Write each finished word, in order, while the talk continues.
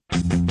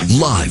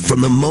Live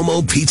from the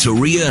Momo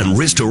Pizzeria and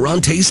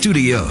Ristorante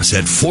Studios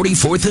at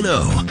 44th and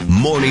O.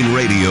 Morning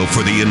radio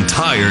for the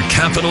entire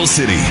capital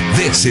city.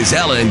 This is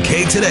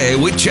LNK Today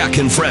with Jack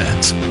and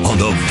Friends on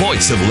the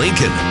voice of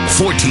Lincoln,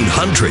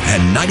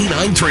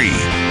 1499.3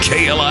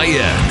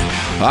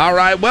 KLIN. All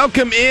right,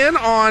 welcome in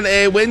on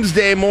a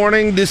Wednesday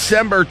morning,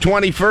 December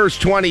 21st,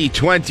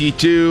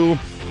 2022.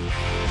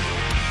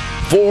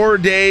 4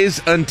 days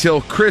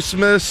until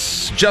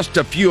Christmas, just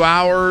a few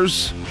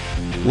hours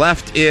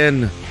left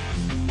in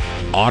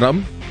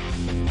autumn.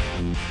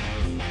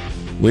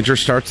 Winter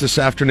starts this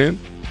afternoon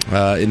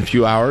in a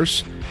few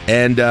hours,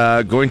 and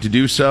going to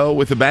do so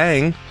with a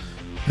bang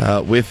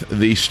with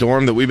the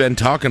storm that we've been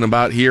talking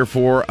about here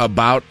for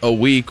about a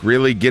week,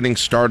 really getting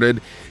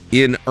started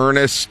in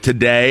earnest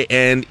today,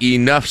 and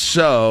enough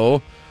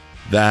so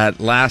that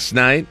last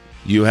night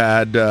you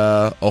had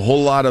a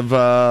whole lot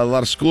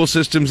of school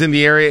systems in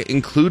the area,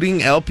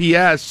 including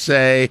LPS,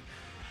 say,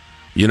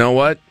 you know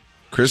what?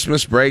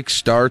 Christmas break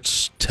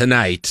starts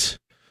tonight.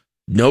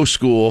 No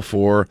school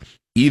for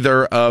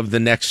either of the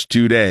next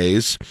 2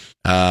 days,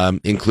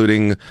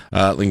 including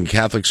Lincoln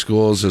Catholic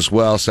schools as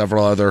well,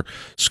 several other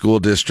school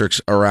districts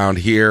around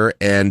here.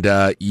 And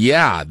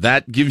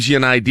that gives you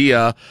an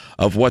idea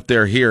of what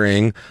they're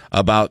hearing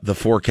about the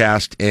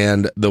forecast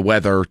and the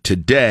weather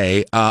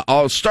today.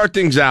 I'll start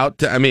things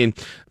out.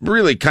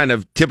 Really kind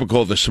of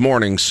typical this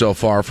morning so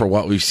far for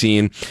what we've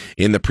seen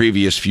in the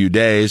previous few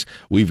days.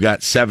 We've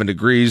got 7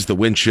 degrees. The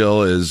wind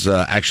chill is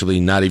actually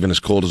not even as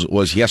cold as it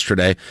was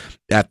yesterday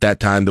at that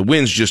time. The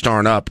winds just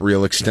aren't up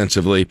real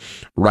extensively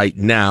right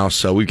now.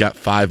 So we've got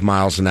 5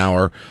 miles an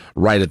hour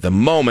right at the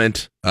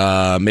moment,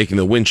 making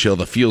the wind chill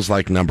the feels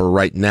like number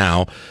right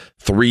now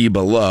 3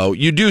 below.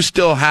 You do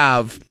still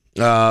have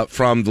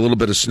from the little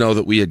bit of snow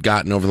that we had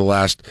gotten over the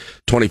last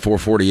 24,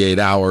 48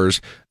 hours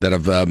that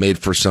have made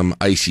for some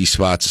icy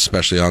spots,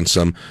 especially on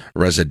some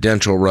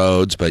residential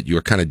roads, but you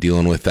were kind of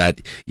dealing with that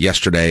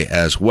yesterday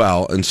as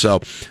well. And so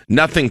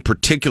nothing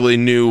particularly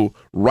new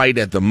right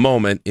at the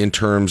moment in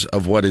terms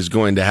of what is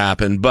going to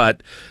happen,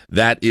 but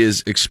that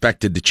is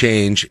expected to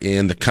change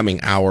in the coming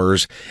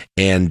hours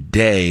and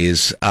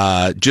days.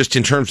 Just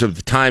in terms of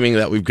the timing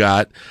that we've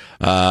got,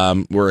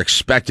 we're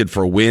expected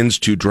for winds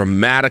to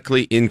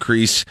dramatically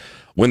increase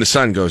when the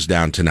sun goes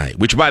down tonight,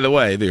 which, by the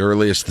way, the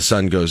earliest the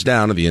sun goes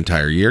down of the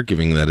entire year,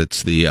 given that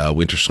it's the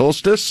winter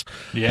solstice.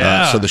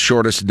 Yeah. So the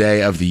shortest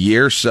day of the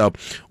year. So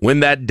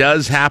when that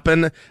does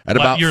happen at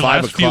about 5 o'clock. Your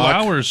last few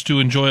hours to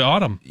enjoy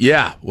autumn.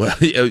 Yeah. Well,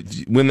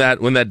 when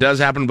that does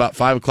happen about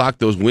 5 o'clock,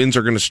 those winds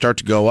are going to start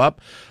to go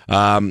up.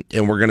 And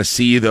we're going to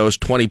see those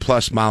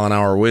 20-plus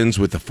mile-an-hour winds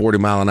with the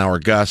 40-mile-an-hour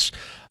gusts.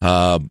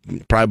 Probably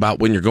about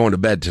when you're going to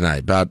bed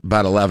tonight, about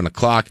 11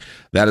 o'clock.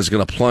 That is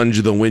going to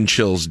plunge the wind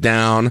chills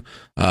down.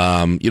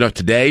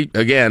 Today,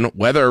 again,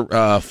 weather,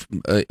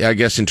 I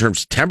guess in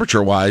terms of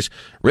temperature-wise,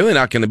 really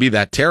not going to be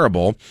that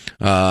terrible.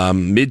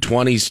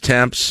 Mid-20s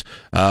temps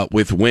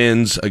with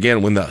winds.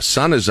 Again, when the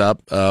sun is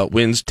up,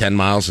 winds 10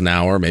 miles an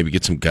hour, maybe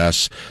get some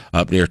gusts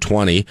up near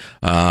 20.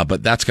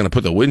 But that's going to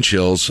put the wind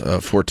chills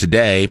for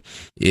today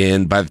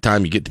by the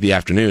time you get to the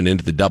afternoon,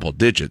 into the double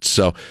digits.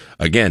 So,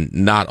 again,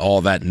 not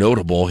all that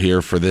notable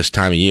here for this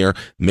time of year.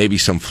 Maybe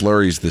some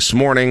flurries this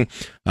morning,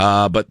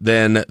 but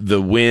then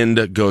the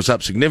wind goes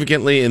up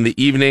significantly in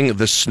the evening.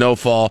 The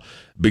snowfall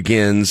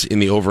begins in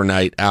the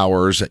overnight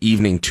hours,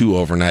 evening to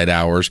overnight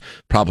hours,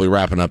 probably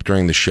wrapping up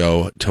during the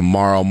show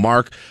tomorrow.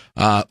 Mark,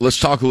 let's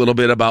talk a little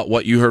bit about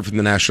what you heard from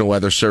the National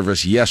Weather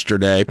Service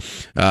yesterday.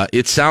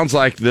 It sounds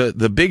like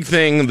the big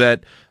thing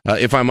that,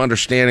 if I'm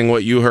understanding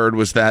what you heard,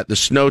 was that the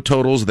snow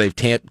totals, they've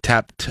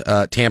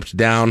tamped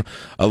down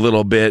a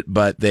little bit,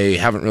 but they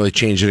haven't really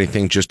changed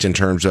anything just in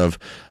terms of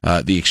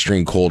the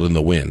extreme cold and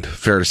the wind.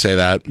 Fair to say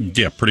that?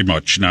 Yeah, pretty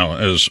much. Now,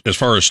 as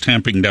far as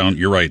tamping down,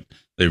 you're right.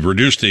 They've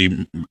reduced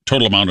the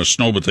total amount of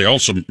snow, but they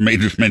also made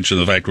mention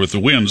of the fact with the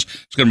winds,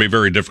 it's going to be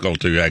very difficult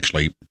to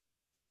actually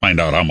find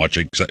out how much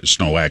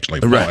snow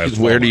actually falls. Right.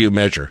 Where do you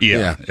measure?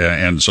 Yeah.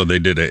 And so they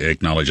did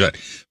acknowledge that.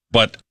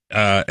 But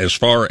as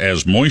far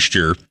as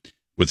moisture,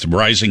 with the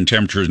rising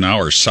temperatures now,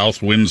 or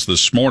south winds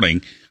this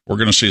morning, we're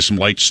going to see some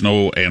light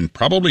snow and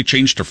probably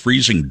change to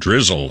freezing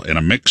drizzle in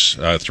a mix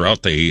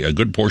throughout a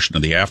good portion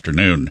of the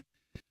afternoon.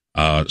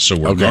 So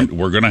we're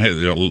going to have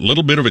a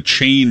little bit of a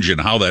change in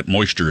how that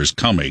moisture is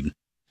coming.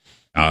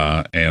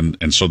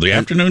 And so the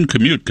afternoon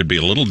commute could be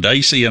a little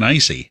dicey and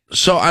icy.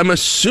 So I'm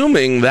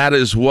assuming that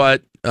is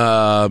what,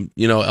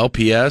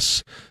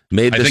 LPS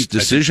made this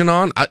decision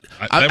on.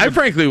 I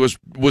frankly was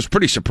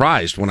pretty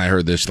surprised when I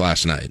heard this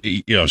last night.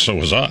 Yeah, so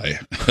was I.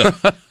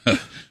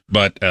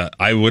 But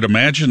I would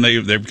imagine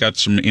they've got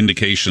some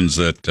indications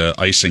that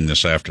icing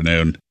this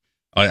afternoon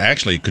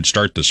actually could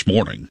start this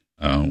morning.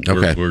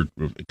 We're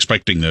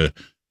expecting the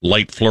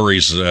light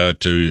flurries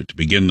to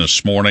begin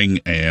this morning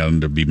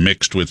and to be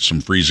mixed with some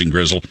freezing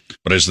drizzle.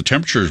 But as the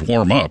temperatures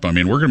warm up,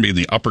 we're going to be in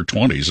the upper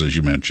 20s, as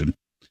you mentioned.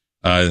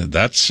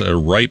 That's a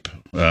ripe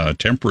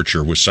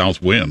temperature with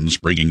south winds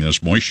bringing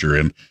this moisture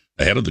in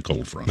ahead of the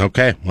cold front.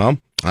 Okay, well,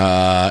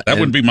 that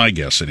would be my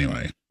guess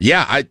anyway.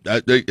 Yeah,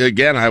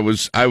 I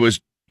was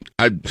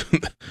I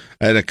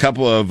had a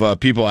couple of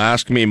people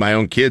ask me, my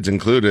own kids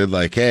included,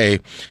 like, hey,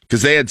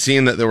 because they had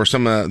seen that there were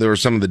some of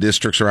the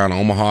districts around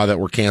Omaha that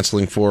were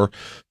canceling for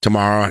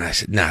tomorrow, and I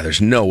said, nah,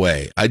 there's no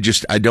way. I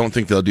don't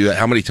think they'll do that.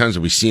 How many times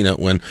have we seen it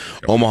when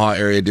Omaha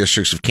area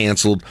districts have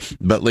canceled,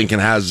 but Lincoln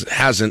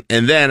hasn't?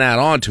 And then add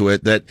on to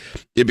it that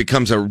it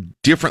becomes a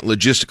different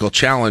logistical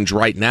challenge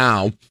right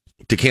now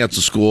to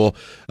cancel school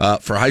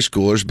for high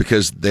schoolers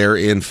because they're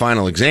in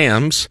final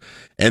exams,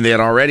 and they had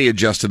already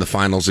adjusted the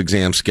finals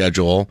exam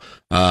schedule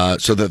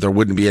so that there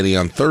wouldn't be any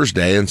on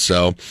Thursday. And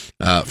so,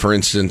 for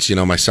instance,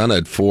 my son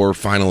had 4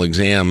 final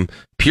exam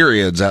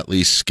periods at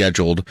least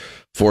scheduled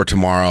for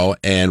tomorrow,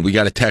 and we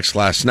got a text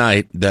last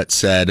night that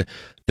said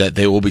that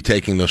they will be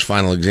taking those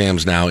final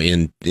exams now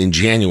in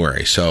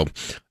January. So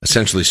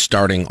essentially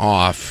starting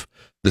off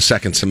the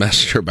second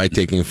semester by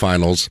taking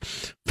finals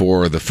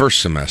for the first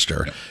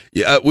semester,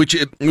 which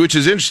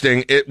is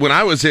interesting. When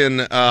I was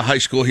in high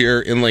school here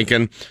in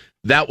Lincoln,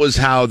 that was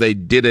how they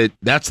did it.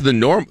 That's the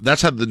norm.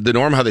 That's how the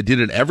norm, how they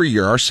did it every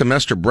year. Our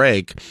semester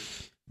break,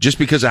 just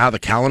because of how the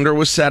calendar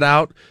was set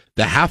out,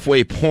 the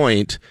halfway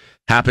point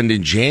happened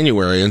in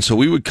January. And so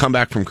we would come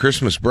back from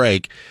Christmas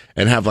break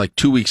and have like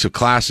 2 weeks of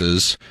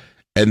classes.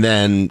 And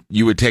then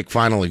you would take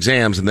final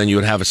exams, and then you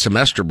would have a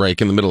semester break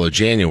in the middle of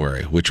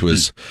January, which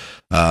was,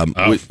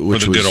 which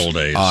was good old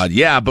days.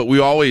 Yeah, but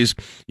we always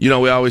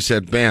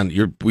said,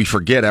 man, we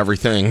forget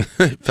everything.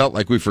 It felt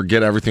like we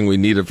forget everything we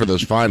needed for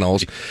those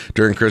finals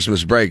during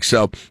Christmas break.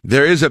 So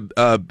there is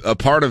a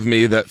part of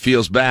me that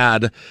feels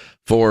bad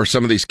for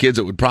some of these kids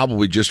that would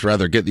probably just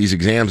rather get these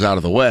exams out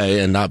of the way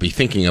and not be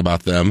thinking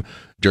about them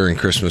during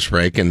Christmas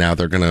break. And now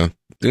they're gonna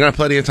have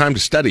plenty of time to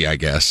study, I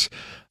guess.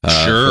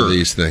 Sure. For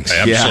these things.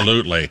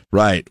 Absolutely. Yeah.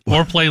 Right.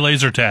 Or play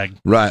laser tag.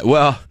 Right.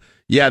 Well,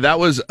 yeah, that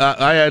was,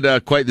 I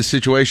had quite the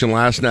situation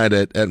last night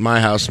at my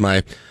house.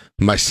 My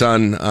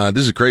son,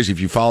 this is crazy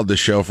if you followed this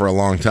show for a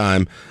long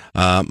time.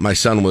 My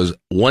son was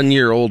 1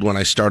 year old when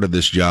I started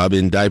this job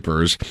in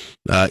diapers.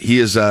 He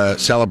is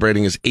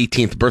celebrating his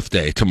 18th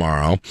birthday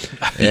tomorrow,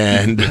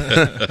 and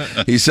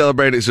he's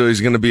celebrating, so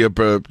he's going to be a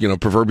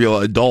proverbial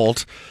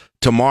adult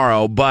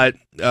tomorrow. But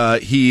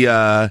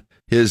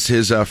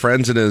his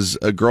friends and his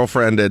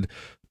girlfriend had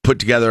put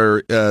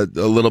together a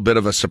little bit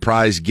of a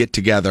surprise get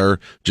together,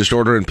 just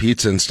ordering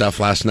pizza and stuff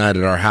last night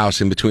at our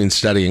house in between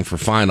studying for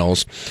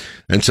finals.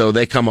 And so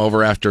they come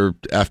over after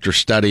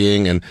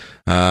studying, and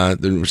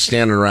they're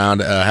standing around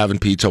having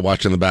pizza,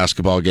 watching the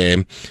basketball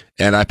game.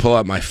 And I pull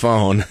out my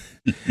phone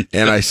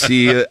and I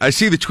see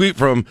the tweet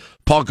from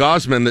Paul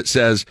Gosman that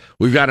says,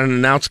 "We've got an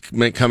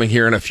announcement coming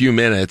here in a few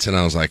minutes." And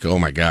I was like, oh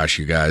my gosh,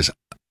 you guys,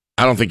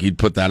 I don't think he'd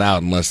put that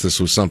out unless this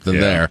was something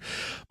there.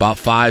 About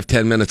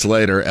 5-10 minutes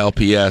later,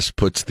 LPS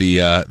puts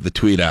the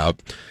tweet out,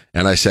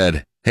 and I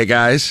said, "Hey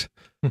guys,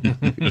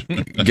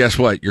 guess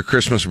what? Your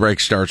Christmas break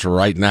starts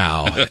right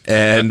now."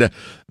 And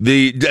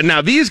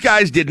now these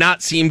guys did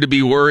not seem to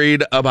be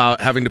worried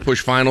about having to push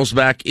finals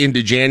back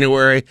into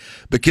January,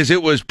 because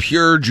it was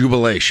pure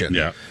jubilation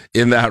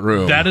in that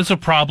room. That is a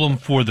problem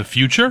for the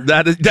future.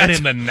 That's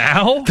in the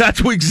now. That's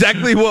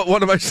exactly what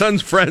one of my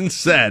son's friends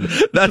said.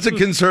 That's a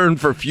concern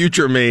for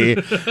future me,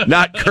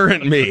 not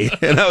current me.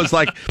 And I was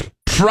like,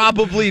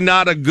 probably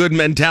not a good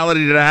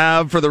mentality to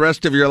have for the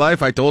rest of your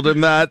life. I told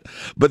him that,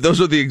 but those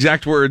are the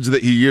exact words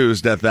that he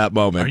used at that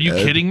moment. Are you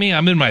kidding me?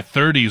 I'm in my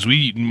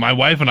 30s. My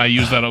wife and I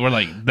use that. We're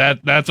like,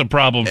 that's a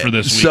problem for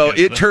this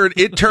weekend. So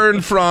it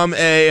turned from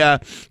a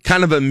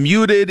kind of a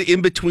muted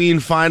in between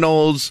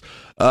finals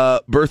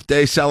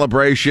birthday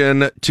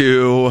celebration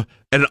to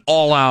an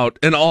all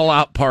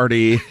out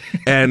party,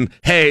 and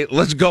hey,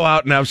 let's go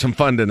out and have some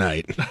fun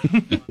tonight.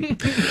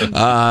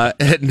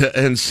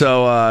 And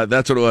so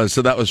that's what it was.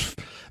 So that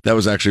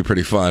was actually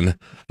pretty fun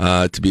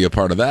to be a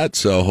part of that.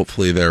 So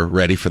hopefully they're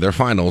ready for their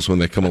finals when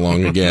they come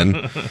along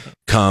again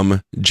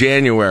come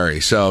January.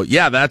 So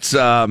yeah, that's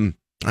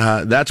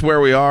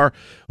where we are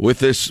with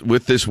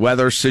this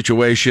weather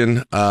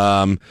situation.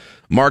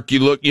 Mark, we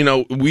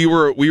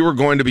were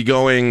going to be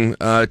going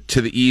to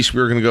the east.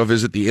 We were going to go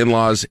visit the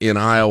in-laws in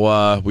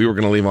Iowa. We were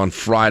going to leave on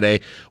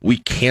Friday. We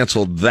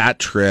canceled that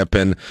trip,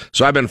 and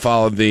so I've been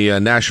following the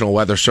National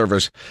Weather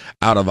Service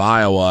out of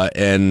Iowa,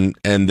 and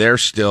they're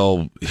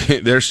still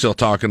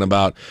talking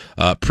about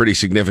pretty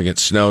significant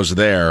snows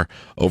there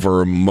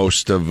over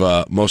most of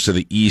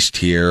the east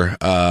here.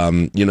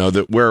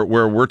 That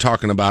where we're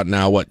talking about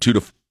now, what, 2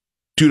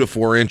 to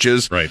 4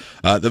 inches. Right.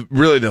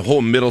 The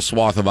whole middle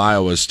swath of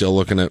Iowa is still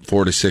looking at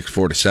 4 to 6,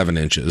 4 to 7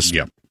 inches.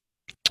 Yep.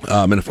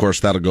 And of course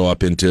that'll go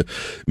up into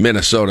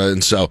Minnesota.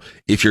 And so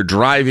if you're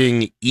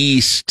driving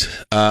east,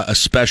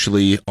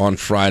 especially on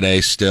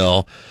Friday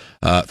still,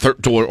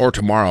 or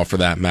tomorrow for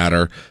that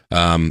matter,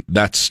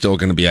 that's still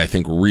going to be, I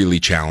think, really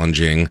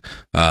challenging.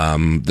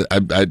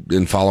 I've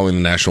been following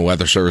the National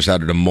Weather Service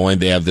out of Des Moines.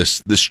 They have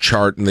this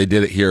chart, and they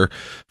did it here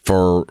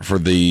for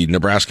the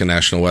Nebraska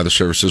National Weather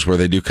Services, where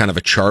they do kind of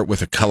a chart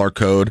with a color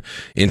code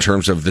in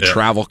terms of the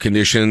travel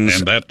conditions.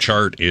 And that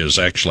chart is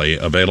actually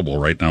available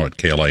right now at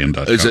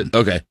KLIN.com. Is it?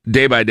 Okay.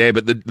 Day by day,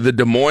 but the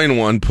Des Moines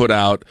one put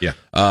out. Yeah.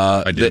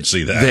 I did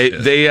see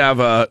that. They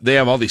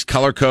have all these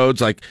color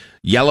codes, like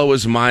yellow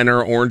is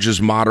minor, orange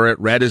is moderate,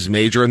 red is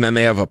major, and then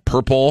they have a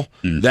purple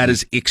that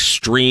is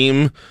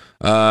extremely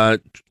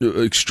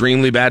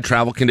bad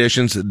travel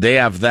conditions. They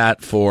have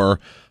that for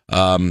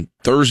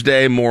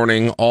Thursday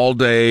morning, all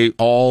day,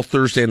 all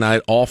Thursday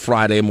night, all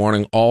Friday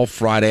morning, all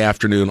Friday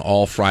afternoon,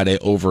 all Friday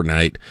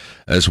overnight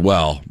as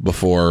well,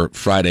 before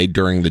Friday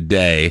during the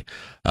day,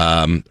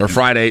 or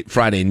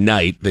Friday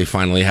night. They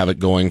finally have it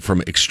going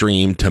from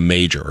extreme to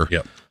major.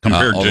 Yep.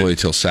 All the way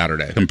till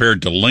Saturday.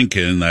 Compared to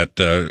Lincoln,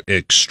 that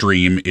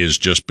extreme is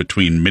just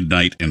between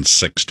midnight and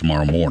 6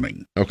 tomorrow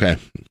morning. Okay.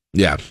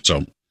 Yeah.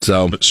 So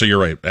you're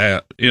right.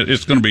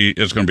 It's going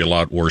to be a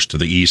lot worse to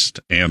the east,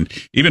 and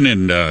even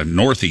in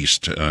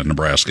northeast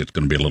Nebraska, it's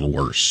going to be a little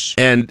worse.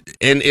 And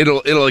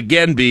it'll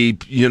again be,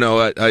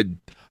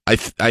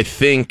 I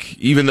think,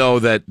 even though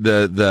that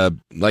the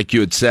like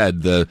you had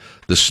said, the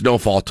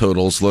snowfall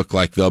totals look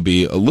like they'll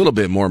be a little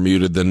bit more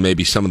muted than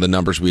maybe some of the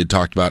numbers we had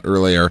talked about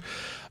earlier.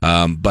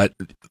 But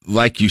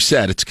like you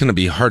said, it's going to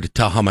be hard to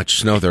tell how much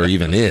snow there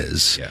even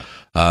is. Yeah.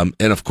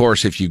 And of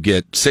course, if you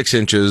get 6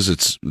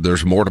 inches,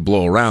 there's more to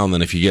blow around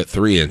than if you get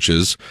 3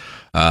 inches.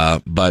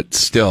 But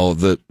still,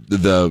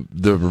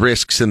 the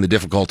risks and the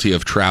difficulty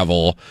of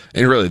travel,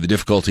 and really the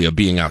difficulty of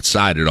being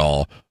outside at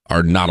all,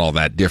 are not all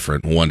that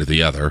different one to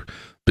the other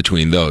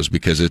between those,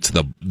 because it's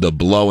the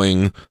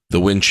blowing,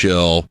 the wind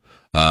chill,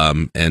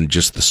 and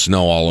just the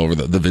snow all over,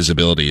 the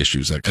visibility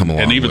issues that come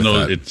along. And even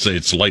though that.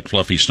 it's light,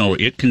 fluffy snow,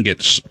 it can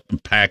get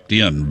packed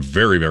in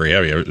very, very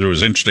heavy. It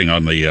was interesting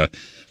on the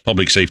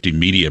public safety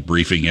media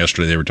briefing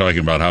yesterday. They were talking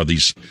about how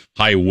these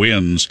high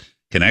winds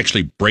can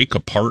actually break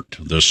apart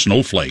the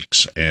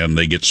snowflakes, and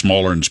they get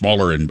smaller and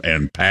smaller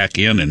and pack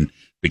in and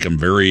become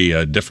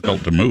very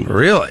difficult to move.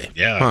 Really?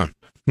 Yeah.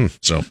 Huh.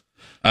 So,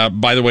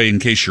 by the way, in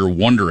case you're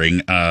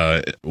wondering,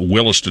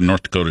 Williston,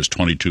 North Dakota is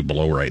 22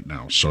 below right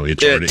now. So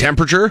it's already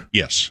temperature?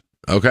 Yes.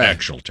 Okay.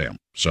 Actual temp.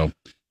 So,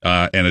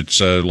 and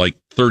it's like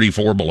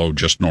 34 below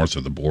just north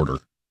of the border.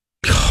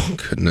 Oh,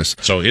 goodness.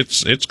 So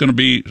it's going to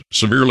be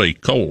severely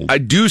cold. I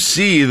do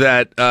see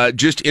that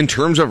just in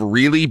terms of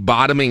really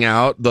bottoming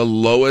out, the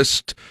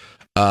lowest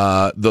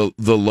the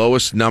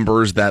lowest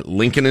numbers that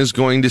Lincoln is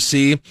going to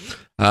see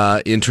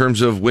in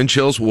terms of wind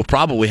chills will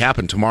probably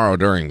happen tomorrow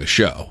during the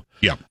show.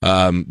 Yeah.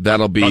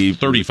 That'll be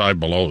about 35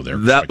 below there.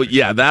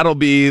 That'll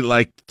be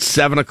like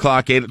 7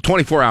 o'clock,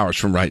 24 hours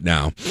from right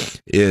now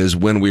is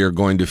when we are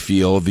going to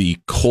feel the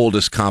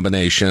coldest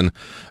combination,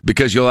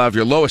 because you'll have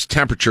your lowest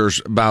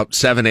temperatures about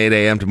 7, 8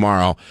 a.m.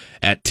 tomorrow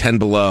at 10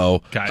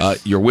 below.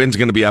 Your wind's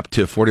going to be up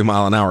to 40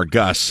 mile an hour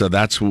gusts. So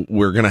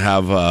we're going to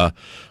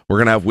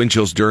have wind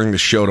chills during the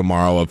show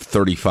tomorrow of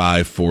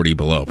 35, 40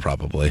 below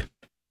probably.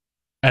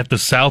 At the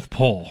South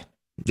Pole.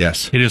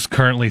 Yes. It is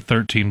currently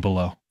 13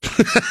 below.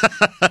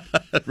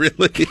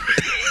 Really?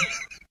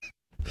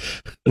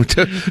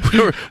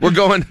 We're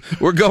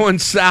going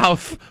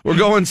south. We're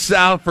going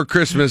south for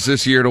Christmas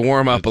this year to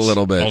warm up a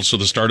little bit. Also,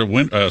 the start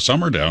of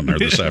summer down there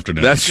this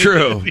afternoon. That's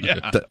true.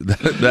 Yeah.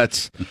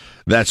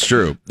 That's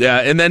true. Yeah,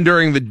 and then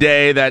during the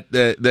day,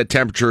 that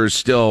temperature is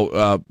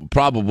still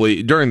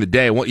probably during the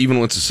day. Even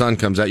once the sun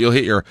comes out, you'll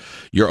hit your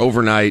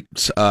overnight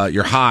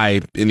your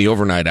high in the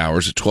overnight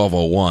hours at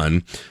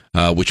 12:01.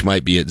 Which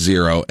might be at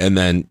 0, and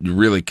then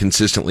really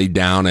consistently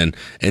down and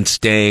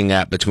staying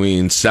at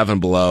between 7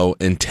 below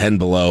and 10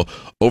 below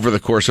over the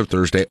course of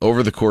Thursday,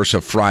 over the course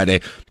of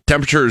Friday.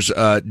 Temperatures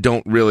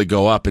don't really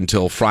go up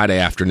until Friday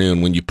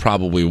afternoon, when you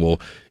probably will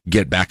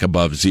get back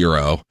above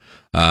 0,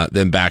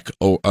 then back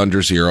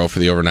under 0 for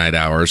the overnight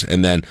hours,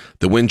 and then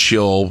the wind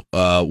chill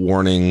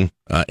warning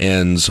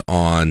ends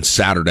on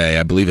Saturday,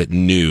 I believe at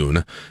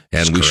noon,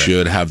 and we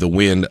should have the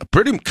wind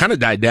pretty kind of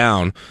die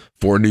down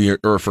for New Year,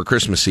 or for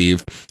Christmas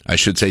Eve, I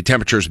should say.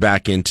 Temperatures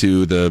back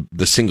into the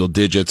single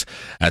digits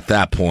at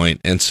that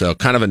point, and so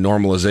kind of a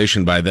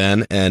normalization by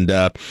then. And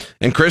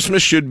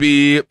Christmas should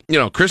be,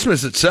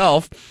 Christmas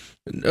itself,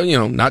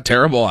 not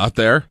terrible out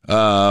there.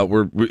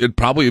 It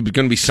probably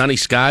going to be sunny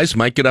skies,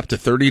 might get up to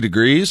 30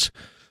 degrees.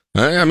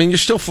 I mean, you're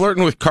still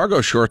flirting with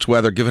cargo shorts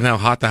weather, given how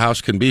hot the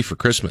house can be for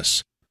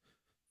Christmas.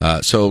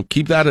 So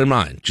keep that in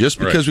mind. Just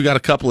because we got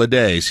a couple of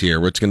days here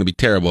where it's going to be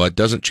terrible, it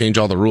doesn't change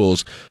all the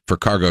rules for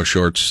cargo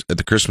shorts at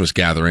the Christmas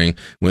gathering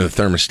when the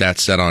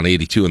thermostat's set on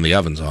 82 and the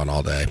oven's on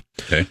all day.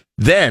 Okay.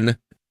 Then,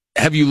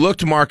 have you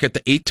looked, Mark, at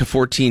the 8 to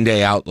 14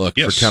 day outlook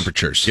for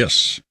temperatures?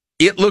 Yes.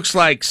 It looks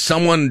like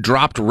someone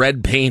dropped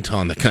red paint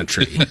on the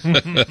country.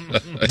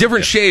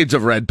 Different shades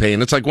of red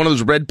paint. It's like one of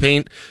those red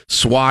paint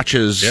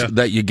swatches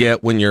that you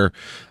get when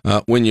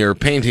you're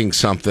painting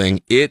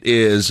something. It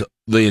is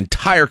the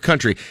entire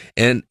country,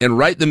 and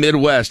right in the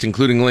Midwest,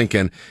 including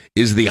Lincoln,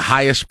 is the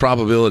highest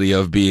probability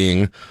of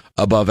being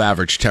above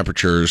average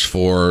temperatures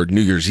for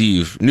New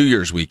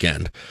Year's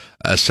weekend,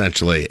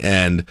 essentially.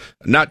 And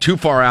not too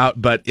far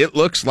out, but it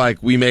looks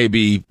like we may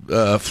be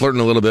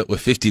flirting a little bit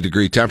with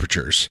 50-degree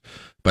temperatures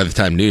by the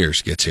time New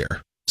Year's gets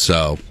here.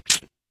 So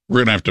we're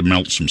going to have to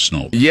melt some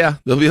snow. Yeah,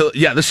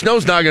 the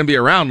snow's not going to be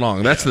around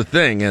long. That's the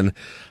thing. And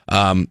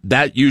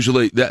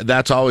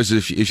that's always,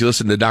 if you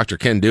listen to Dr.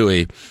 Ken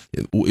Dewey,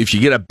 if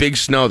you get a big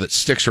snow that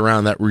sticks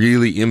around, that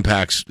really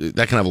impacts,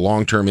 that can have a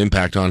long-term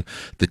impact on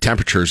the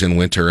temperatures in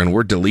winter. And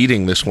we're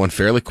deleting this one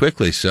fairly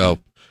quickly. So,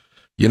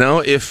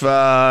 if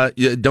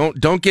you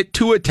don't get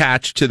too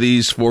attached to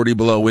these 40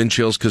 below wind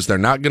chills, because they're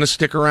not going to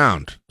stick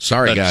around.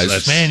 Sorry,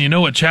 guys. Man, you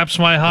know what chaps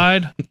my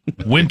hide?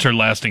 Winter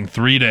lasting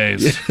 3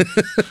 days.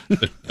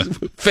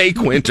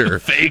 Fake winter.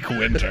 Fake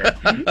winter.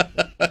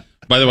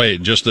 By the way,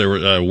 just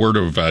a word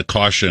of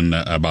caution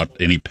about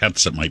any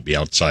pets that might be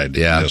outside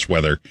in this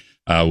weather.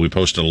 We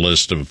posted a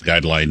list of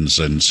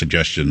guidelines and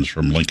suggestions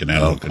from Lincoln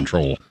Animal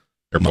Control.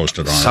 They're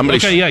posted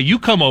on. You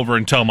come over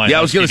and tell my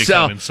I was going to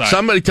tell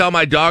somebody tell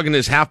my dog and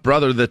his half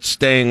brother that's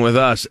staying with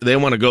us. They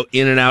want to go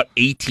in and out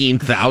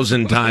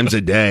 18,000 times a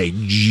day.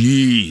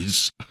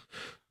 Jeez,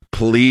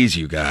 please,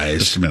 you guys.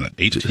 Just a minute,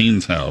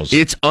 18,000.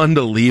 It's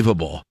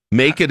unbelievable.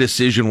 Make a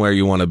decision where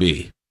you want to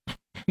be.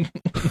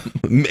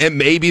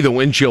 Maybe the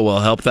wind chill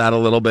will help that a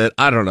little bit.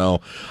 I don't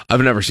know.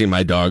 I've never seen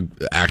my dog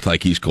act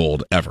like he's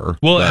cold ever.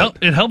 Well,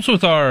 it helps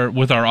with our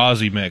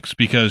Aussie mix,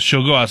 because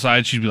she'll go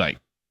outside. She'd be like,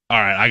 all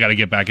right, I got to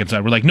get back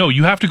inside. We're like, no,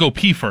 you have to go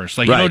pee first.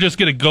 Like, you don't just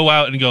get to go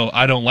out and go,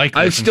 I don't like this.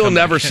 I've still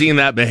never seen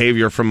that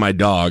behavior from my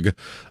dog,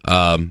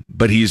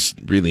 but he's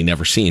really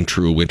never seen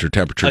true winter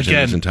temperatures in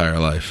his entire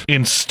life.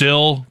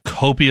 Instill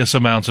copious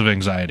amounts of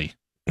anxiety.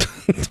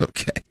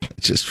 Okay. I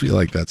just feel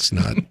like that's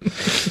not...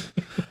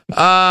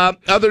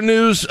 Other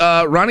news,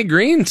 Ronnie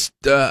Green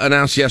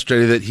announced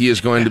yesterday that he is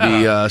going to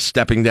be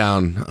stepping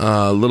down.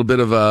 A little bit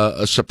of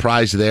a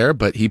surprise there,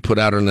 but he put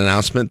out an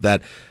announcement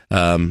that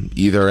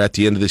either at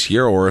the end of this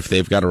year, or if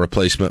they've got a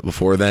replacement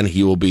before then,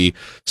 he will be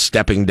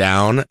stepping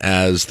down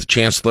as the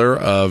chancellor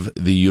of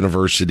the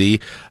university.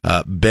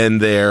 Been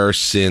there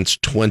since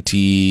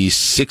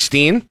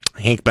 2016.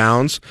 Hank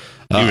Bounds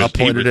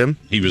appointed him.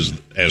 He was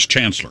as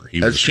chancellor.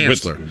 He was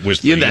chancellor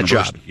with in that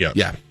job.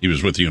 Yeah, he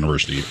was with the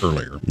university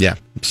earlier. Yeah.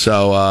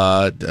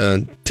 So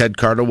Ted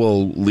Carter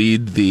will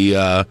lead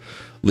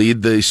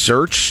the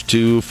search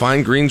to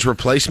find Green's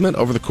replacement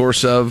over the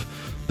course of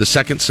the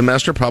second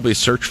semester. Probably a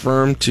search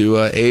firm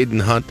to aid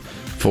and hunt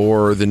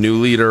for the new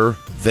leader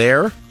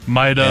there.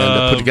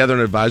 And put together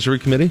an advisory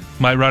committee.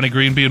 Might Ronnie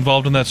Green be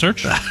involved in that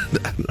search? I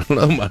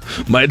don't know.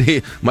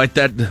 Might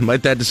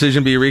that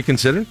decision be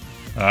reconsidered?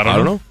 I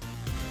don't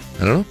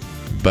know.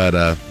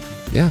 But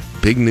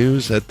big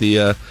news at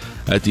the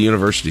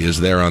university is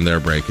there on their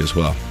break as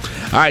well.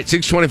 All right,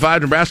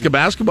 6:25, Nebraska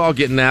basketball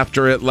getting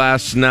after it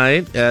last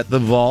night at the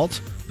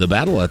Vault. The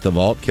battle at the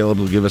Vault. Caleb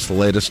will give us the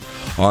latest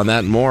on that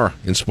and more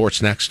in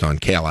Sports Next on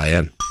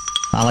KLIN.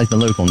 I like the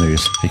local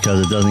news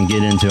because it doesn't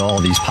get into all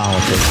these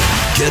politics.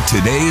 Get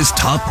today's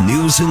top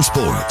news in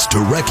sports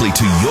directly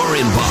to your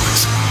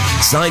inbox.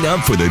 Sign up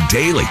for the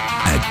Daily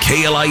at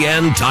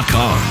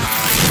KLIN.com.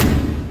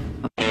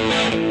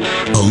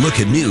 A look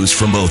at news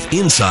from both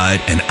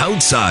inside and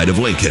outside of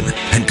Lincoln,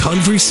 and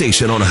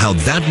conversation on how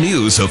that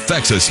news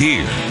affects us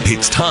here.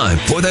 It's time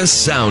for the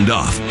Sound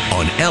Off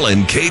on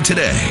LNK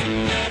Today.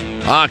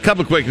 A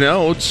couple of quick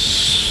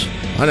notes.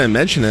 I didn't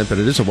mention it, but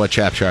it is a What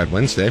Chap Tried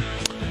Wednesday.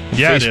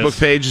 Yeah, Facebook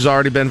page has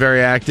already been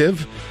very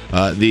active.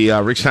 The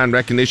Rickstein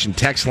Recognition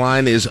text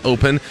line is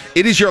open.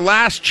 It is your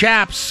last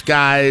Chaps,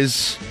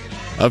 guys,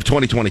 of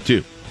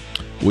 2022.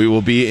 We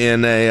will be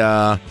in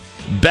a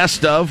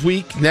best of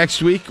week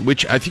next week,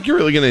 which I think you're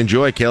really going to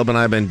enjoy. Caleb and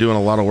I have been doing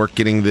a lot of work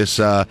getting this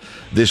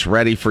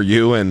ready for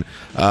you, and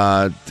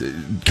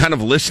kind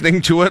of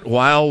listening to it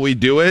while we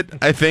do it.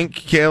 I think,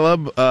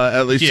 Caleb,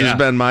 at least has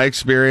been my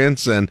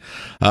experience, and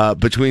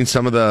between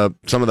some of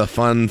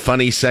the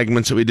funny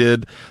segments that we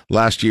did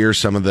last year,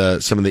 some of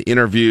the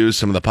interviews,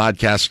 some of the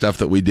podcast stuff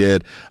that we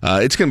did,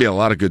 it's going to be a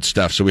lot of good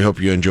stuff. So we hope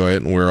you enjoy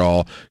it, and we're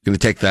all going to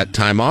take that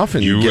time off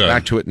and get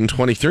back to it in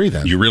 23.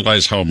 Then you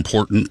realize how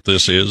important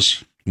this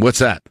is. What's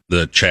that?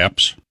 The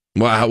Chaps.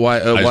 Why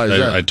is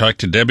that? I talked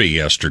to Debbie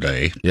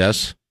yesterday.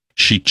 Yes.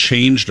 She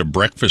changed a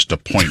breakfast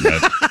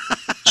appointment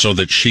so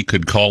that she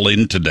could call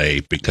in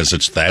today because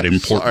it's that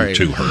important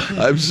to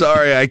her. I'm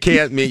sorry, I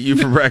can't meet you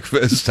for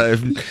breakfast. I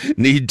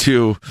need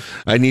to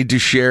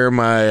share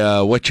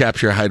my What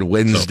Chaps Your Hide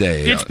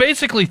Wednesday. It's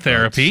basically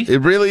therapy.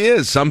 It really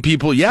is. Some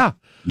people,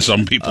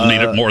 Some people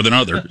need it more than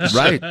others.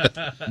 Right.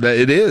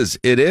 It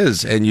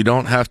is. And you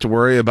don't have to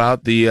worry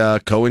about the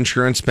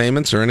co-insurance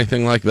payments or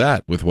anything like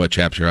that with What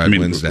Chaps Your Hide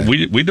Wednesday.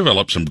 We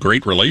developed some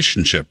great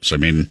relationships. I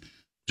mean,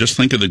 just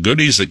think of the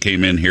goodies that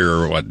came in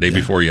here, day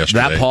before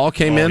yesterday. That Paul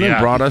came in and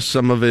brought us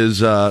some of his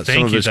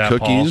cookies,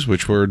 Paul.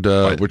 which were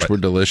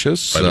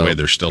delicious. By the way,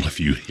 there's still a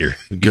few here.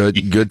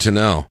 Good to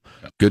know.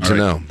 Good to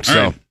know.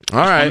 So, all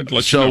right.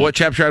 So, What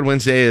Chaps Your Hide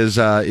Wednesday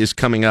is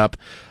coming up.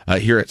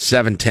 here at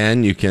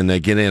 7:10. You can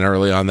get in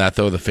early on that,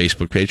 though, the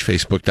Facebook page,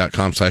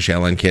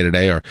 facebook.com/LNK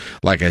today, or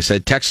like I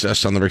said, text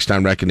us on the Rick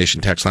Stein Recognition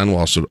text line. We'll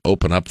also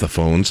open up the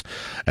phones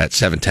at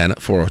 7:10 at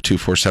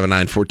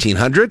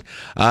 402-479-1400.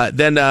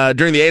 Then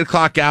during the 8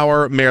 o'clock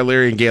hour, Mayor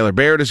Leary and Gaylor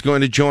Baird is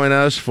going to join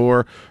us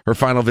for her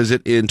final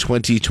visit in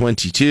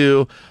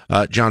 2022.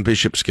 John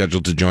Bishop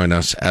scheduled to join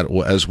us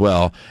as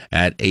well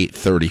at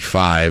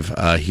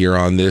 8:35 here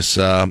on this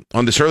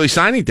early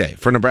signing day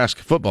for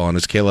Nebraska football. And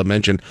as Caleb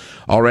mentioned,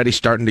 already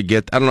starting to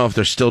get, I don't know if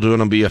they're still doing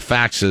them via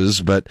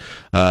faxes, but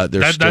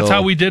that's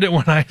how we did it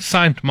when I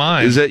signed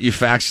mine. Is it? You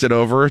faxed it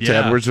over to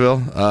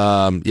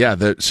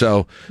Edwardsville?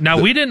 So now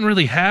we didn't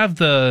really have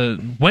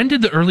when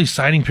did the early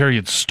signing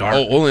period start?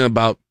 Oh, only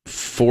about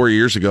 5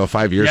 years ago.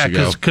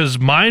 Yeah, because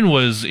mine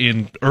was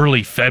in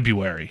early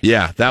February.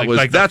 Yeah,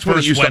 that's when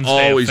it used to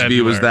always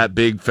be, was that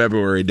big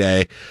February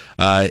day.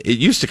 It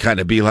used to kind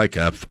of be like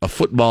a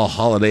football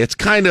holiday. It's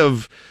kind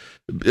of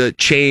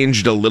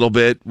changed a little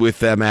bit with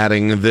them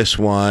adding this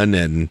one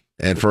and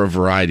for a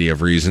variety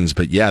of reasons.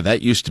 But yeah,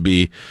 that used to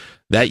be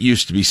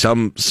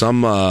some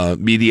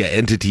media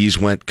entities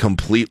went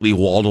completely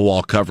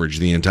wall-to-wall coverage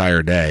the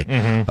entire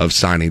day of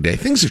signing day.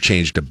 Things have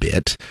changed a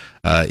bit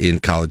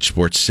in college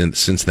sports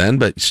since then,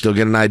 but you still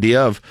get an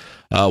idea of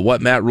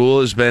what Matt Rule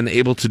has been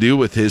able to do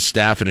with his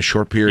staff in a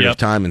short period of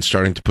time, and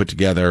starting to put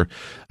together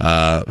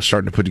a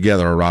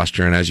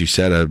roster. And as you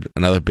said,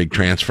 another big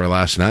transfer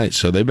last night.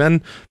 So they've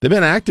been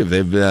active.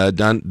 They've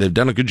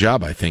done a good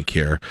job, I think,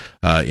 here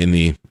in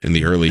the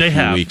early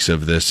few weeks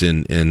of this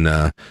in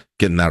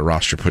getting that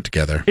roster put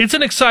together. It's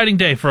an exciting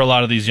day for a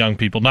lot of these young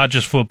people, not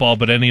just football,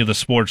 but any of the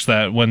sports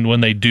that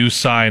when they do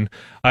sign,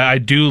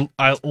 I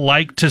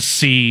like to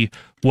see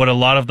what a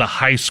lot of the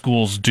high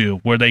schools do,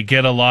 where they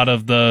get a lot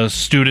of the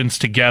students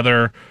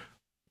together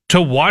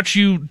to watch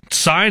you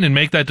sign and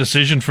make that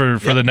decision for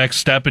the next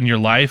step in your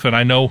life. And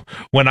I know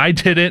when I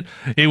did it,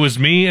 it was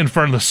me in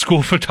front of the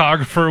school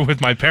photographer with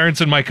my parents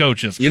and my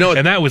coaches.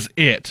 And that was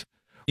it.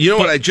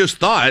 What I just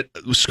thought?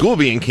 School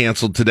being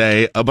canceled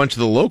today, a bunch of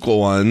the local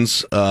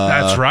ones.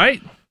 That's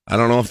right. I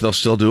don't know if they'll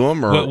still do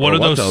them or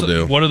what they'll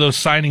do. What do those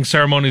signing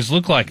ceremonies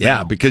look like now?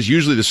 Yeah, because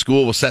usually the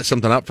school will set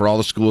something up for all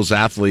the school's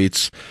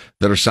athletes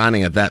that are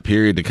signing at that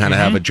period to kind of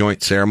have a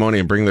joint ceremony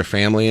and bring their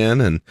family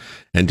in and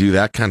do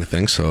that kind of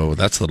thing. So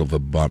that's a little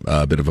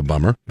bit of a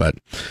bummer, but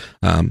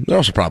they're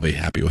also probably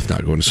happy with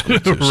not going to school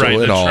too. Right,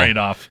 so the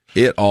trade-off.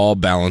 It all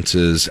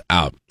balances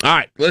out. All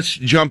right, let's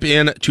jump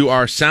in to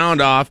our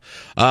sound off.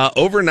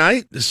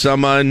 Overnight,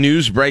 some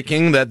news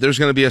breaking that there's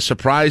going to be a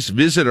surprise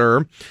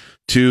visitor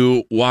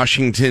to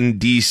Washington,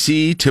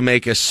 D.C. to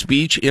make a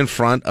speech in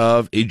front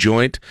of a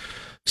joint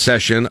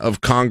session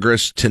of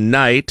Congress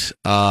tonight.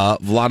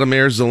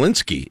 Vladimir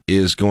Zelensky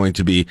is going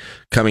to be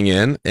coming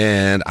in,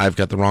 and I've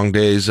got the wrong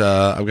days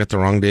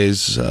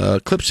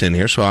clips in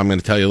here, so I'm going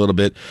to tell you a little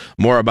bit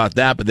more about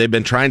that, but they've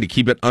been trying to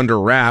keep it under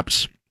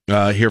wraps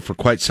here for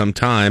quite some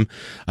time,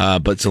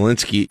 but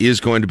Zelensky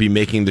is going to be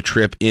making the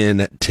trip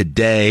in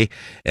today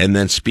and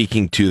then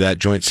speaking to that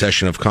joint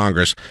session of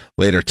Congress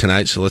later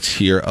tonight. So let's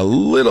hear a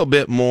little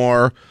bit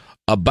more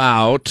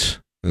about,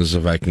 as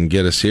if I can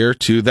get us here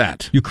to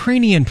that.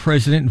 Ukrainian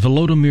President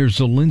Volodymyr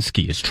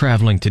Zelensky is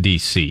traveling to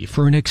D.C.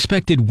 for an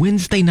expected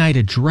Wednesday night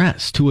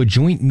address to a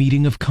joint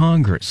meeting of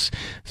Congress.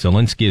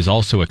 Zelensky is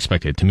also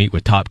expected to meet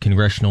with top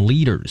congressional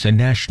leaders and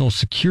National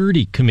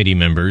Security Committee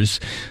members.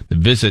 The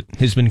visit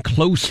has been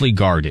closely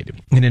guarded.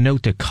 In a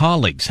note to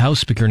colleagues, House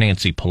Speaker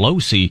Nancy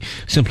Pelosi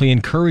simply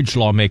encouraged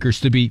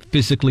lawmakers to be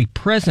physically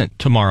present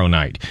tomorrow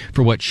night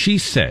for what she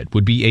said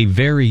would be a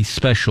very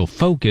special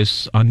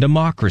focus on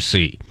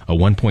democracy. A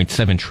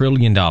 $1.7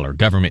 trillion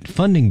government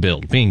funding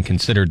bill being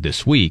considered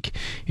this week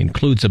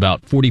includes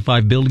about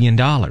 $45 billion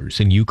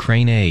in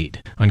Ukraine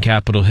aid. On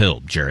Capitol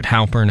Hill, Jared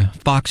Halpern,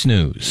 Fox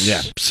News.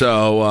 Yeah,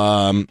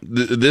 so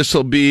this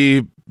will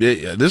be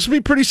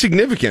pretty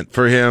significant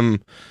for him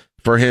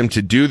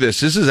to do this.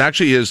 This is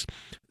actually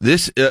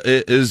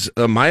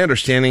my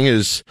understanding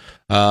is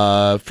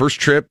first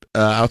trip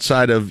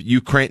outside of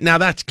Ukraine. Now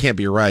that can't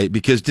be right,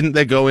 because didn't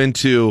they go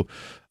into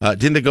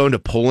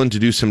Poland to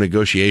do some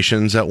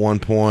negotiations at one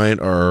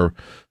point, or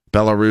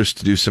Belarus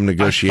to do some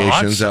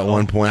negotiations at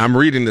one point? I'm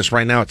reading this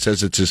right now. It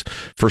says it's his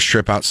first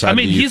trip outside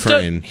of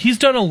Ukraine. He's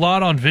done a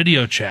lot on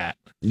video chat.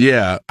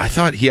 Yeah, I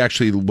thought he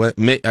actually went.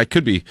 I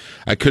could be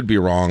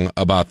wrong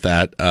about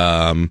that.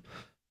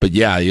 But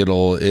yeah,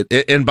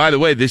 and by the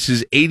way, this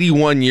is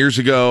 81 years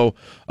ago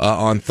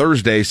on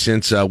Thursday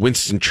since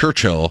Winston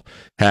Churchill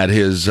had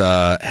his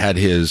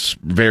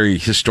very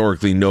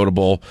historically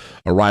notable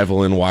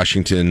arrival in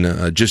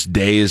Washington just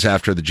days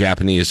after the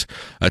Japanese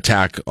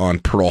attack on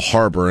Pearl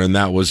Harbor, and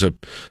that was a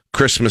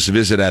Christmas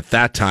visit at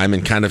that time,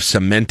 and kind of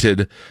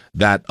cemented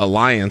that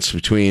alliance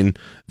between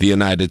the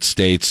United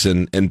States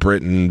and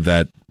Britain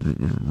that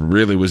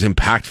really was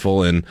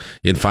impactful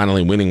in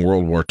finally winning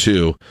World War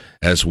II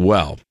as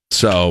well.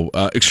 So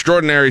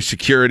extraordinary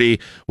security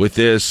with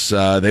this.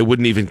 They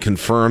wouldn't even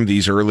confirm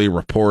these early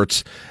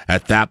reports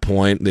at that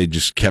point. They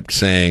just kept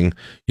saying,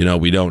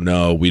 we don't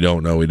know.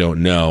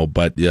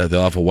 But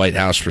they'll have a White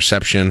House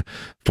reception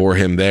for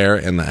him there.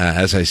 And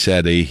as I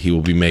said, he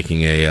will be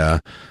making a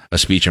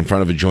speech in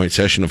front of a joint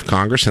session of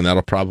Congress, and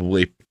that'll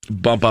probably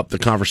bump up the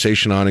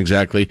conversation on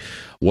exactly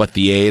what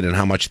the aid and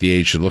how much the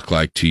aid should look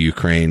like to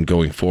Ukraine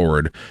going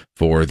forward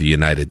for the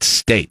United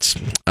States.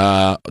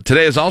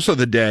 Today is also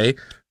the day,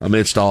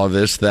 amidst all of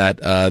this, that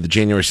the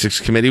January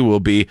 6th committee will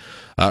be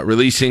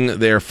releasing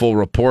their full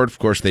report. Of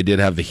course, they did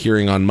have the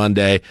hearing on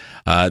Monday.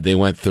 They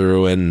went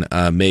through and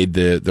made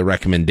the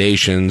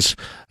recommendations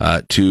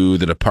to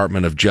the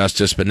Department of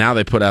Justice, but now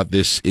they put out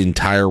this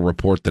entire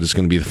report that is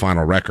going to be the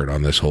final record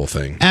on this whole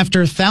thing.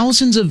 After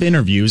thousands of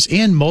interviews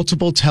and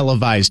multiple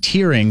televised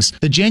hearings,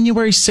 the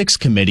January 6th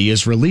committee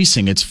is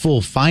releasing its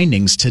full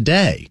findings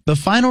today. The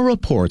final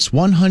report's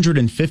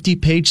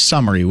 150-page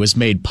summary was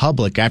made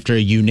public after a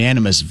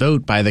unanimous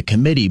vote by the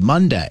committee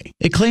Monday.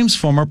 It claims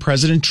former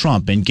President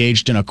Trump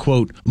engaged in a,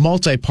 quote,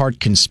 multi-part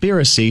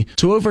conspiracy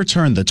to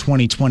overturn the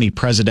 2020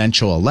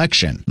 presidential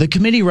election. The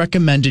committee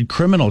recommended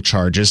criminal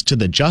charges to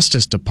the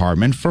Justice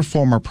Department for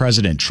former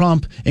President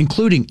Trump,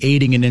 including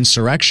aiding an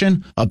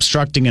insurrection,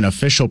 obstructing an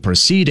official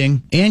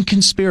proceeding, and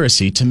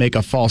conspiracy to make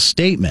a false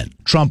statement.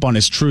 Trump, on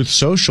his Truth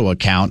Social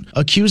account,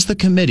 accused the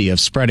committee of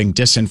spreading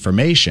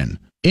disinformation.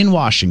 In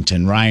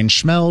Washington, Ryan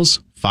Schmelz,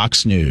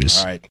 Fox News.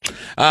 All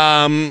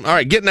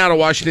right. Getting out of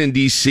Washington,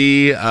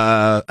 D.C.,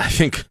 I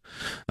think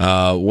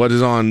what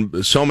is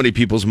on so many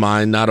people's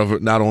mind, not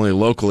only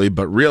locally,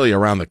 but really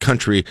around the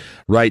country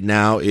right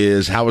now,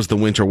 is how is the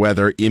winter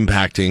weather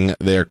impacting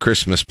their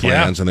Christmas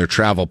plans and their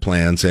travel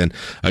plans. And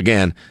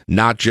again,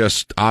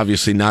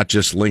 obviously not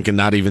just Lincoln,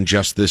 not even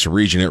just this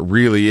region. It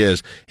really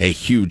is a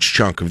huge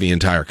chunk of the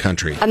entire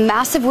country. A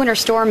massive winter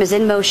storm is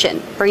in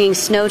motion, bringing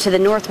snow to the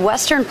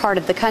northwestern part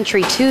of the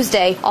country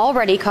Tuesday,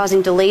 already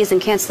causing delays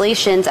and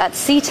cancellations at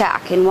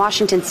SeaTac in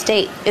Washington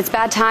state. It's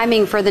bad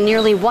timing for the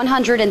nearly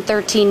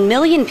 113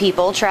 million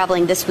people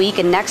traveling this week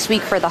and next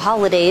week for the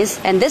holidays,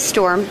 and this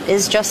storm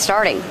is just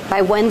starting.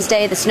 By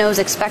Wednesday, the snow is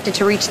expected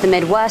to reach the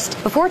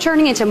Midwest before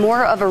turning into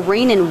more of a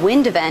rain and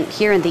wind event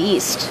here in the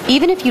east.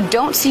 Even if you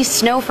don't see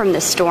snow from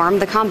this storm,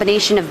 the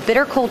combination of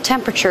bitter cold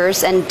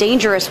temperatures and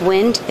dangerous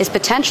wind is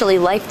potentially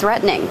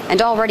life-threatening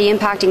and already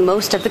impacting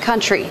most of the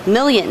country.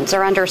 Millions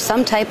are under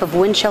some type of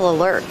wind chill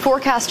alert.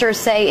 Forecasters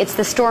say it's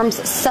the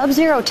storm's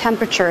sub-zero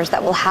temperatures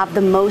that will have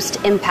the most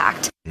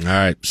impact. All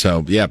right.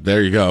 So,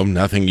 there you go.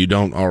 Nothing you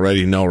don't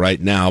already know right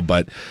now,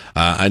 but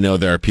I know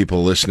there are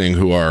people listening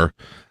who are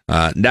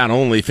not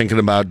only thinking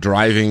about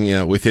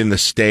driving within the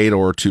state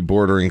or to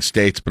bordering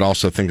states, but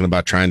also thinking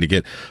about trying to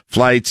get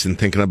flights and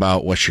thinking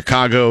about what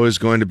Chicago is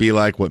going to be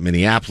like, what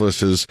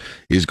Minneapolis is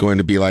going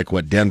to be like,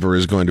 what Denver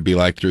is going to be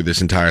like through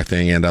this entire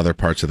thing, and other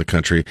parts of the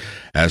country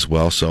as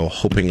well. So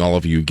hoping all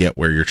of you get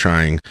where you're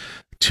trying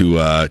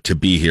to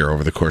be here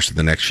over the course of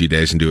the next few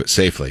days and do it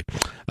safely.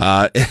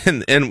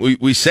 And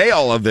we say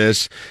all of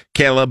this,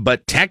 Caleb,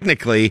 but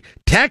technically,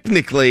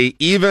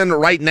 even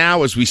right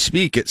now as we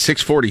speak at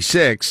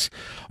 6:46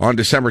 on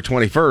December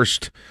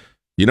 21st,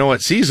 you know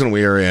what season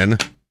we are in.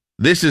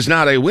 This is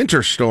not a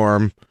winter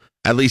storm,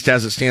 at least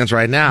as it stands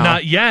right now.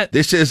 Not yet.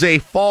 This is a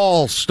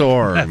fall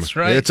storm. That's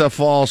right. It's a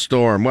fall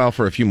storm. Well,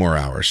 for a few more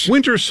hours.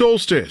 Winter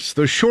solstice,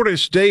 the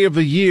shortest day of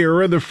the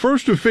year and the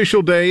first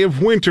official day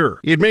of winter.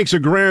 It makes a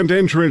grand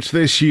entrance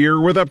this year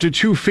with up to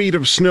 2 feet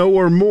of snow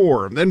or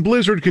more and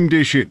blizzard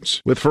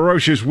conditions, with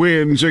ferocious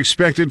winds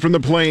expected from the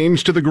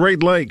plains to the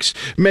Great Lakes,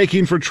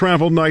 making for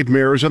travel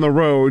nightmares on the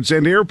roads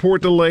and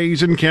airport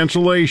delays and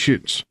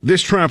cancellations.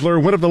 This traveler,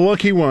 one of the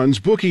lucky ones,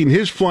 booking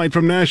his flight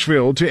from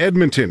Nashville to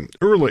Edmonton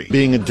early.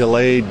 Being delayed,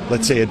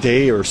 let's say a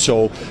day or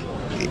so,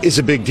 is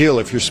a big deal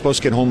if you're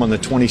supposed to get home on the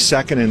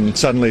 22nd and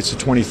suddenly it's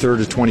the 23rd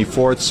or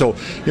 24th. So,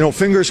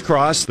 fingers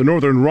crossed. The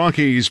Northern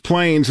Rockies,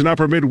 Plains, and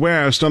Upper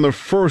Midwest on the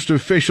first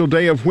official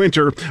day of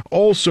winter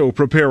also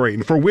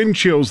preparing for wind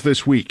chills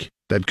this week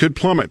that could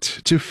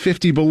plummet to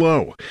 50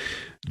 below.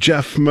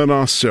 Jeff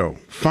Manasso,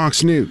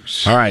 Fox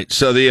News. All right,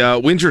 so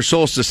the winter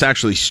solstice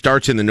actually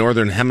starts in the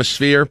Northern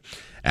Hemisphere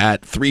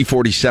at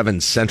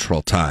 3:47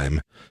 Central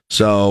Time.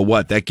 So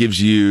that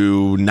gives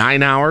you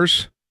 9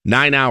 hours?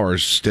 9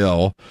 hours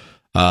still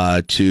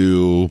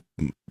to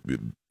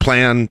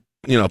plan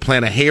a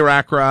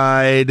hayrack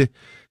ride,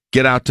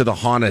 get out to the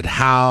haunted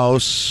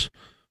house,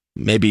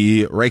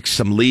 maybe rake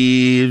some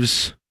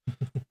leaves,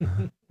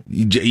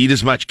 eat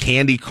as much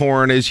candy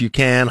corn as you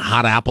can,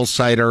 hot apple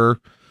cider,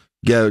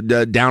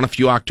 down a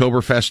few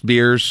Oktoberfest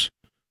beers.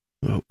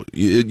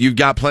 You've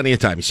got plenty of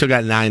time. You still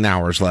got 9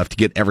 hours left to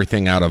get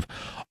everything out of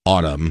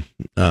autumn,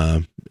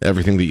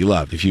 everything that you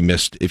loved. If you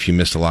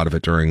missed a lot of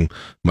it during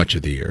much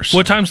of the year. So.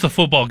 What time's the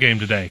football game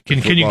today? Can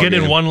you get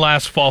in one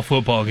last fall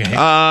football game?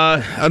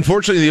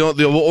 Unfortunately,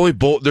 the only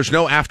bowl. There's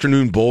no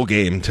afternoon bowl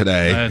game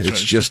today. That's it's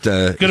right. just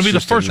going to be the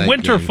first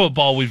winter game.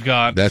 Football we've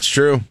got. That's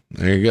true.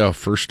 There you go.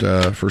 First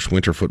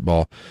winter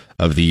football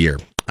of the year.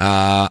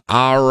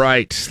 All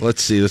right.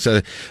 Let's see.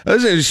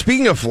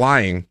 Speaking of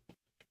flying,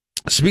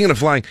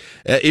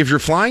 if you're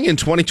flying in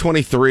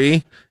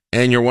 2023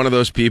 and you're one of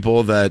those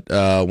people that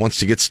wants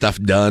to get stuff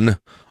done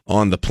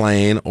on the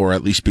plane, or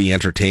at least be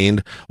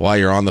entertained while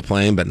you're on the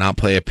plane, but not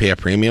pay a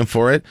premium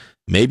for it,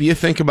 maybe you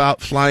think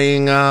about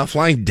flying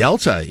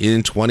Delta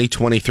in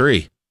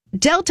 2023.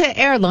 Delta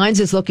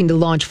Airlines is looking to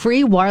launch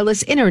free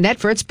wireless internet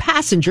for its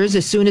passengers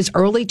as soon as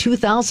early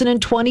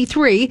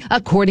 2023,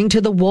 according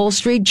to the Wall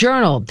Street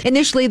Journal.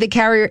 Initially, the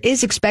carrier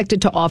is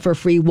expected to offer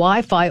free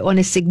Wi-Fi on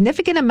a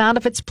significant amount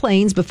of its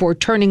planes before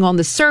turning on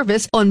the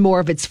service on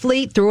more of its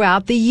fleet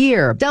throughout the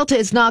year. Delta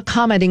is not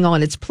commenting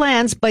on its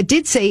plans, but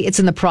did say it's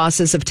in the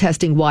process of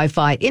testing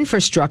Wi-Fi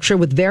infrastructure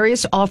with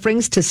various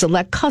offerings to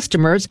select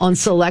customers on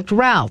select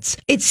routes.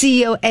 Its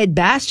CEO, Ed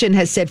Bastian,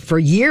 has said for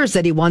years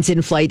that he wants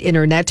in-flight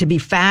internet to be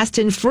fast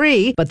and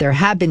free, but there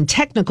have been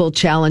technical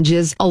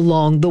challenges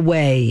along the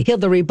way.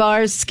 Hillary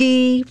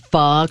Barsky,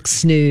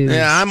 Fox News.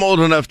 Yeah, I'm old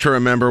enough to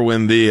remember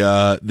when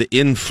the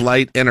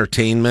in-flight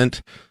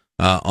entertainment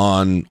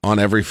on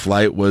every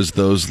flight was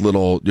those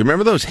little. Do you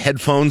remember those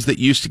headphones that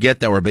you used to get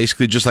that were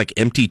basically just like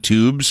empty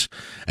tubes,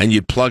 and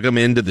you'd plug them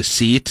into the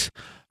seat?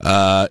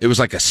 It was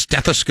like a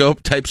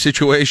stethoscope type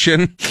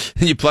situation,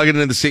 and you plug it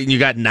into the seat and you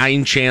got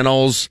 9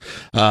 channels.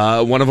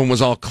 One of them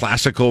was all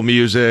classical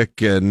music,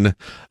 and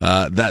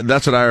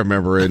that's what I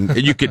remember. And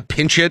you could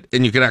pinch it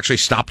and you could actually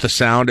stop the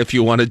sound if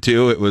you wanted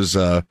to. It was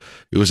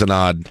an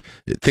odd.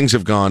 Things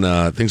have been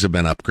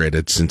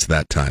upgraded since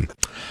that time.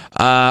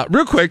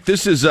 Real quick,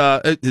 this is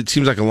it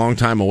seems like a long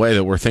time away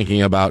that we're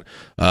thinking about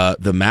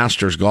the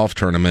Masters golf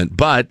tournament,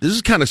 but this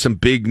is kind of some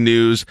big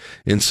news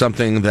in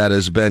something that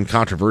has been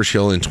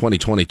controversial in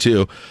 2022.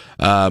 You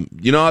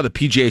know how the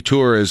PGA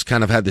Tour has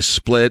kind of had this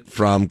split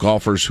from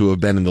golfers who have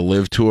been in the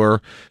LIV Tour,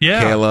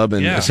 Caleb,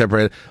 and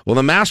separated. Well,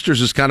 the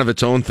Masters is kind of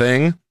its own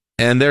thing,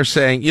 and they're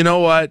saying, you know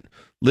what,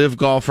 LIV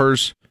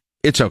golfers,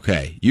 it's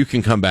okay. You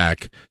can come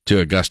back to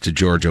Augusta,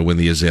 Georgia when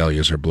the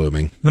azaleas are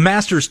blooming. The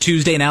Masters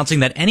Tuesday announcing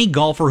that any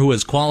golfer who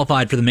has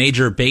qualified for the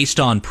major based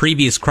on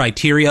previous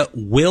criteria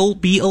will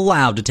be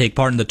allowed to take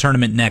part in the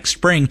tournament next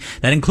spring.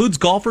 That includes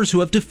golfers who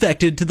have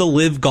defected to the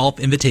LIV Golf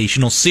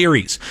Invitational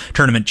Series.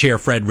 Tournament chair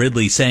Fred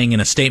Ridley saying in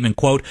a statement,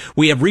 quote,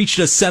 "We have reached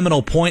a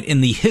seminal point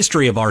in the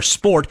history of our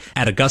sport.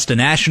 At Augusta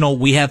National,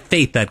 we have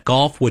faith that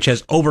golf, which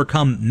has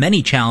overcome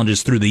many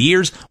challenges through the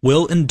years,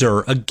 will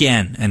endure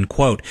again," end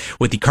quote.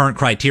 With the current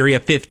criteria,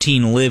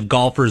 15 LIV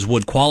golfers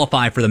would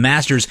qualify for the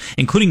Masters,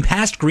 including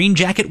past green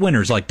jacket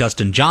winners like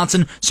Dustin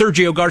Johnson,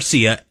 Sergio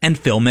Garcia, and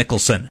Phil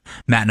Mickelson.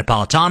 Matt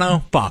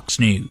Napolitano, Fox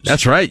News.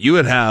 That's right. You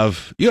would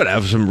have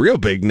some real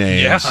big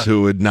names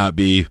who would not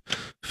be.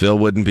 Phil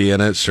wouldn't be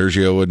in it.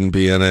 Sergio wouldn't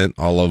be in it.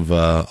 All of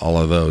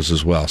those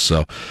as well.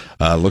 So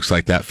looks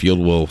like that field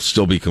will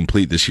still be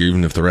complete this year,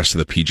 even if the rest of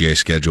the PGA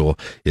schedule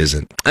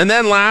isn't. And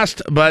then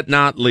last but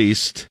not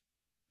least,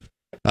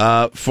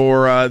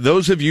 for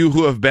those of you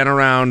who have been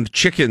around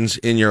chickens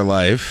in your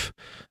life,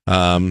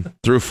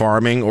 through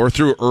farming or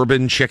through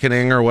urban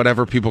chickening or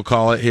whatever people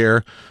call it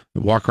here,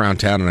 walk around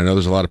town, and I know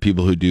there's a lot of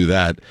people who do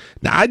that.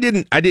 Now, I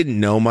didn't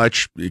know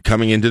much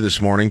coming into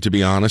this morning, to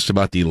be honest,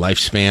 about the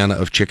lifespan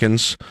of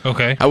chickens.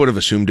 Okay, I would have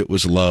assumed it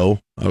was low.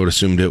 I would have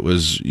assumed it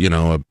was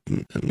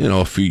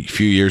a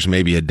few years,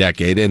 maybe a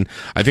decade, and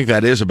I think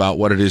that is about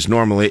what it is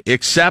normally,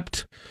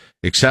 except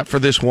for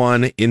this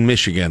one in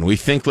Michigan. We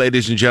think,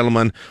 ladies and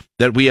gentlemen,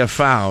 that we have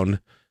found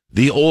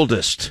the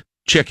oldest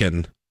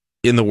chicken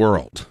in the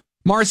world.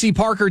 Marcy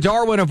Parker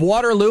Darwin of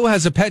Waterloo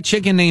has a pet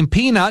chicken named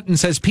Peanut and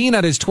says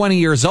Peanut is 20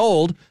 years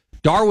old.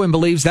 Darwin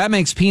believes that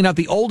makes Peanut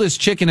the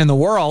oldest chicken in the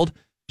world.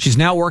 She's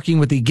now working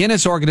with the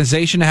Guinness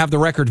organization to have the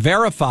record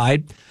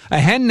verified. A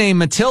hen named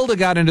Matilda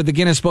got into the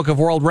Guinness Book of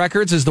World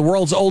Records as the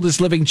world's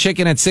oldest living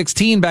chicken at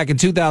 16 back in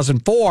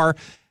 2004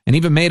 and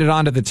even made it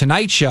onto The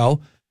Tonight Show.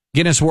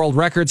 Guinness World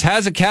Records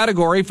has a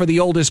category for the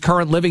oldest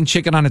current living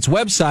chicken on its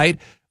website,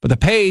 but the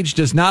page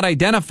does not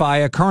identify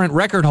a current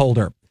record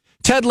holder.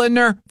 Ted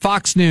Lindner,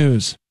 Fox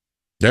News.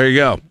 There you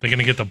go. They're going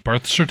to get the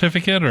birth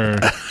certificate, or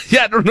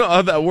yeah, I don't know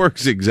how that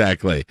works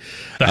exactly.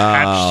 The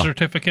hatch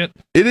certificate.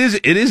 It is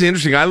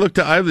interesting. I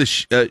have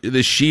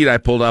this sheet I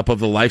pulled up of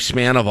the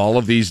lifespan of all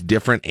of these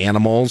different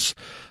animals,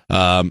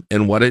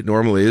 and what it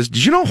normally is.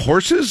 Did you know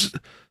horses?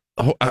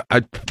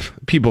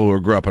 People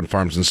who grew up on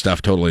farms and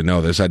stuff totally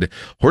know this.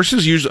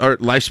 Horses our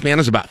lifespan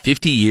is about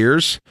 50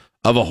 years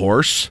of a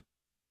horse.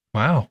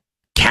 Wow.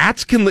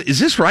 Cats is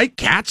this right?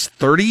 Cats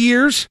 30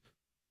 years?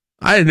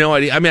 I had no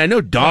idea. I mean, I know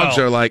dogs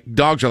are like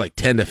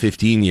 10 to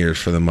 15 years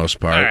for the most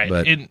part. All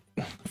right.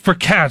 But for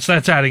cats,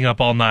 that's adding up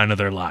all 9 of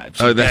their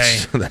lives. Okay?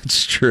 Oh,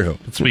 that's true.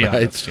 Let's be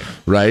honest. Yeah.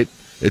 Right?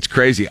 It's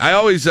crazy. I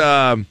always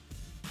let's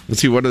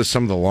see, what are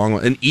some of the long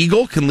ones? An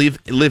eagle can live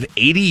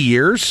 80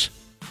 years.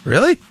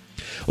 Really?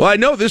 Well, I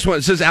know this one.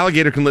 It says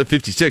alligator can live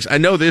 56. I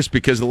know this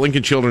because the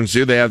Lincoln Children's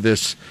Zoo, they have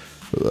this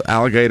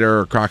alligator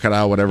or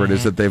crocodile, whatever it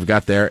is that they've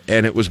got there,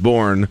 and it was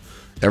born.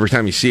 Every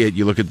time you see it,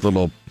 you look at the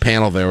little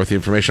panel there with the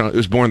information on it. It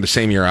was born the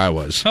same year I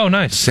was. Oh,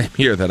 nice. Same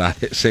age that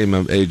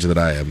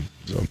I am.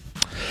 So,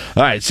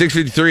 all right,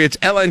 6:53. It's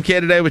LNK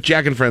Today with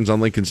Jack and Friends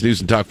on Lincoln's News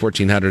and Talk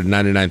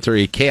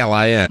 1499.3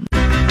 KLIN.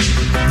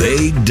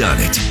 They done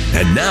it.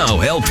 And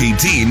now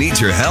LPD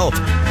needs your help.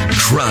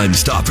 Crime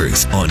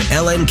Stoppers on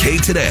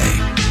LNK Today.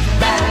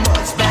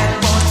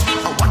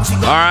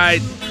 All right,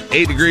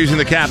 8 degrees in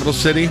the capital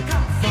city.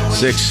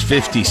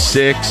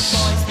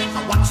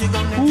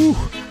 6:56. Woo.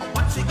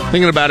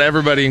 Thinking about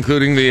everybody,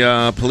 including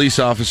the police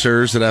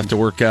officers that have to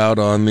work out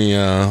on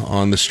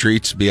the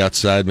streets, be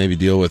outside, maybe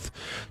deal with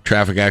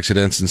traffic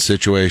accidents and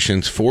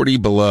situations. 40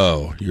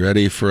 below. You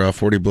ready for a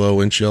 40 below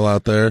wind chill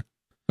out there?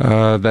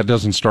 That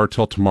doesn't start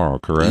till tomorrow,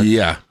 correct?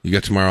 Yeah. You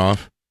got tomorrow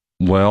off?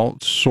 Well,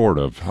 sort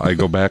of. I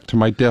go back to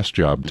my desk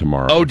job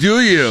tomorrow. Oh,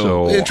 do you?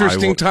 So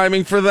interesting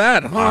timing for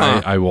that,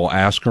 huh? I will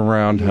ask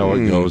around how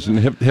it goes. And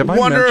have I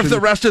wonder mentioned, if the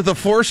rest of the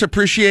force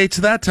appreciates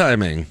that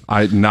timing.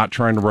 I'm not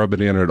trying to rub it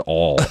in at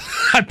all.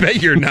 I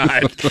bet you're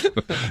not.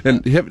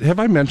 And have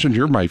I mentioned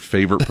you're my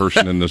favorite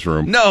person in this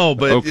room? No,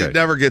 but It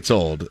never gets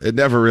old. It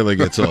never really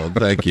gets old.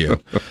 Thank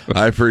you.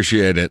 I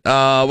appreciate it.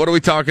 What are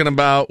we talking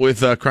about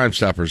with Crime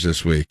Stoppers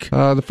this week?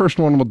 The first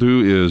one we'll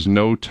do is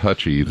No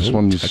Touchy. This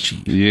one's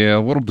a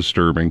little disturbing.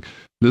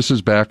 This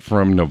is back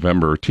from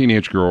November. A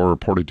teenage girl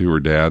reported to her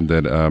dad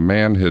that a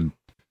man had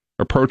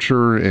approached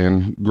her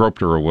and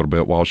groped her a little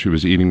bit while she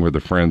was eating with her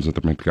friends at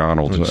the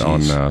McDonald's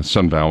on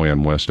Sun Valley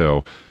and West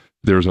O.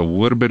 There's a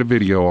little bit of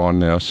video on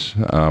this.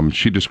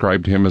 She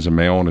described him as a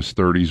male in his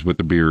 30s with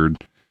a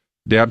beard.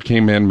 Dad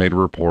came in, made a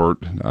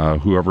report.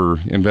 Whoever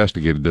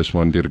investigated this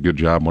one did a good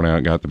job, went out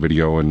and got the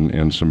video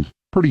and some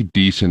pretty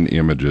decent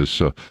images.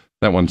 So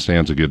that one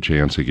stands a good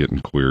chance of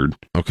getting cleared.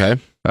 Okay.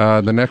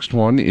 The next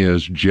one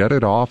is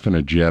jetted off in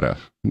a Jetta.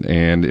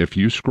 And if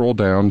you scroll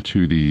down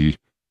to the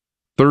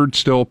third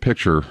still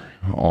picture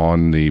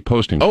on the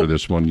posting for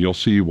this one, you'll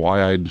see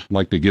why I'd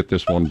like to get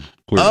this one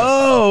cleared.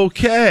 Oh,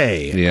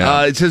 okay.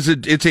 Yeah. It says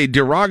it's a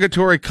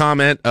derogatory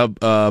comment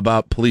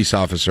about police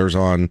officers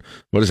on,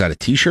 what is that, a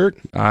T-shirt?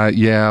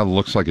 Yeah,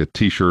 looks like a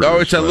T-shirt. Oh,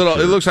 it's a little,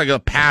 it looks like a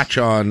patch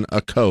on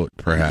a coat,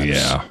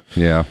 perhaps.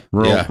 Yeah.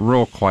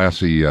 Real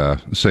classy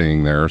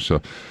saying there.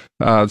 So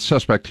the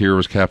suspect here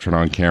was captured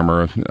on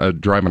camera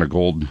driving a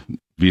gold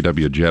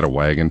VW Jetta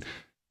wagon,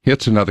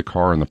 hits another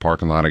car in the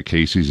parking lot at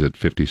Casey's at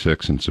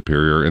 56 and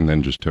Superior, and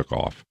then just took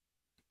off.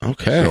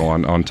 Okay. So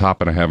on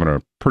top of having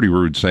a pretty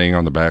rude saying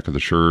on the back of the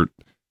shirt,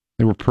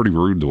 they were pretty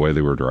rude the way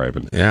they were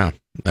driving. Yeah.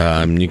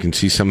 You can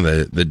see some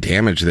of the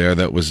damage there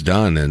that was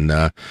done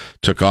and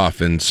took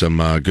off in some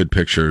good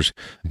pictures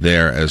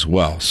there as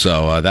well.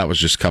 So that was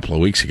just a couple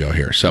of weeks ago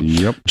here. So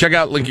check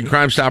out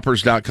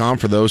LincolnCrimeStoppers.com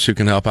for those who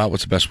can help out.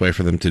 What's the best way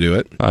for them to do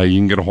it? You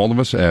can get a hold of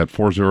us at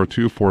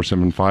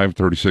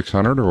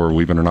 402-475-3600 or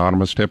leave an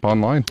anonymous tip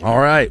online. All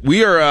right.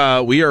 We are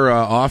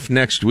off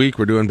next week.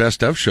 We're doing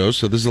best of shows,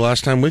 so this is the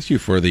last time with you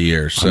for the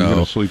year. So I'm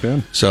going to sleep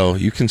in. So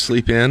you can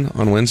sleep in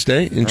on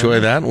Wednesday. Enjoy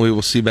that, and we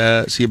will see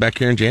you back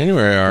here in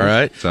January. All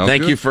right.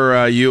 Thank you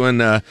for you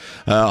and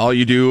all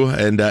you do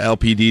and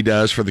LPD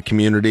does for the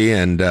community,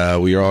 and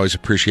we always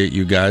appreciate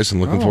you guys and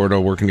looking forward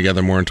to working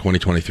together more in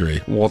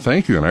 2023. Well,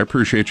 thank you, and I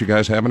appreciate you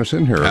guys having us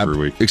in here every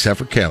week. Except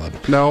for Caleb.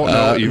 No,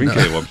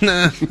 Caleb.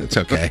 Nah, it's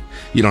okay.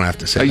 You don't have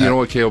to say that. You know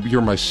what, Caleb?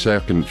 You're my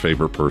second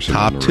favorite person.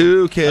 Top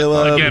two,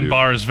 Caleb. Again,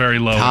 bar is very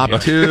low.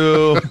 Top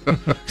two.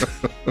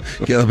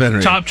 Caleb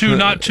Henry. Top two,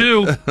 not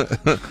two. All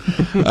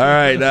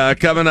right,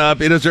 coming up,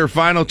 it is our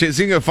final chance.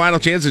 Seeing a final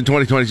chance in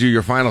 2022,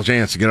 your final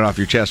chance to get it off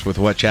your chest with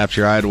What Chaps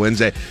Your Eye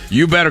Wednesday.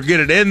 You better get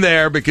it in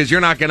there because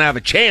you're not going to have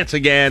a chance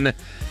again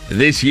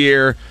this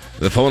year.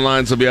 The phone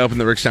lines will be open,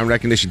 the Rickstown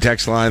Recognition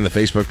text line, the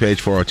Facebook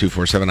page,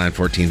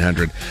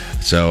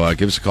 402-479-1400. So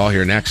give us a call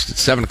here next at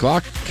 7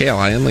 o'clock,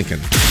 KLIN Lincoln.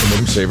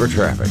 Saver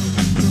Traffic.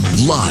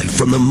 Live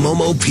from the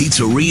Momo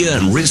Pizzeria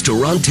and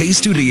Ristorante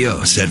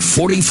Studios at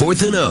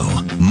 44th and O.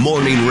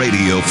 Morning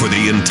radio for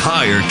the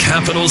entire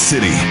capital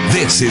city.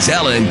 This is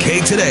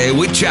LNK Today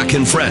with Jack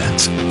and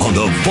Friends on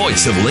the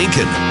voice of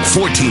Lincoln,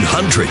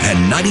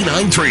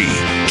 1499.3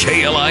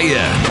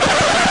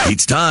 KLIN.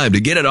 It's time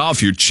to get it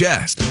off your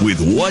chest with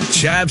What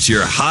Chaps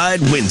Your Hide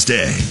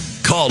Wednesday.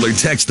 Call or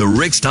text the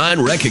Rick Stein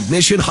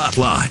Recognition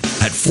Hotline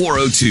at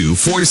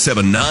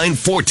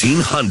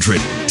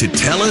 402-479-1400 to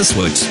tell us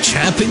what's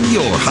chapping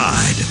your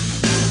hide.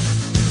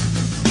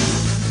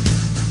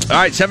 All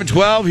right,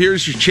 7:12.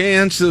 Here's your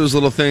chance. Those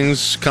little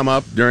things come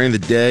up during the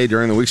day,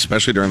 during the week,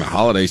 especially during the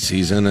holiday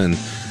season, and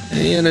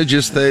they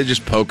just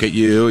poke at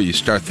you. You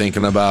start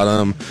thinking about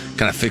them,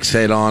 kind of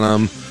fixate on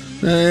them,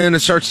 and it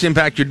starts to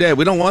impact your day.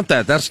 We don't want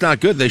that. That's not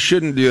good. They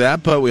shouldn't do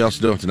that, but we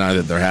also don't deny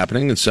that they're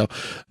happening. And so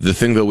the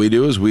thing that we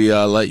do is we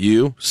let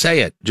you say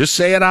it. Just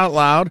say it out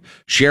loud.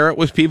 Share it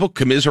with people.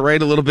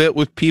 Commiserate a little bit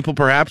with people,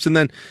 perhaps, and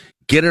then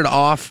get it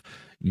off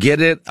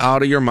get it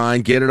out of your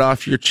mind, get it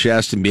off your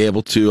chest, and be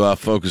able to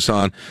focus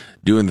on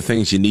doing the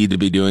things you need to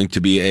be doing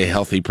to be a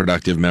healthy,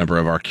 productive member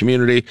of our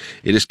community.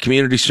 It is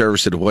community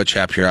service at What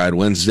Chaps Your Hide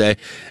Wednesday,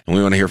 and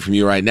we want to hear from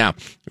you right now.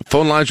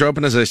 Phone lines are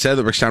open, as I said,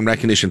 the Rickstown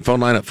Recognition phone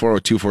line at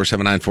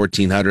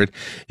 402-479-1400.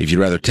 If you'd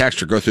rather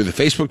text or go through the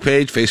Facebook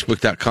page,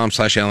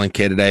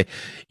 facebook.com/LNK today,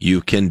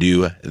 you can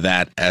do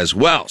that as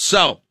well.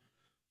 So,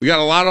 we got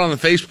a lot on the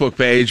Facebook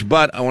page,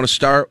 but I want to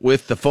start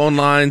with the phone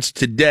lines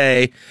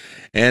today.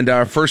 And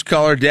our first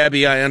caller,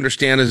 Debbie, I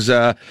understand, is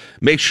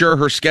make sure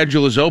her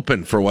schedule is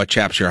open for What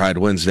Chaps Your Hide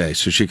Wednesday,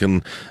 so she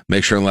can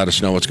make sure and let us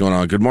know what's going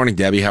on. Good morning,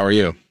 Debbie. How are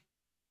you?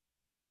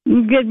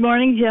 Good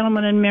morning,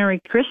 gentlemen, and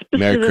Merry Christmas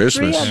Merry to the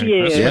Christmas.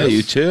 three of you. Yeah,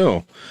 you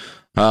too.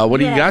 What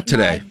do you got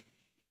today?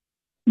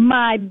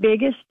 My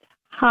biggest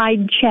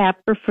hide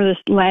chapter for the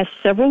last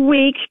several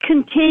weeks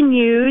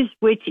continues,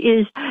 which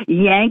is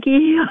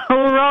Yankee Hill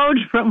Road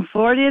from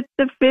 40th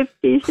to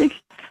 56th.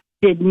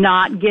 Did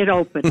not get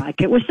open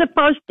like it was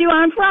supposed to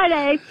on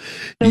Friday.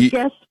 So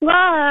guess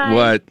what?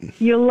 What?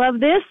 You'll love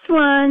this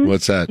one.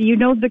 What's that? Do you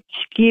know the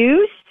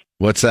excuse?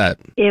 What's that?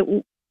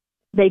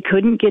 They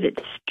couldn't get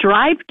it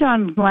striped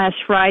on last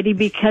Friday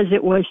because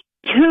it was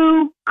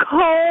too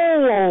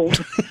cold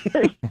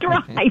to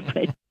stripe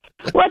it.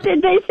 What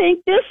did they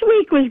think this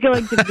week was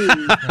going to be?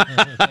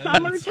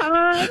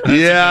 Summertime?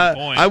 Yeah,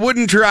 I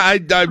wouldn't try.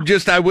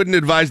 I wouldn't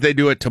advise they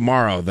do it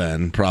tomorrow.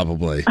 Then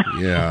probably,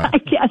 yeah. I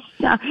guess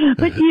not.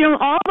 But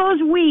all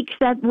those weeks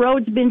that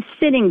road's been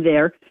sitting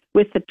there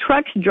with the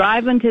trucks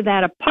driving to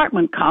that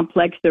apartment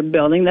complex they're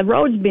building. The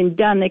road's been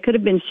done. They could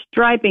have been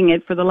striping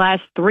it for the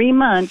last 3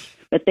 months,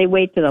 but they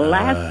wait to the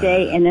last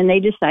day and then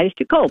they decided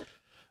to cope.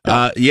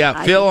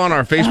 Phil on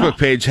our Facebook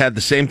page had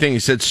the same thing. He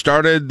said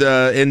started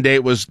end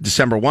date was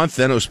December 1st,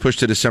 then it was pushed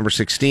to December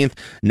 16th.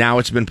 Now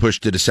it's been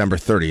pushed to December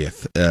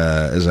 30th,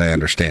 as I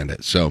understand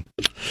it. So,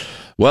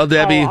 well,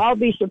 Debbie, I'll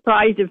be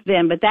surprised if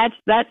then, but that's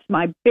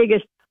my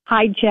biggest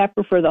hide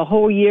chapter for the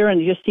whole year,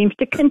 and it just seems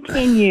to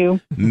continue.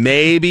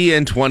 Maybe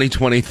in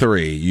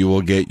 2023 you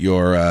will get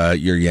your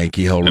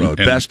Yankee Hill Road.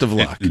 Best of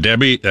luck,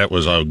 Debbie. That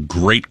was a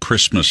great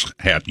Christmas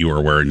hat you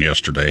were wearing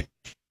yesterday.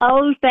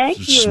 Oh, thank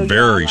It's you.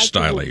 very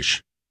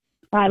stylish.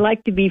 I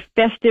like to be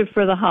festive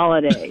for the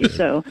holidays.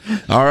 So,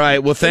 all right.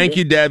 Well, thank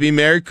you, Debbie.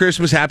 Merry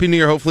Christmas, Happy New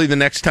Year. Hopefully, the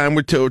next time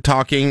we're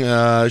talking,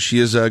 she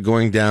is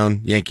going down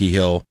Yankee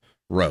Hill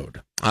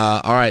Road.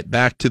 All right,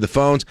 back to the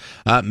phones.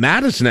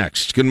 Matt is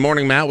next. Good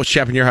morning, Matt. What's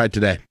chapping your hide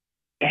today?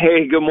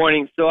 Hey, good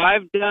morning. So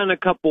I've done a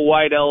couple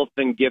white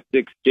elephant gift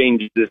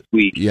exchanges this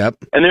week. Yep.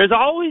 And there's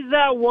always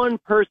that one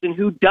person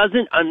who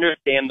doesn't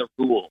understand the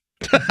rules.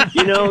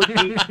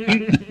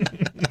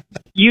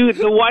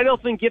 The white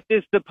elephant gift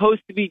is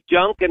supposed to be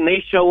junk, and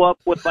they show up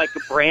with like a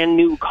brand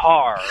new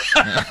car,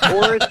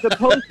 or it's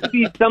supposed to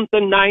be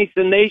something nice,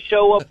 and they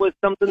show up with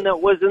something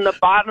that was in the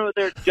bottom of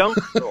their junk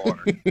drawer.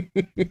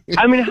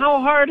 I mean, how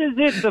hard is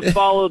it to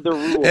follow the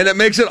rules? And it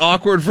makes it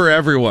awkward for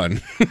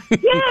everyone.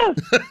 Yes,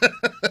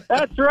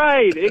 that's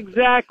right,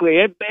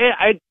 exactly.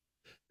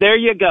 There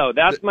you go.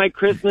 That's my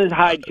Christmas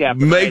hide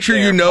chapter. Make sure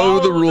you know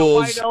the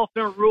rules. The white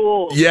elephant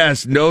rules.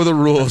 Yes, know the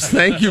rules.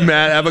 Thank you,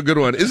 Matt. Have a good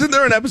one. Isn't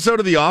there an episode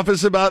of The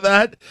Office about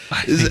that?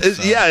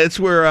 So. Yeah, it's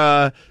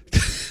where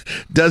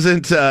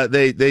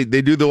they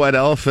do the white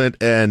elephant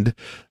and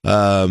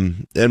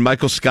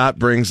Michael Scott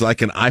brings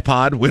like an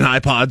iPod when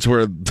iPods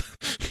were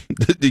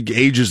it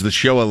ages the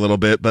show a little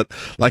bit, but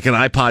like an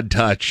iPod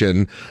Touch,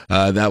 and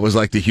that was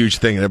like the huge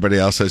thing. And everybody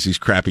else has these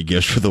crappy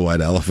gifts for the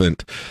white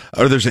elephant,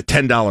 or there's a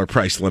 $10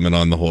 price limit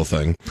on the whole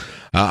thing.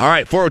 All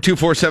right,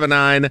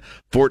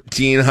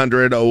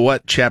 402-479-1400.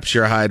 What chaps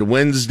your hide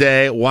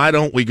Wednesday? Why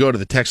don't we go to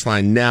the text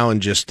line now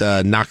and just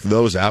knock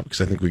those out,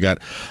 because I think we got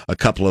a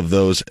couple of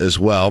those as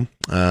well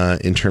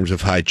in terms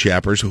of hide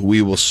chappers.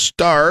 We will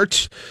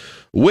start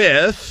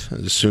with,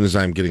 as soon as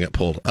I'm getting it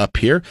pulled up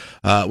here,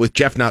 with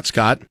Jeff Not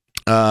Scott.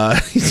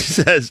 He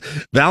says,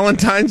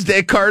 Valentine's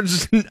Day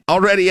cards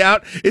already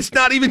out. It's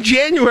not even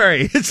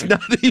January. It's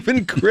not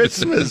even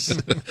Christmas.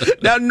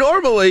 Now,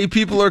 normally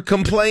people are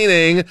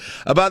complaining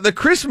about the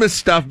Christmas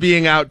stuff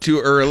being out too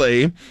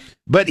early,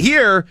 but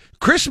here,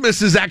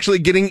 Christmas is actually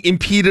getting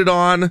impeded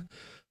on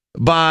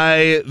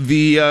by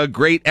the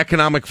great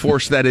economic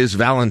force that is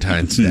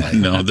Valentine's Day.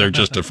 No, they're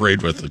just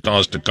afraid with the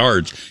cost of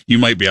cards, you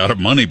might be out of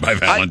money by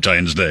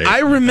Valentine's Day. I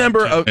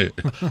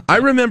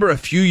remember a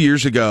few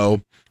years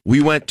ago, we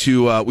went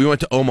to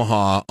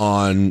Omaha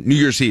on New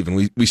Year's Eve,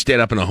 and we stayed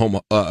up in a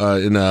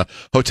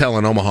hotel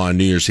in Omaha on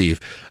New Year's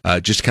Eve,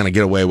 just to kind of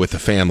get away with the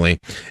family.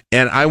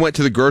 And I went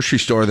to the grocery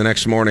store the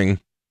next morning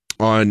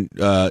on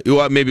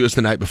maybe it was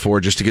the night before,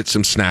 just to get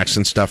some snacks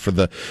and stuff for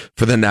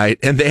the night,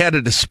 and they had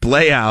a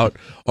display out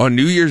on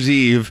New Year's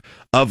Eve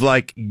of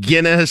like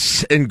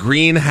Guinness and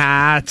green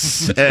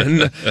hats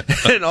and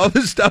all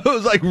this stuff. I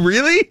was like,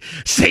 really?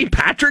 St.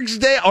 Patrick's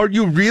Day? Are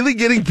you really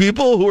getting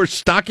people who are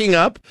stocking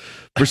up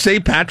for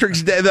St.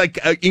 Patrick's Day, like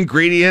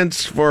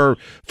ingredients for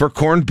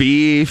corned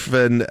beef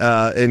and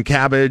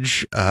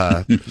cabbage?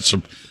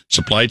 Some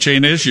supply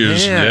chain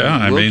issues. Won't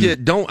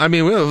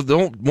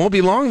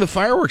be long. The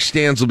fireworks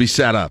stands will be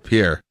set up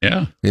here.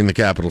 Yeah, in the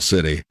capital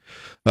city.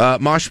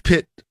 Mosh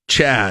Pit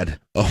Chad.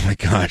 Oh my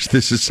gosh,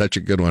 this is such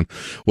a good one.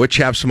 What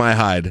chaps my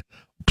hide?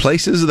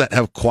 Places that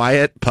have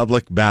quiet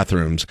public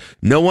bathrooms.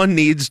 No one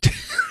needs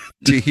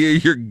to hear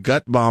your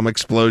gut bomb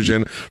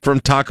explosion from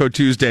Taco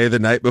Tuesday the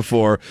night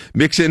before.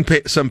 Mix in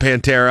some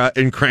Pantera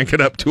and crank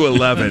it up to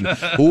 11.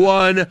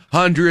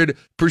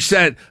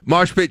 100%.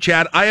 Mosh Pit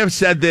Chad, I have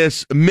said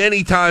this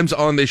many times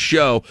on this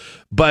show,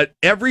 but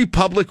every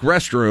public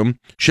restroom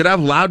should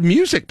have loud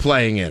music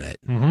playing in it,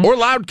 or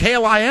loud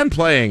KLIN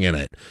playing in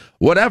it.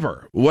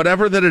 Whatever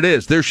that it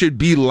is. There should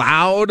be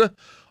loud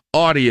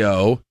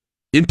audio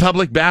in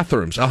public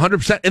bathrooms,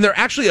 100%. And there are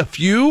actually a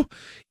few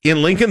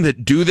in Lincoln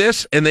that do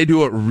this, and they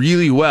do it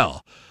really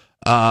well.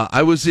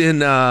 I was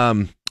in,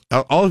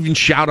 I'll even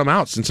shout them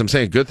out since I'm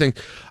saying good thing.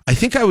 I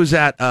think I was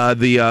at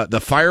the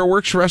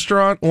Fireworks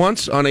restaurant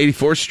once on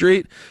 84th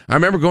Street. I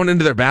remember going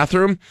into their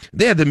bathroom.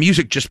 They had the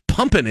music just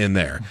pumping in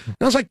there. And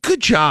I was like, good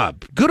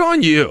job. Good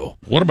on you.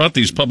 What about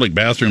these public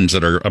bathrooms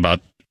that are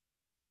about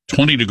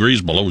 20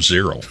 degrees below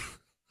zero?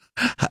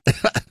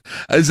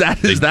 Is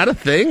that a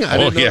thing? I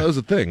didn't know that was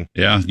a thing.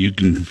 Yeah, you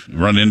can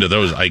run into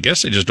those. I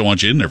guess they just don't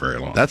want you in there very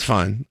long. That's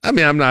fine. I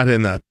mean, I'm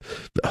not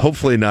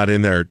hopefully not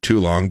in there too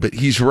long, but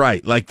he's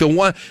right. Like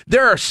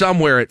there are some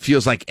where it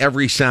feels like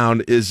every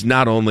sound is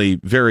not only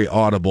very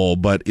audible,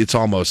 but it's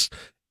almost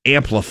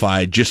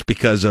amplified just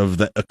because of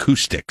the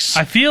acoustics.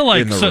 I feel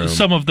like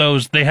some of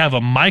those, they have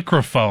a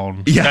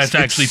microphone that's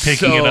actually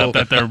picking it up,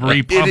 that they're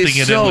repumping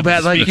it in so with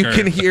bad. the Like you speaker.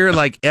 can hear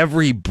like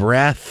every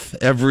breath,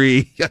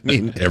 every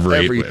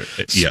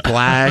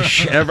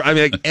splash,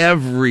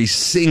 every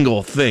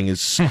single thing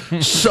is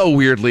so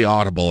weirdly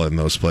audible in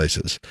those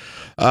places.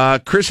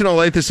 Chris in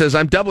Olathe says,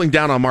 I'm doubling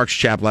down on Mark's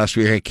chap last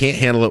week. I can't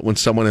handle it when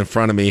someone in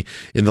front of me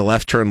in the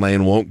left turn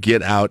lane won't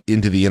get out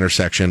into the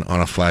intersection on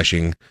a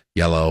flashing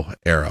yellow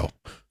arrow.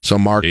 So,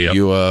 Mark,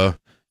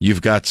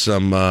 you've got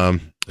some.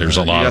 There's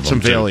a lot of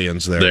them. Some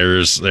Valians there.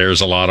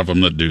 There's a lot of them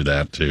that do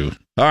that too.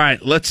 All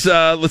right, let's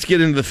get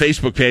into the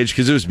Facebook page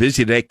because it was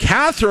busy today.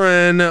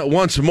 Catherine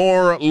wants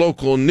more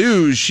local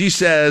news. She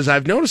says,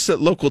 I've noticed that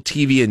local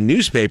TV and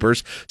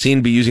newspapers seem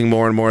to be using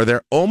more and more of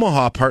their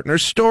Omaha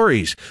partners'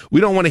 stories.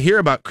 We don't want to hear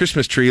about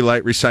Christmas tree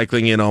light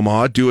recycling in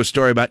Omaha. Do a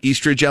story about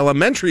Eastridge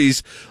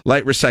Elementary's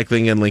light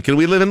recycling in Lincoln.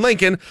 We live in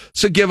Lincoln,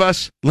 so give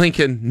us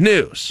Lincoln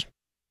news.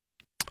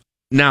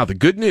 Now, the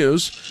good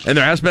news, and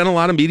there has been a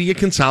lot of media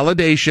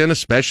consolidation,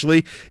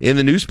 especially in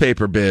the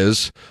newspaper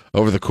biz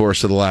over the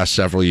course of the last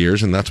several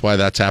years, and that's why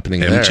that's happening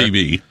there.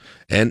 TV.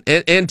 And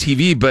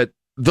TV, but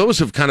those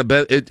have kind of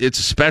been, it's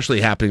especially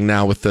happening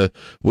now with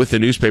the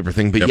newspaper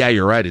thing. But yeah,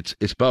 you're right.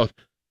 It's both.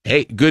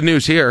 Hey, good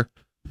news here.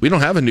 We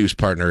don't have a news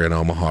partner in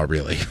Omaha,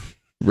 really.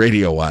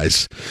 Radio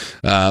wise,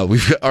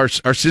 we've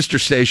got our sister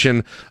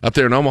station up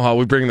there in Omaha.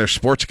 We bring their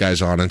sports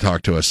guys on and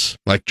talk to us,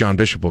 like John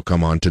Bishop will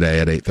come on today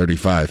at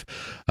 8:35.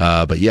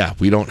 But yeah,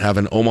 we don't have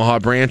an Omaha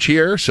branch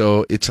here,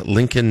 so it's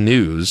Lincoln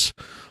News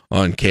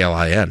on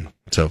KLIN.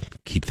 So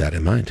keep that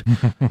in mind.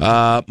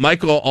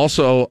 Michael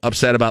also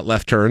upset about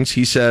left turns.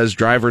 He says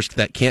drivers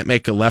that can't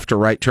make a left or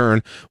right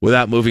turn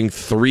without moving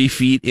 3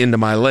 feet into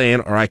my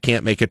lane, or I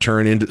can't make a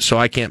turn into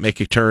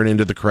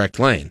the correct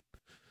lane.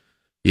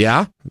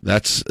 Yeah,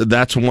 that's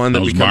one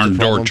that those barn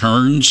door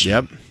turns.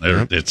 Yep.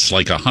 It's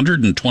like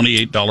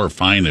 $128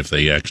 fine if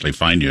they actually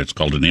find you. It's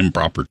called an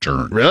improper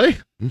turn. Really?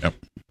 Yep.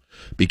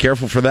 Be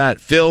careful for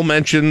that. Phil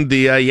mentioned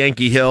the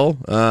Yankee Hill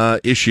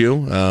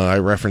issue. I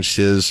referenced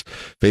his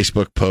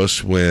Facebook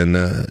post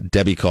when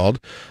Debbie called.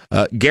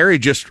 Gary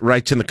just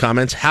writes in the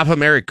comments, "Have a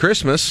Merry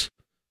Christmas."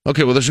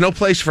 Okay, well, there's no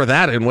place for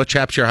that in What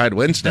Chaps Your Hide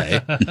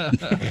Wednesday.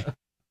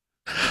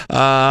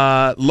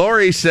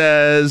 Lori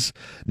says,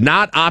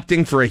 not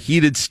opting for a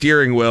heated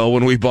steering wheel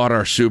when we bought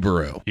our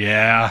Subaru.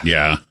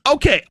 Yeah.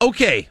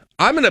 Okay.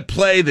 I'm going to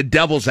play the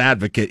devil's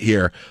advocate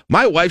here.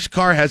 My wife's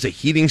car has a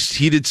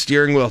heated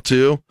steering wheel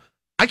too.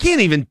 I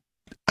can't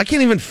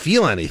even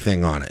feel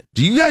anything on it.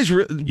 Do you guys?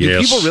 Do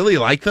people really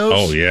like those?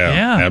 Oh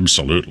yeah,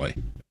 absolutely.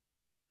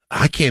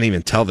 I can't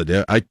even tell the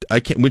difference. I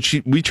can't. When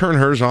we turn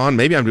hers on,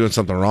 maybe I'm doing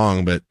something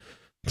wrong, but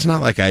it's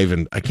not like I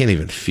can't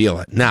even feel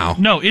it now.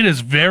 No, it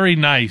is very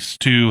nice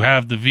to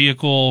have the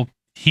vehicle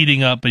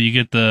heating up, but you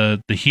get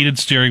the heated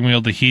steering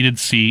wheel, the heated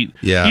seat.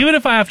 Yeah. Even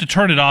if I have to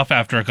turn it off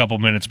after a couple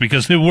minutes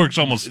because it works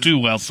almost too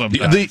well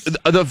sometimes.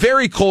 The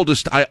very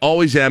coldest I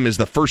always am is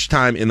the first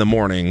time in the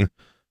morning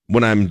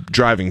when I'm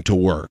driving to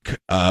work.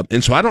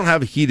 And so I don't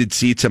have heated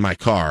seats in my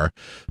car,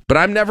 but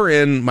I'm never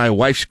in my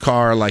wife's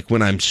car like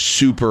when I'm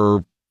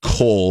super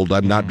cold.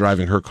 I'm not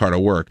driving her car to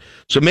work.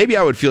 So maybe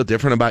I would feel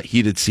different about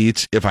heated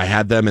seats if I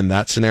had them in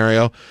that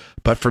scenario.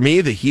 But for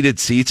me, the heated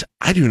seats,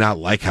 I do not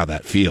like how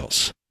that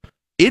feels.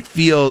 it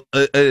feels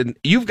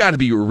you've got to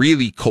be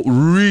really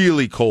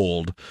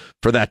cold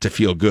for that to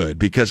feel good,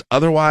 because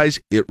otherwise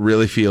it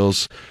really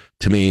feels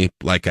to me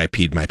like I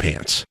peed my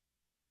pants.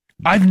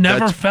 I've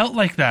never felt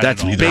like that.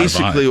 That's at all.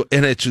 basically,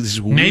 and it's this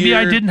weird. Maybe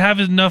I didn't have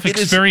enough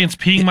experience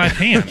peeing my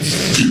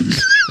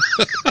pants.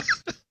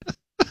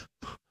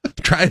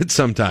 Try it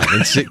sometime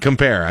and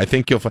compare. I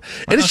think you'll find.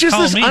 And it's just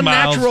this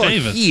unnatural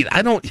heat.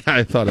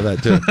 I thought of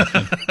that too.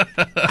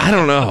 I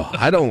don't know.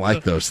 I don't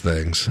like those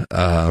things.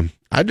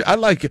 I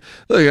like.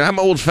 Look, I'm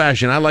old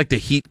fashioned. I like the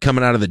heat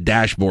coming out of the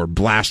dashboard,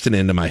 blasting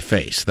into my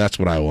face. That's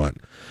what I want.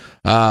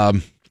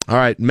 All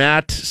right.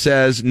 Matt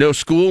says no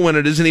school when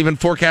it isn't even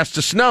forecast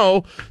to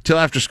snow till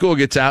after school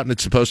gets out, and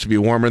it's supposed to be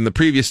warmer than the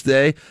previous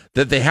day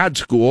that they had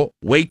school.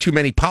 Way too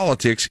many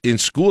politics in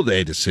school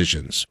day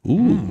decisions.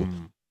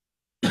 Ooh.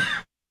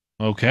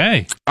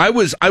 Okay. I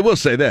will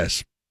say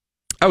this.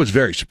 I was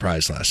very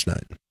surprised last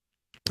night.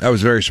 I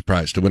was very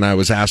surprised when I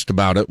was asked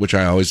about it, which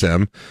I always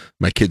am.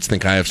 My kids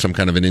think I have some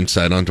kind of an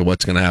insight onto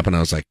what's going to happen. I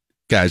was like,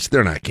 guys,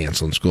 they're not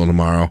canceling school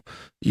tomorrow.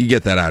 You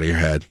get that out of your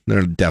head.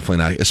 They're definitely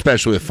not,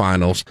 especially with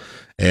finals.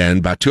 And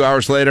about 2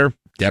 hours later,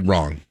 dead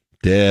wrong.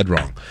 Dead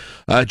wrong.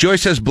 Joy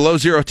says below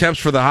 0 temps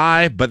for the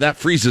high, but that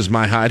freezes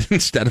my hide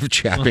instead of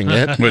chapping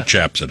it. It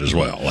chaps it as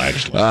well,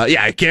 actually.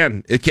 Yeah, it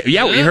can.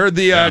 Yeah, we heard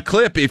the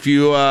clip. If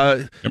you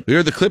we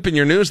heard the clip in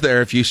your news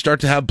there. If you start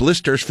to have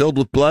blisters filled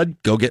with blood,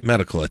 go get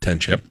medical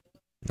attention.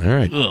 Yep. All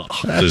right. Ugh.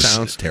 That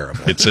sounds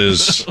terrible. It's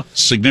as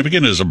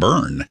significant as a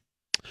burn.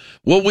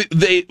 Well,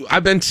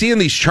 I've been seeing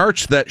these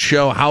charts that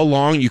show how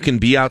long you can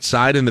be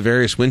outside in the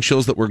various wind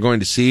chills that we're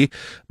going to see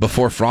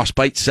before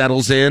frostbite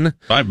settles in.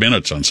 5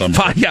 minutes on some.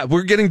 Yeah,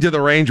 we're getting to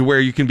the range where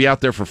you can be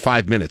out there for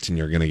 5 minutes and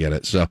you're going to get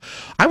it. So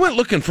I went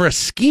looking for a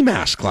ski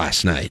mask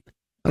last night.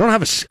 I don't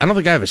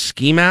think I have a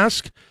ski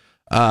mask.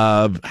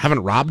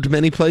 Haven't robbed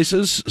many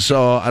places,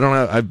 so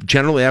I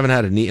generally haven't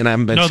had a need, and I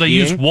haven't been. No, skiing.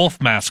 They use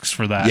wolf masks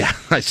for that. Yeah,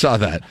 I saw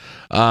that.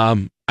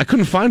 I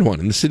couldn't find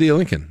one in the city of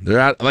Lincoln. They're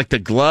out, like the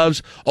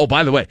gloves. Oh,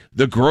 by the way,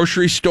 the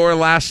grocery store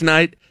last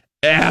night,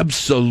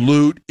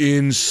 absolute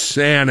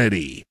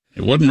insanity.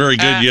 It wasn't very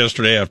good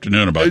yesterday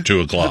afternoon, about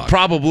 2 o'clock.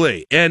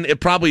 Probably, and it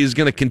probably is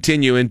going to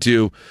continue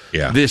into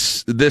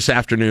this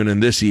afternoon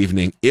and this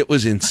evening. It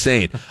was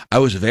insane. I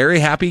was very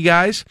happy,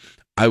 guys.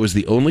 I was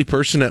the only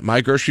person at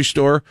my grocery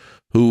store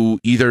who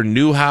either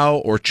knew how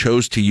or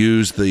chose to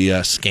use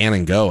the Scan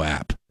and Go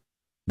app,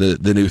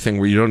 the new thing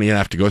where you don't even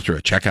have to go through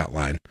a checkout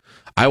line.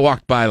 I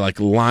walked by like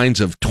lines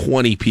of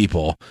 20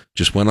 people,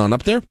 just went on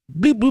up there,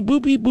 beep, boop,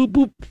 boop, beep, boop,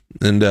 boop,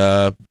 and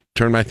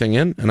turned my thing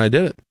in, and I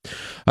did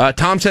it.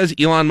 Tom says,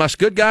 Elon Musk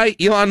good guy,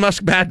 Elon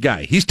Musk bad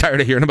guy. He's tired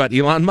of hearing about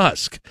Elon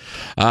Musk.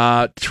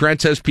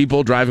 Trent says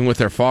people driving with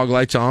their fog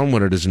lights on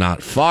when it is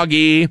not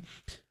foggy.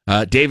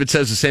 David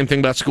says the same thing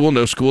about school.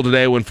 No school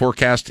today when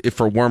forecast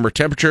for warmer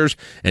temperatures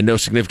and no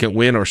significant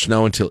wind or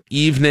snow until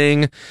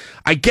evening.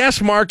 I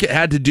guess, Mark, it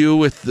had to do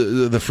with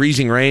the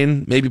freezing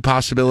rain, maybe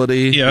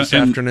possibility this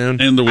afternoon.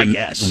 And the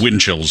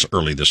wind chills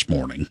early this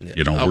morning.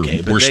 You know,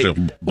 okay, we're still...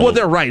 Well,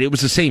 they're right. It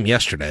was the same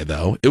yesterday,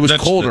 though. It was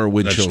colder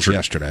wind chills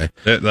yesterday.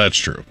 That's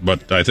true.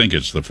 But I think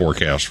it's the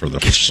forecast for the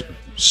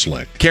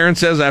slick. Karen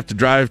says, I have to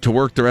drive to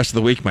work the rest of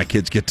the week. My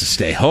kids get to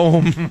stay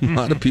home. A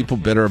lot of people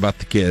bitter about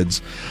the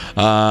kids.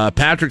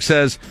 Patrick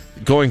says,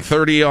 going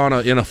 30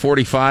 in a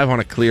 45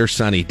 on a clear,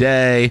 sunny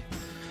day.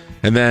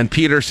 And then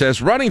Peter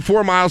says, running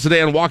 4 miles a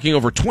day and walking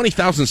over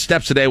 20,000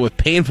 steps a day with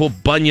painful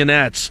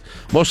bunionettes,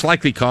 most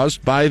likely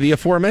caused by the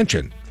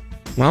aforementioned.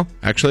 Well,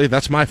 actually,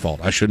 that's my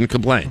fault. I shouldn't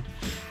complain.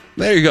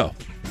 There you go.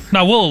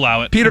 No, we'll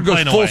allow it. Peter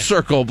goes full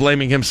circle,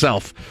 blaming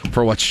himself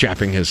for what's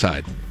chapping his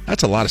hide.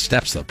 That's a lot of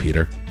steps, though,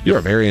 Peter. You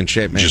are very in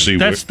shape, man.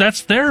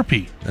 That's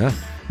therapy. Yeah.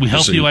 We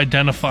help you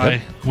identify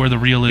where the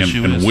real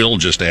issue is. And Will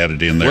just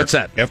added in there. What's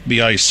that?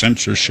 FBI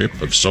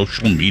censorship of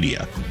social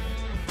media.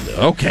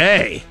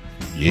 Okay.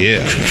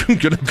 Yeah. I'm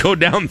going to go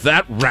down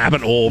that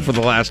rabbit hole for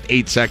the last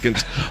 8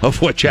 seconds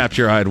of what Chapped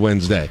Your Hide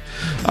Wednesday.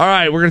 All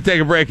right, we're going to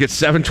take a break. It's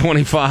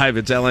 7:25.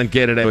 It's LNK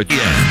Today with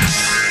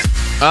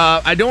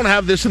I don't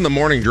have this in the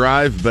morning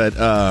drive, but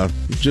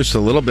just a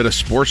little bit of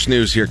sports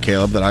news here,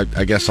 Caleb, that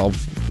I guess I'll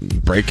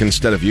break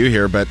instead of you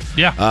here. But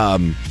yeah.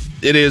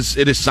 It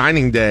is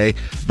signing day,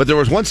 but there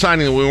was one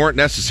signing that we weren't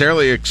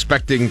necessarily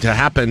expecting to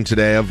happen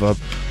today of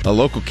a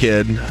local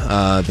kid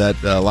that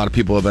a lot of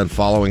people have been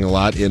following a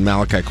lot in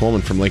Malachi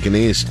Coleman from Lincoln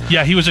East.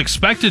 Yeah, he was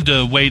expected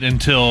to wait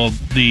until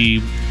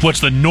the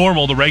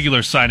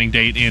regular signing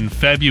date in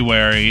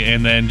February,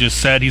 and then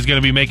just said he's going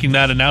to be making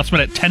that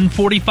announcement at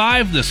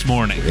 10:45 this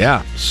morning.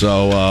 Yeah,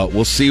 so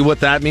we'll see what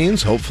that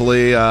means.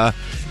 Hopefully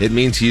it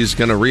means he's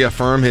going to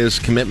reaffirm his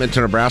commitment to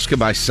Nebraska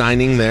by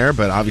signing there,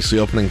 but obviously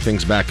opening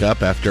things back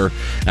up after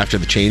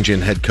the change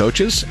in head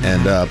coaches,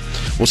 and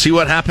we'll see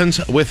what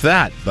happens with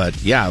that. But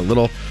yeah,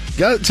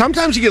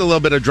 sometimes you get a little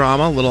bit of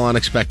drama, a little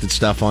unexpected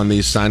stuff on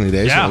these signing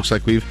days. Yeah. It looks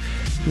like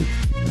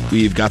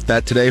we've got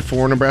that today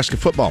for Nebraska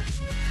football.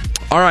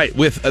 All right,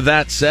 with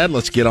that said,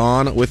 let's get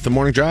on with the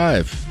morning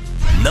drive.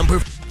 Number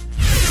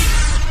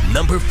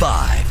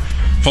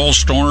 5. Fall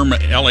Storm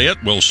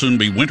Elliott will soon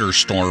be Winter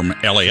Storm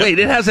Elliott. Wait,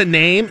 it has a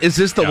name? Is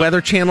this the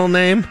Weather Channel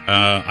name?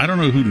 I don't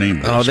know who named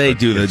it. Oh, they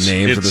do the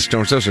name for the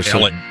storms. Those are so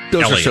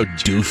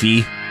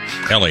doofy.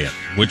 Elliott,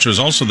 which was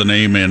also the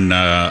name in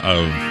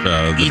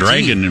the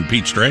Dragon in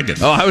Pete's Dragon.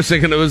 Oh, I was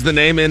thinking it was the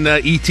name in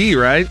E.T.,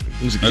 right?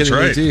 That's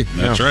right. E.T.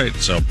 That's right.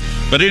 So,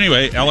 but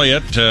anyway,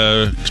 Elliott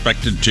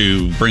expected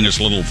to bring us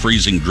a little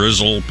freezing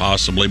drizzle,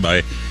 possibly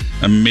by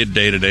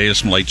midday today.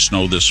 Some light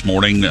snow this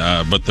morning,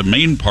 but the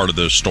main part of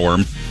the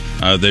storm,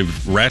 they've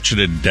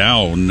ratcheted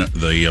down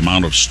the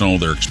amount of snow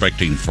they're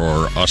expecting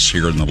for us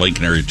here in the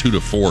Lincoln area. 2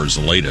 to 4 is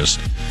the latest.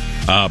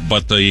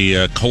 But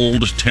the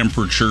cold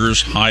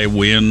temperatures, high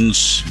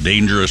winds,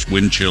 dangerous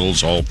wind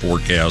chills, all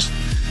forecast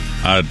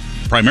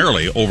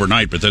primarily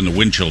overnight, but then the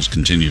wind chills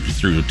continue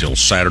through until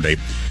Saturday.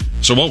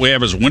 So what we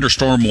have is a winter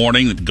storm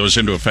warning that goes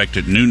into effect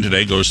at noon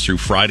today, goes through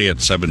Friday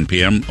at 7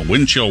 p.m. A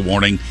wind chill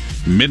warning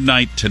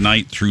midnight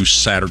tonight through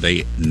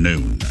Saturday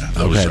noon.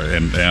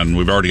 And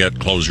we've already got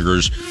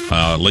closures.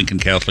 Lincoln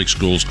Catholic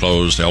Schools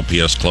closed,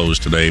 LPS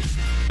closed today.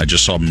 I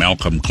just saw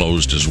Malcolm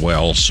closed as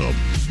well. So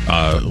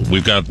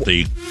we've got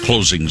the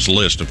closings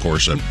list, of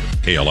course, at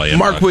KLIN.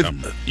 Mark,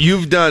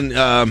 you've done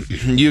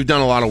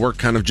a lot of work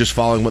kind of just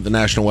following what the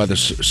National Weather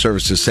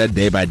Service has said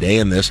day by day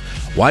in this.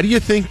 Why do you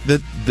think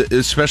that,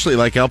 especially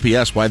like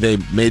LPS, why they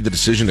made the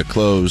decision to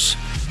close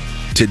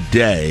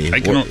today?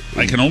 I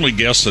can only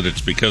guess that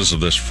it's because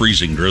of this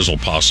freezing drizzle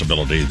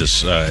possibility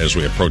this as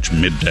we approach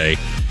midday.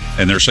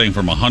 And they're saying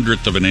from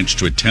 1/100 of an inch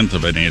to 1/10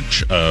 of an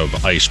inch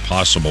of ice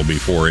possible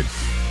before it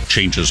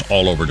changes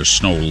all over to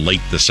snow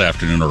late this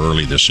afternoon or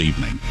early this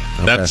evening.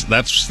 Okay.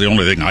 That's the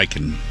only thing I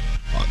can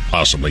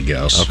possibly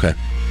guess. Okay.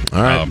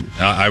 All right.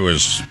 I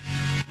was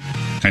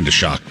kind of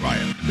shocked by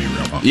it, to be real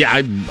honest.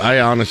 Yeah,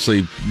 I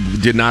honestly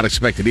did not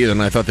expect it either,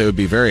 and I thought they would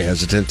be very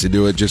hesitant to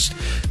do it just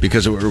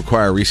because it would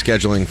require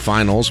rescheduling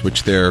finals,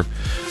 which they're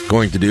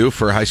going to do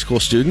for high school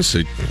students.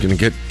 They're going to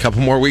get a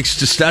couple more weeks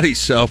to study,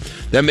 so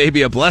that may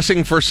be a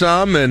blessing for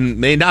some and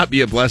may not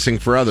be a blessing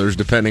for others,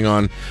 depending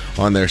on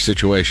their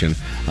situation.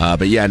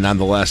 But yeah,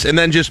 nonetheless. And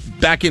then just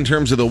back in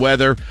terms of the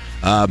weather,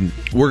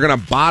 we're going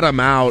to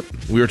bottom out.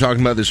 We were talking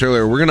about this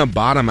earlier. We're going to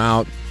bottom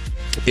out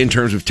in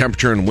terms of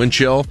temperature and wind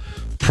chill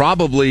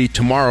probably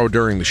tomorrow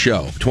during the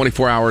show.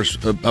 24 hours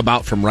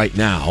about from right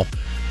now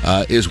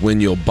is when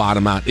you'll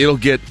bottom out. It'll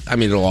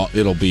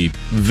be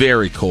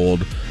very cold,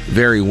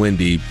 very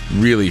windy,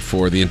 really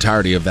for the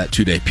entirety of that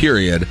 2-day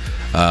period.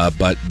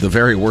 But the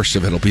very worst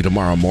of it will be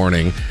tomorrow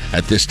morning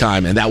at this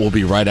time, and that will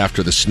be right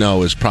after the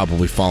snow is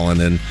probably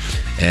fallen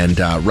and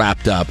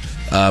wrapped up.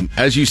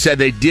 As you said,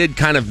 they did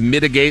kind of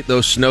mitigate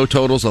those snow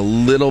totals a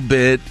little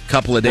bit a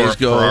couple of days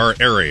ago. For our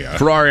area.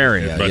 For our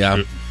area, but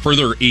yeah.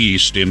 Further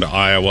east into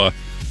Iowa,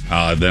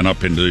 then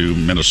up into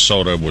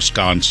Minnesota,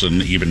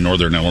 Wisconsin, even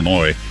northern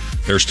Illinois,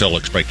 they're still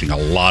expecting a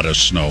lot of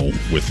snow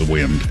with the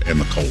wind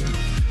and the cold.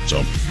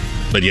 So,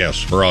 but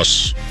yes, for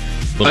us.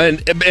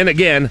 And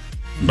again.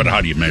 But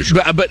how do you measure?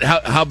 But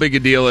how big a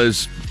deal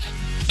is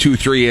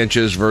 2-3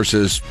 inches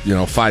versus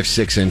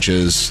 5-6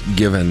 inches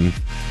given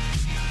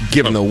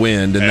the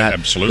wind and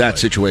that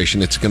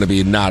situation? It's going to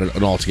be not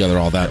an altogether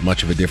all that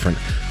much of a different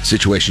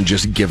situation,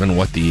 just given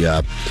what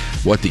the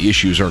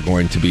issues are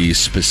going to be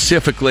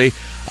specifically.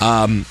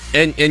 And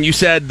you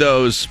said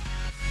those,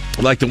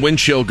 like the wind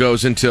chill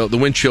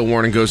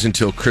warning goes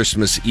until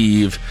Christmas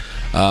Eve.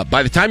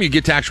 By the time you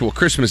get to actual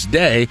Christmas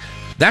Day,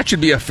 that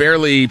should be a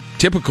fairly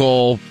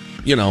typical,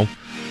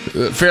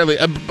 fairly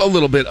a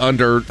little bit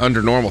under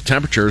normal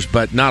temperatures,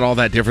 but not all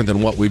that different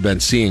than what we've been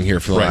seeing here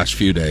for the last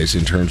few days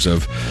in terms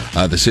of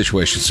the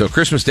situation. So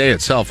Christmas Day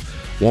itself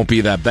won't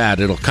be that bad.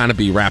 It'll kind of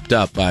be wrapped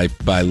up by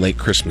late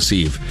Christmas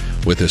Eve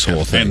with this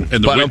whole thing.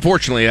 But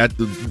unfortunately,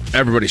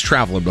 everybody's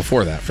traveling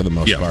before that for the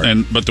most part.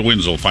 But the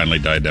winds will finally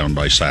die down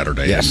by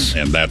Saturday, yes,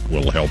 and that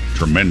will help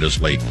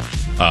tremendously.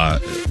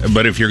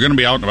 But if you're going to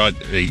be out and about,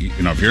 if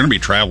you're going to be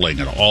traveling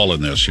at all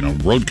in this,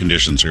 road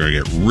conditions are going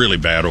to get really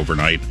bad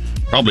overnight.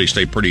 Probably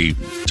stay pretty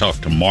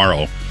tough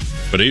tomorrow.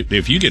 But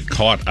if you get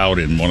caught out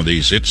in one of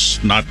these,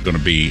 it's not going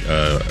to be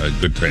a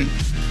good thing.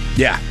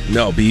 Yeah,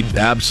 no, be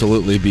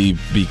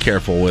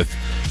careful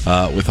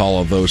with all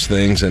of those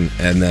things, and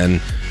then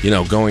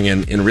going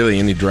in really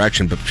any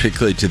direction, but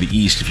particularly to the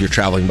east. If you're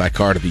traveling by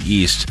car to the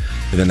east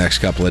in the next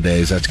couple of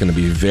days, that's going to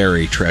be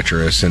very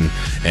treacherous and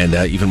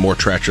even more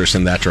treacherous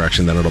in that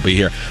direction than it'll be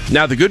here.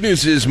 Now, the good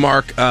news is,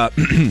 Mark,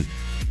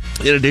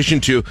 in addition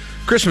to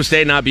Christmas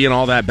Day not being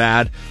all that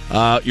bad,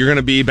 you're going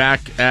to be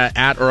back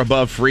at or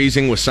above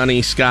freezing with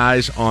sunny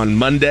skies on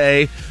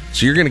Monday.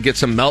 So you're going to get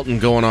some melting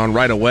going on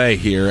right away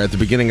here at the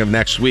beginning of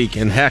next week.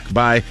 And heck,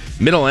 by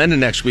middle end of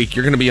next week,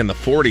 you're going to be in the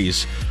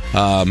 40s,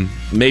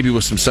 maybe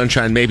with some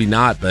sunshine, maybe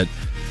not. But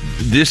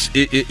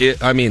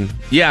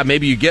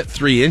maybe you get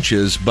 3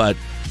 inches, but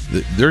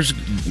there's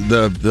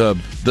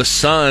the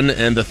sun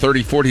and the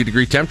 30, 40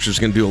 degree temperature is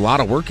going to do a lot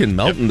of work in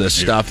melting this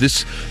stuff.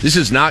 This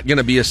is not going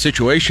to be a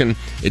situation,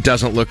 it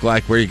doesn't look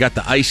like, where you got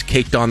the ice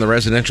caked on the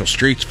residential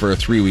streets for a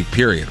 3-week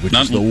period, which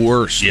is the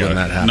worst when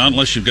that happens. Not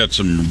unless you've got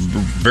some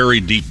very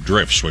deep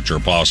drifts, which are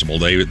possible.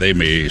 They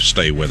may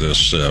stay with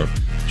us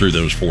through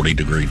those 40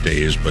 degree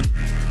days, but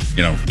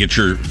get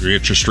your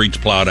streets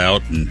plowed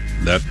out, and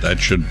that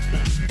should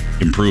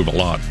improve a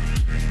lot.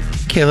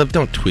 Caleb,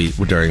 don't tweet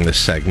during this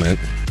segment.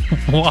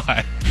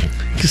 Why?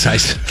 Because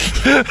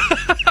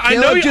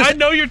I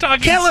know you're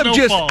talking Caleb snowfall.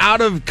 Just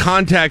out of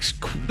context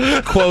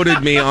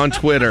quoted me on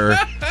Twitter.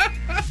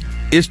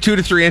 Is 2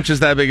 to 3 inches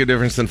that big a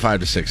difference than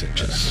 5 to 6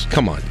 inches?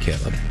 Come on,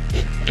 Caleb.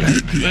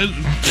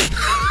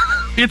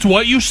 It's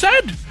what you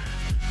said.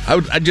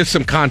 Just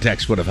some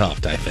context would have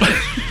helped, I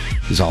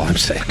think. Is all I'm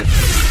saying.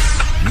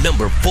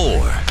 Number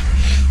 4.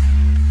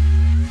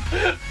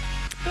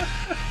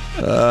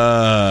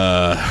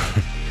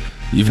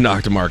 You've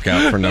knocked Mark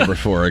out for number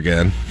 4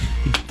 again.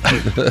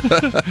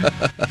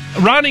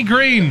 Ronnie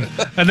Green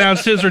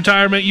announced his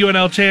retirement.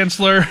 UNL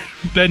chancellor,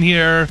 been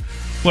here,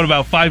 what,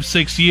 about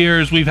 5-6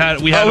 years? We had.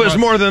 It's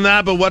more than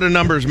that, but what do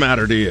numbers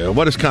matter to you?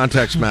 What does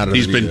context matter to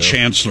you? He's been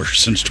chancellor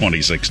since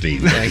 202016.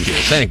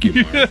 Thank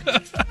you, Mark.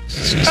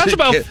 That's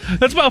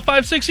about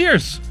 5-6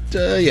 years.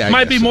 Yeah,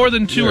 might be more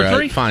than 2 or 3.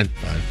 Right. Fine.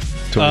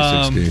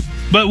 2016.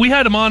 But we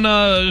had him on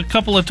a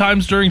couple of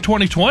times during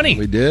 2020.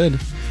 We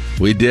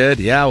did.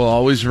 Yeah, we'll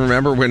always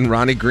remember when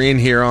Ronnie Green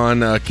here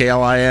on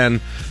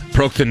KLIN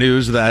broke the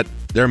news that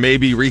there may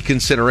be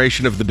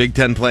reconsideration of the Big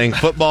Ten playing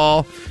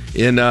football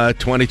in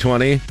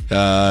 2020.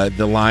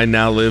 The line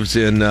now lives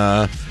in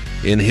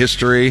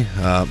history.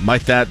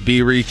 Might that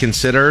be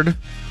reconsidered?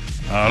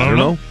 I don't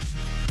know.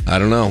 I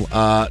don't know.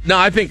 No,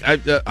 I think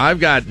I've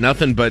got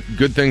nothing but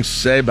good things to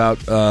say about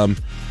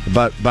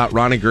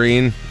Ronnie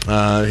Green,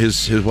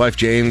 his wife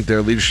Jane,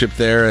 their leadership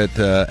there at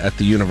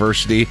the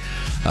university.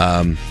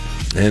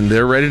 And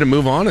they're ready to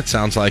move on, it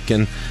sounds like,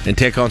 and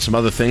take on some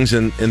other things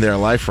in their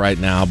life right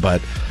now.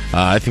 But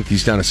I think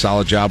he's done a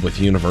solid job with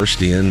the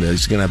university, and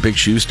he's going to have big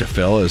shoes to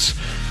fill as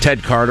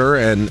Ted Carter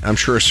and I'm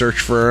sure a search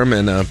firm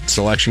and a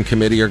selection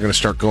committee are going to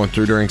start going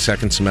through during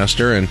second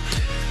semester. And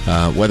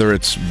whether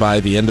it's by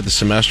the end of the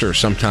semester or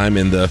sometime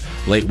in the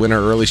late winter,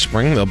 early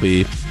spring, they'll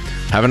be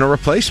having a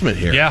replacement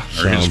here. Yeah.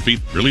 Are his feet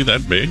really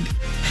that big?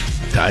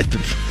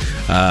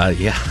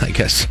 Yeah, I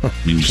guess so.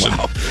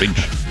 Wow.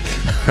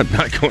 I'm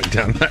not going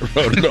down that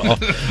road at all.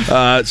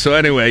 So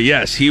anyway,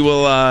 yes, he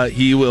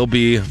will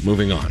be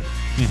moving on.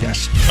 Mm-hmm.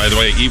 Yes. By the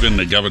way, even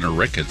the Governor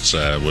Ricketts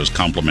was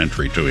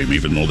complimentary to him,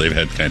 even though they've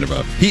had kind of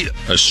a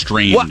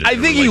strained. Well, I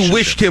think he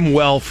wished him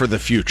well for the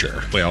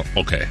future. Well,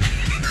 okay.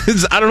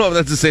 I don't know if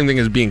that's the same thing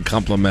as being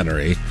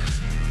complimentary,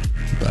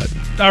 but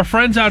our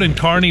friends out in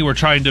Kearney were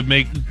trying to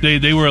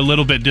they were a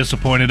little bit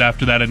disappointed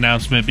after that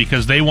announcement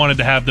because they wanted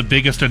to have the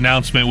biggest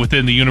announcement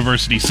within the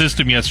university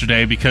system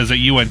yesterday because at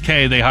UNK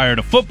they hired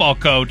a football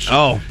coach.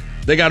 Oh,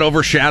 they got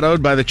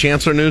overshadowed by the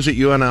chancellor news at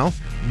UNL?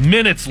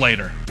 Minutes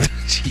later.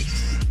 Jeez.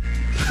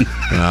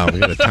 Wow, we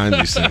got to time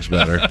these things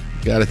better.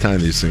 That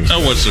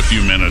was a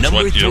few minutes.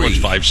 What's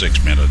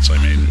 5-6 minutes? I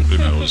mean, who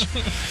knows?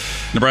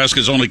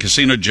 Nebraska's only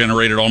casino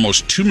generated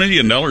almost $2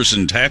 million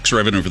in tax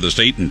revenue for the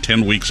state in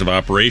 10 weeks of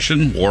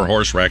operation.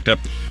 Warhorse racked up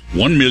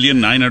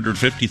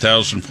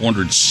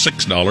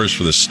 $1,950,406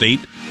 for the state,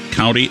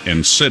 county,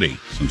 and city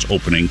since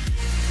opening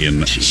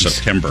in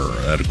September.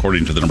 That,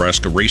 according to the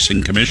Nebraska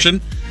Racing Commission,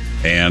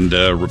 and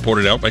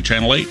reported out by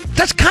Channel 8.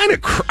 That's kind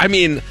of,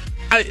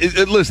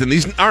 listen,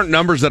 these aren't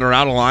numbers that are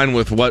out of line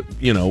with what,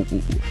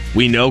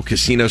 we know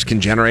casinos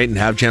can generate and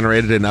have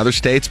generated in other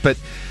states, but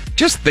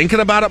just thinking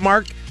about it,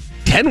 Mark,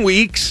 10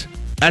 weeks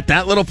at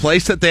that little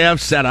place that they have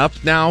set up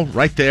now,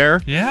 right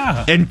there.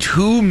 Yeah. And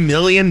 $2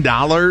 million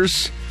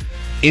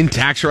in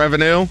tax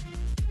revenue.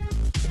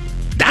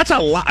 That's a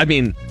lot. I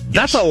mean,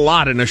 that's a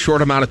lot in a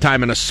short amount of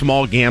time in a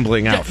small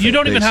gambling outfit. You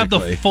don't even have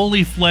the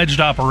fully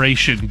fledged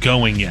operation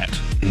going yet.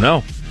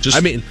 No.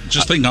 Just think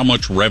how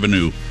much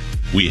revenue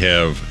we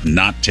have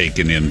not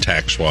taken in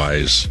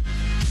tax-wise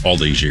all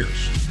these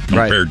years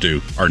compared to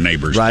our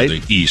neighbors to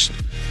the east,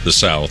 the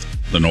south,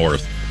 the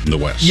north, and the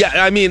west. Yeah,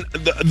 I mean,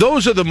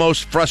 those are the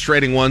most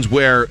frustrating ones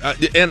where,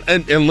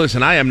 and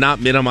listen, I am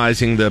not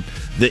minimizing the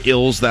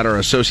ills that are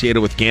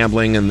associated with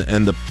gambling and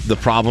the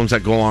problems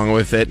that go along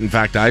with it. In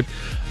fact, I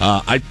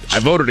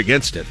voted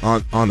against it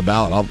on the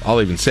ballot.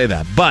 I'll even say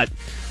that. But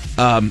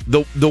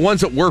the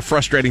ones that were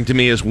frustrating to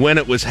me is when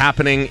it was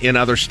happening in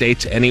other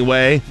states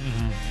anyway,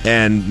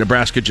 and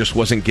Nebraska just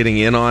wasn't getting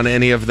in on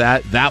any of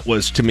that. That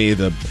was, to me,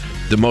 the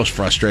most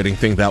frustrating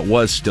thing that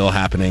was still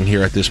happening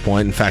here at this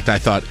point. In fact, I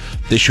thought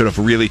they should have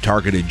really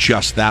targeted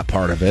just that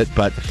part of it.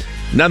 But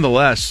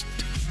nonetheless,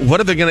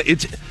 what are they going to...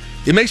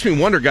 It makes me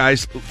wonder,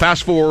 guys,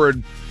 fast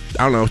forward,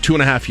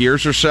 2.5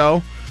 years or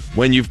so,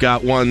 when you've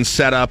got one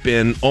set up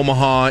in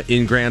Omaha,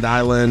 in Grand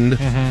Island,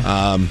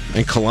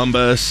 and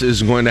Columbus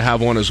is going to have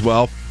one as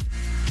well.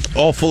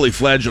 All fully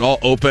fledged, all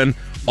open.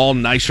 all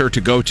nicer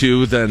to go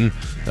to than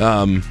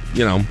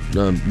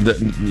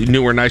the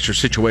newer, nicer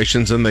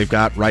situations than they've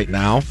got right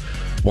now.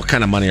 What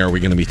kind of money are we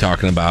going to be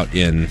talking about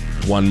in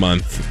 1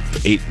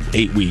 month,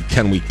 8 week,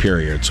 10-week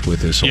periods with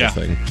this whole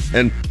thing?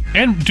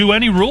 And do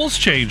any rules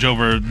change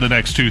over the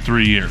next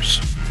 2-3 years?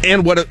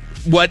 And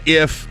what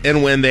if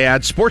and when they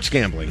add sports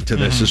gambling to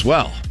this as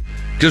well?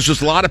 Because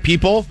there's a lot of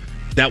people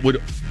that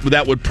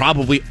would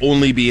probably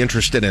only be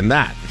interested in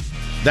that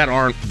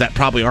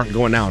probably aren't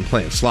going now and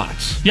playing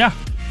slots. Yeah.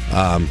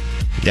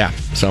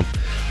 So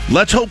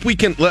let's hope we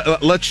can.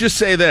 Let's just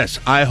say this.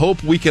 I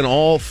hope we can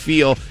all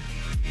feel,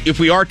 if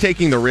we are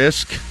taking the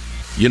risk,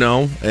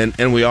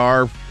 and we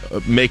are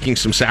making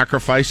some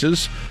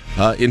sacrifices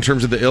in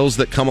terms of the ills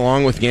that come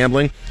along with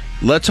gambling,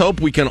 let's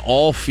hope we can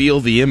all feel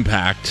the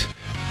impact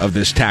of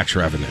this tax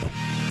revenue,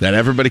 that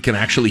everybody can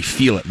actually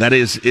feel it. That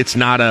is, it's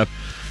not a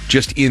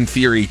just in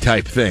theory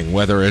type thing,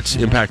 whether it's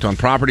impact on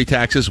property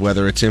taxes,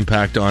 whether it's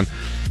impact on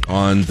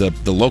the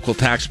local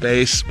tax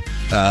base,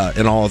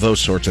 and all of those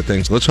sorts of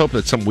things. Let's hope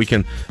that something we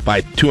can,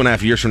 by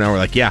 2.5 years from now, we're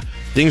like, yeah,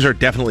 things are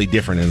definitely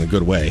different in a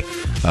good way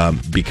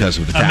because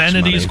of the tax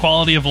amenities, money.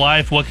 Quality of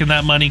life, what can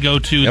that money go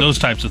to, those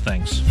types of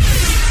things.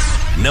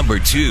 Number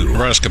 2.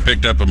 Nebraska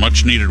picked up a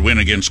much-needed win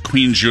against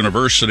Queens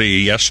University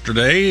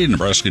yesterday.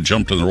 Nebraska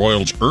jumped on the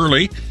Royals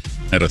early,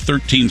 had a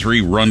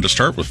 13-3 run to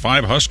start with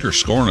 5 Huskers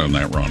scoring on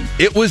that run.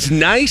 It was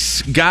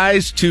nice,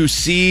 guys, to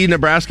see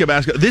Nebraska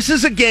basketball. This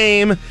is a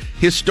game,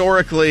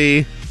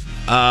 historically,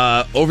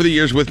 over the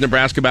years with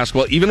Nebraska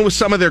basketball, even with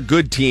some of their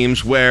good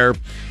teams, where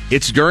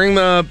it's during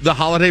the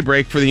holiday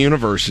break for the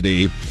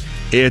university.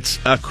 It's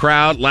a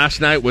crowd.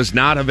 Last night was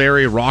not a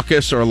very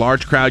raucous or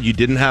large crowd. You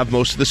didn't have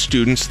most of the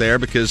students there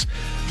because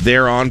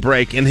they're on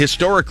break. And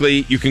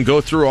historically, you can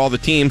go through all the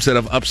teams that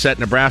have upset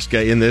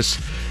Nebraska in this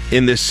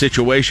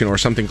situation or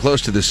something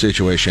close to this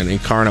situation.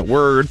 Incarnate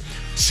Word,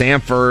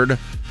 Samford,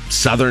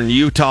 Southern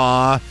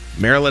Utah,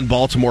 Maryland,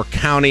 Baltimore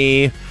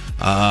County,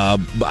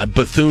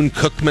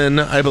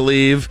 Bethune-Cookman, I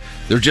believe.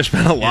 There's just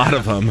been a lot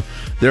of them.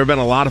 There have been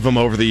a lot of them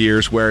over the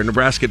years where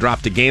Nebraska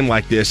dropped a game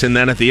like this, and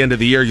then at the end of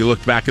the year, you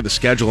look back at the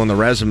schedule and the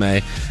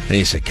resume, and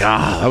you say,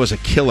 God, that was a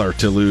killer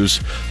to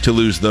lose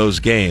those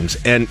games.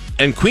 And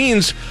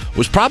Queens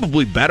was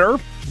probably better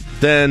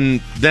than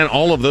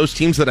all of those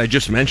teams that I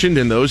just mentioned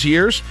in those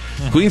years.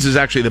 Queens is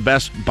actually the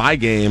best by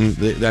game.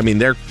 I mean,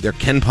 their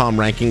KenPom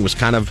ranking was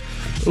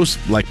it was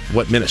like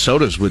what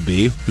Minnesota's would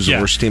be, who's the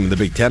worst team in the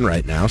Big Ten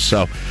right now.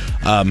 So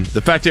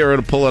the fact they were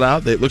able to pull it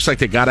out, it looks like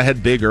they got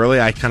ahead big early.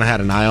 I kind of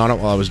had an eye on it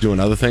while I was doing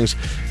other things.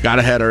 Got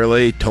ahead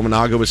early.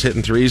 Tominaga was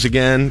hitting threes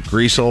again.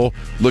 Griesel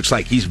looks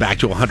like he's back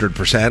to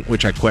 100%,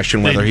 which I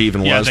question whether he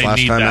even was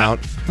last time out.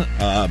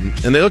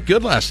 And they looked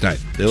good last night.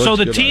 So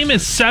the team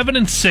is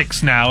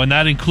 7-6 now, and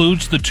that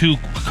includes the 2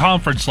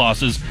 conference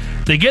losses.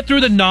 They get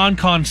through the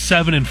non-con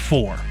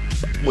 7-4.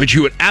 Which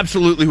you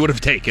absolutely would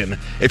have taken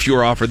if you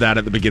were offered that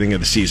at the beginning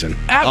of the season.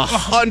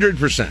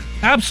 100%.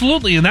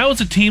 Absolutely, and that was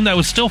a team that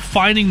was still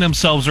finding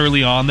themselves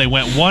early on. They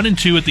went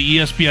 1-2 at the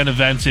ESPN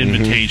Events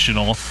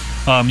Invitational.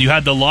 You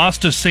had the loss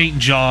to St.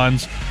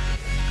 John's.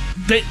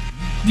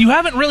 You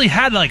haven't really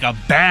had like a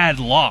bad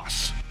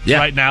loss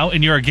right now,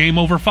 and you're a game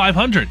over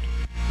 500.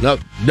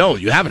 No,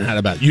 you haven't had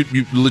a bad.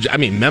 I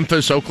mean,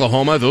 Memphis,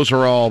 Oklahoma, those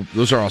are all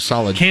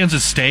solid.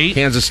 Kansas State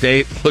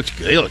looked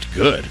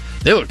good.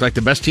 They looked like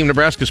the best team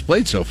Nebraska's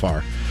played so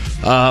far.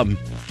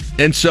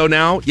 And so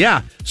now,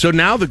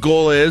 the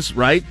goal is,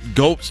 right,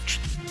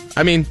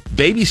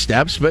 baby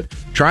steps, but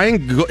try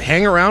and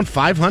hang around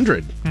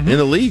 500 in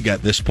the league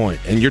at this point.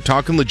 And you're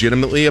talking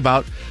legitimately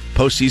about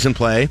postseason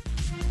play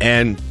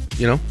and,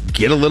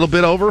 get a little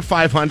bit over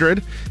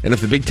 500. And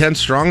if the Big Ten's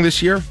strong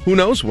this year, who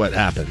knows what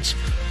happens.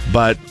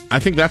 But I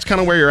think that's kind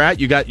of where you're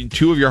at. You got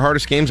 2 of your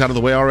hardest games out of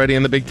the way already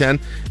in the Big Ten,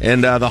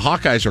 and the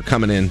Hawkeyes are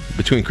coming in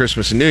between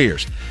Christmas and New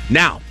Year's.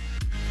 Now,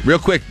 real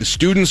quick, the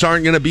students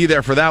aren't going to be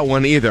there for that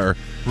one either.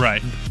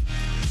 Right.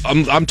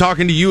 I'm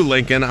talking to you,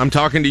 Lincoln. I'm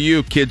talking to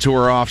you, kids who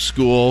are off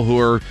school,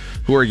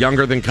 who are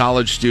younger than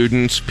college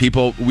students.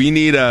 People, we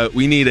need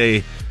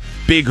a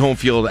big home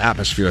field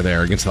atmosphere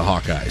there against the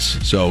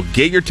Hawkeyes. So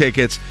get your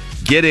tickets,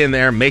 get in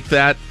there, make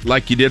that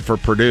like you did for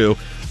Purdue.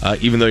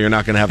 Even though you're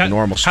not going to have the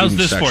normal student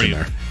section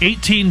there. How's this for you?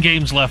 18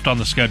 games left on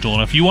the schedule,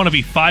 and if you want to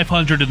be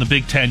 500 in the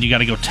Big Ten, you got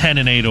to go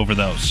 10-8 over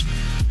those.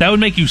 That would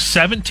make you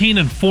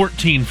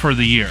 17-14 for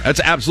the year.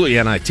 That's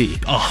absolutely NIT.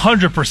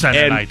 100%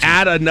 and NIT.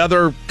 Add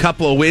another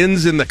couple of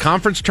wins in the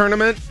conference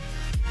tournament.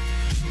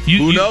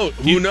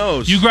 Who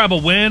knows? You grab a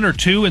win or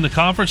 2 in the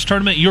conference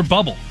tournament, you're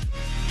bubble.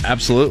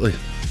 Absolutely.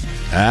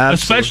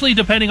 Especially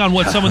depending on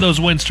what some of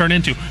those wins turn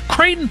into.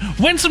 Creighton,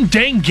 win some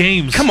dang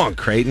games. Come on,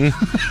 Creighton.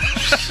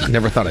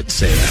 Never thought I'd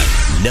say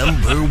that.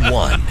 Number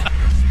 1.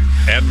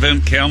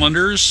 Advent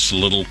calendars, a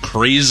little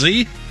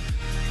crazy.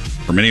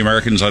 For many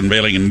Americans,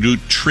 unveiling a new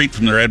treat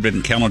from their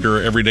Advent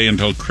calendar every day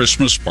until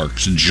Christmas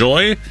sparks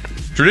joy.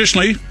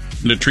 Traditionally,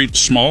 the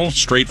treat's small,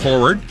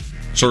 straightforward,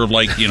 sort of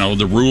like,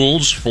 the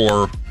rules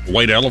for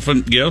white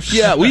elephant gifts.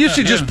 Yeah, we used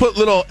to just put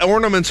little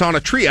ornaments on a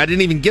tree. I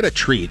didn't even get a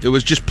treat. It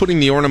was just putting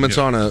the ornaments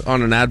on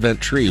an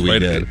Advent tree. We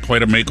did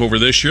quite a makeover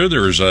this year.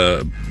 There's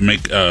a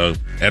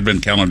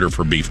Advent calendar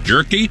for beef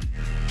jerky,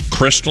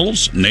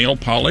 crystals, nail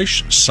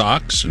polish,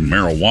 socks, and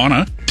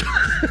marijuana.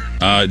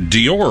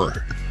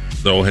 Dior,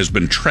 though, has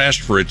been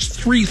trashed for its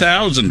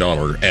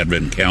 $3,000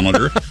 Advent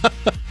calendar.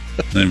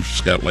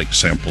 It's got like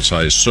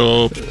sample-sized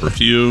soap,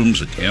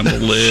 perfumes, a candle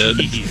lid.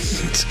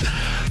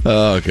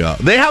 Oh god!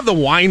 They have the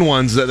wine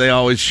ones that they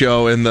always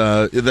show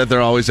that they're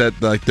always at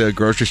like the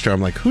grocery store.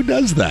 I'm like, who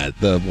does that?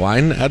 The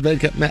wine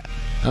Advent?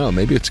 Oh,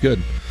 maybe it's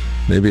good.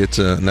 Maybe it's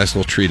a nice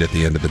little treat at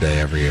the end of the day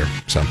every year.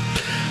 So, all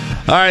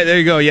right, there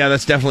you go. Yeah,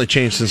 that's definitely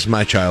changed since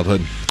my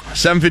childhood.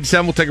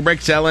 7:57. We'll take a break.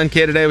 It's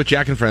LNK Today with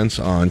Jack and Friends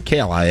on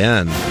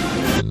KLIN.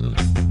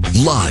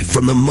 Live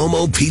from the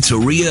Momo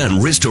Pizzeria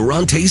and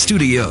Ristorante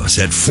Studios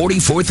at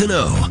 44th and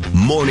O.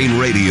 Morning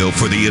radio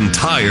for the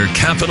entire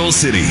capital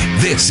city.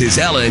 This is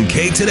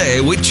LNK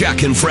Today with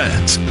Jack and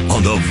Friends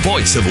on the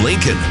voice of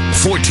Lincoln,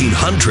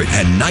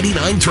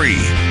 1499.3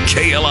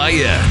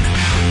 KLIN.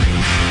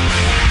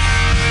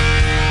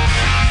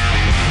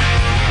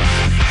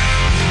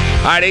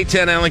 All right,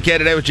 8:10 LNK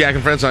Today with Jack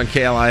and Friends on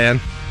KLIN.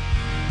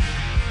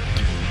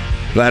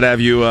 Glad to have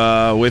you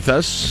with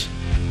us.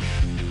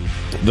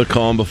 The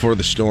calm before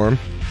the storm.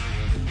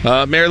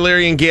 Mayor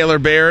Leary and Gaylor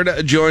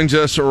Baird joins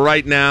us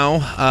right now,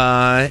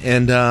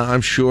 and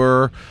I'm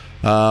sure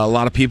a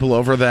lot of people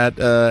over that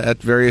at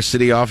various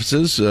city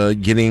offices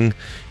getting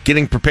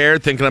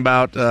prepared, thinking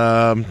about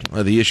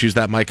the issues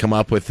that might come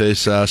up with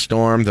this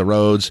storm, the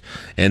roads,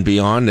 and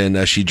beyond.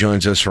 And she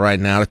joins us right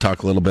now to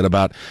talk a little bit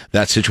about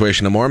that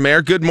situation and more.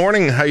 Mayor, good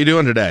morning. How you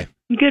doing today?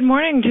 Good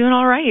morning. Doing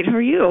all right. How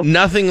are you?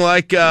 Nothing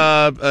like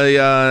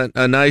a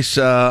nice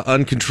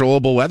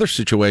uncontrollable weather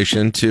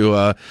situation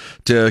to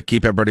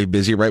keep everybody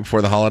busy right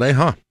before the holiday,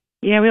 huh?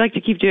 Yeah, we like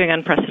to keep doing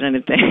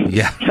unprecedented things.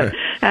 Yeah.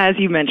 As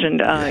you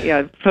mentioned,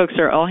 folks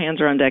are all hands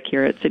are on deck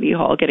here at City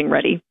Hall getting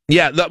ready.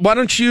 Yeah, why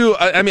don't you,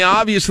 I mean,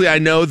 obviously I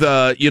know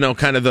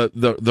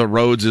the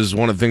roads is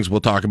one of the things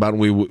we'll talk about, and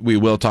we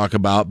will talk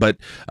about, but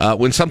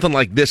when something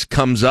like this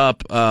comes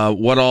up,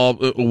 what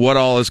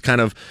all is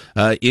kind of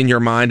in your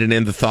mind and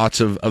in the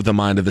thoughts of the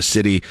mind of the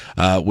city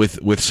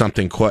with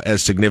something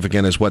as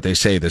significant as what they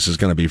say this is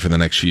going to be for the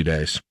next few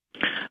days?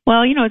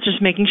 Well, it's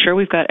just making sure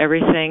we've got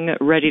everything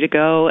ready to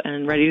go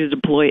and ready to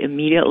deploy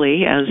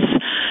immediately as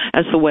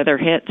the weather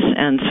hits.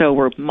 And so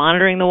we're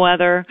monitoring the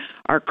weather.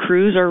 Our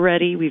crews are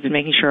ready. We've been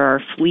making sure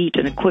our fleet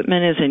and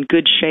equipment is in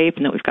good shape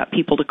and that we've got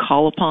people to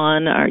call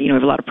upon. We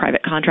have a lot of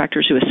private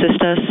contractors who assist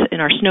us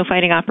in our snow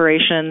fighting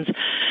operations,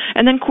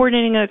 and then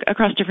coordinating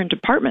across different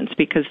departments,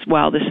 because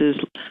while this is,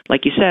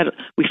 like you said,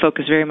 we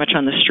focus very much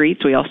on the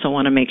streets, we also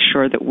want to make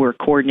sure that we're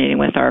coordinating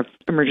with our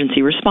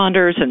emergency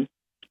responders and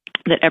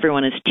that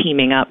everyone is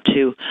teaming up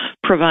to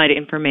provide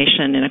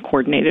information in a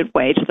coordinated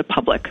way to the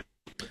public.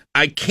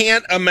 I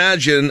can't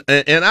imagine,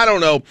 and I don't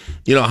know,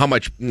 how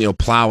much,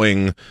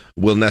 plowing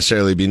will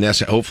necessarily be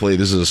necessary. Hopefully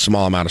this is a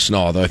small amount of snow,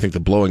 although I think the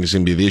blowing is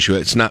going to be the issue.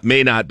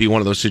 May not be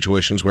one of those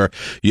situations where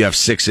you have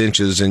 6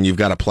 inches and you've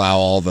got to plow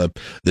all the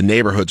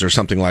neighborhoods or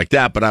something like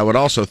that. But I would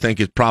also think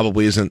it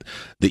probably isn't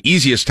the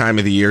easiest time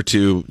of the year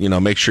to,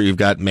 make sure you've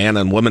got man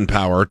and woman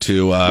power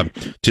to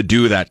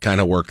do that kind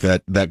of work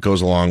that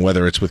goes along,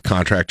 whether it's with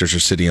contractors or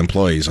city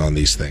employees on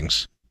these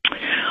things.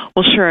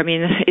 Well, sure. I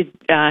mean,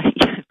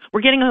 we're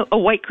getting a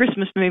white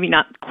Christmas, maybe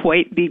not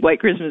quite the white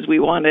Christmas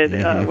we wanted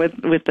with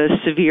the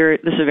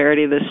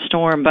severity of this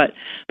storm. But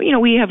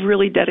we have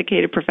really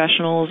dedicated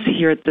professionals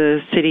here at the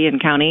city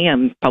and county,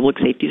 and public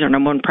safety is our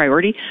number one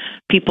priority.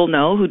 People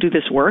know who do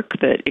this work,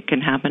 that it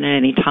can happen at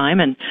any time,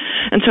 and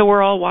so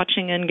we're all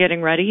watching and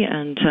getting ready.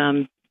 And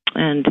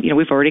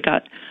we've already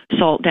got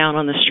salt down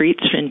on the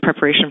streets in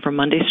preparation for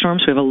Monday's storm,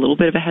 so we have a little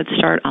bit of a head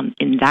start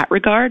in that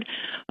regard.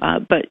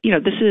 But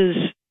this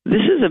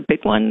is a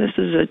big one. This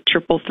is a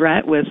triple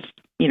threat with,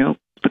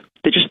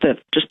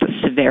 just the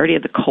severity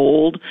of the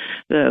cold,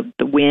 the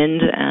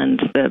wind, and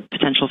the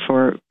potential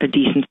for a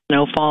decent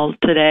snowfall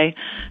today.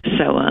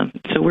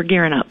 So we're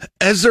gearing up.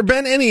 Has there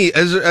been any?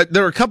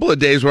 There were a couple of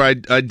days where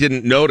I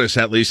didn't notice,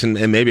 at least,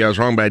 and maybe I was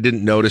wrong, but I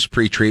didn't notice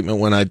pre-treatment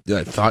when I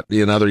thought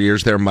in other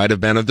years there might have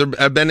been. Have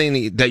there been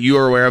any that you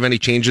are aware of, any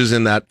changes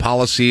in that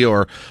policy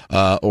or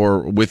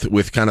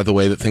with kind of the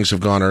way that things have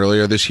gone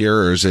earlier this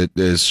year, or is it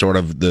sort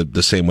of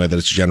the same way that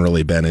it's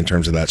generally been in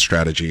terms of that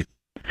strategy?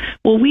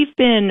 Well, we've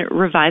been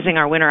revising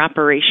our winter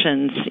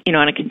operations,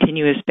 on a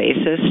continuous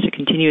basis to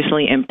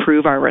continuously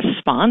improve our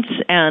response,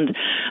 and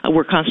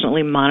we're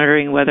constantly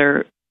monitoring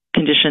weather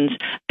conditions,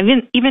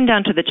 even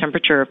down to the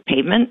temperature of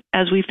pavement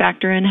as we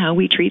factor in how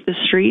we treat the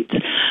streets.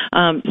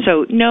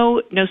 So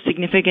no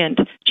significant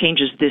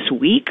changes this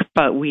week,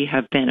 but we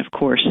have been, of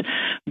course,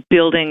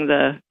 building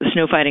the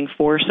snow fighting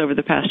force over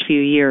the past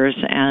few years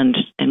and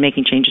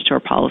making changes to our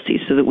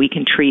policies so that we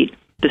can treat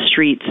the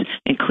streets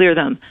and clear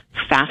them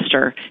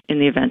faster in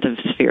the event of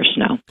severe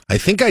snow. I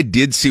think I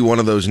did see one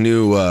of those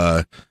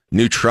new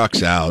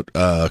trucks out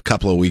a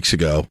couple of weeks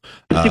ago.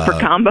 Super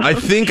combo. I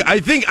think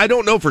I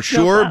don't know for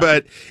sure,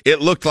 but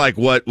it looked like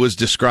what was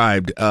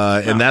described,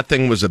 and that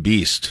thing was a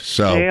beast.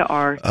 So they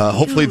are.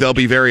 Hopefully, they'll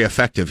be very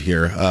effective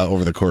here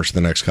over the course of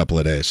the next couple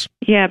of days.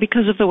 Yeah,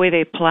 because of the way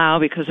they plow,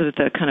 because of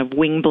the kind of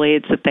wing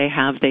blades that they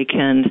have, they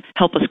can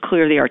help us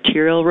clear the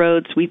arterial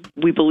roads. We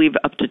believe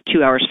up to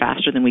 2 hours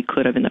faster than we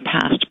could have in the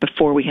past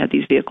before we had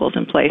these vehicles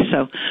in place.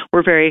 So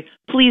we're very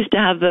pleased to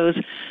have those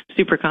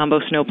super combo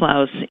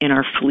snowplows in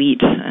our fleet,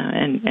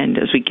 and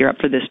as we gear up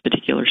for this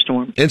particular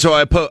storm. And so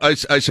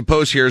I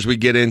suppose here as we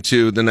get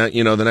into the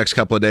next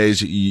couple of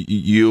days,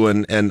 you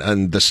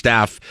and the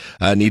staff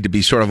need to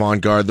be sort of on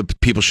guard. The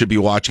people should be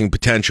watching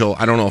potential.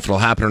 I don't know if it'll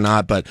happen or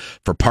not, but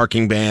for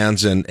parking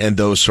bans and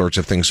those sorts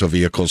of things, so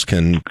vehicles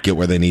can get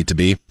where they need to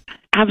be.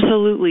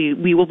 Absolutely.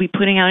 We will be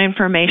putting out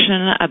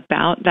information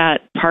about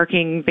that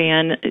parking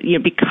ban,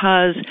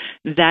 because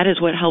that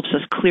is what helps us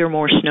clear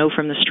more snow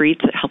from the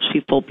streets. It helps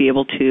people be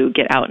able to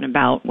get out and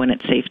about when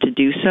it's safe to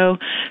do so.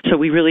 So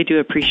we really do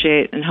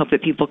appreciate and hope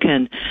that people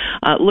can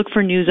look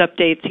for news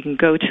updates. You can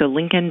go to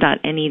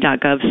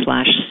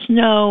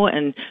lincoln.ne.gov/snow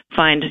and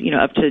find,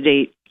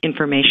 up-to-date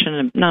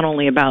information, not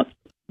only about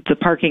the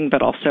parking,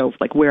 but also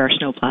like where our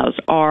snowplows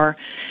are.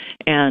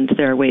 And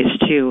there are ways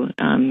to,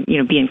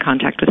 be in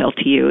contact with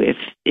LTU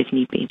if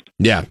need be.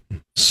 Yeah,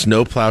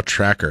 snowplow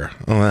tracker.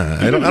 Oh,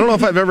 I don't know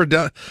if I've ever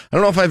done. I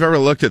don't know if I've ever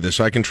looked at this,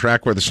 so I can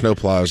track where the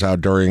snowplow is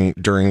out during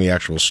the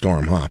actual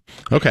storm. Huh?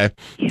 Okay.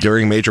 Yeah.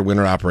 During major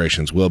winter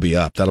operations, will be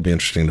up. That'll be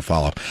interesting to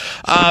follow.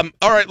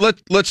 All right,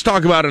 let's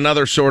talk about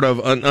another sort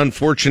of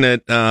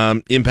unfortunate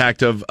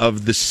impact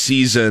of the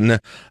season.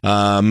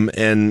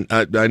 And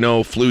I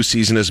know flu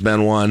season has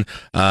been one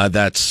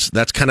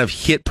that's kind of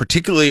hit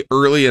particularly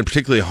early and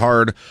particularly hard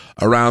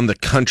around the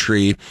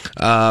country.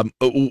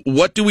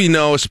 What do we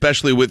know,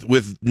 especially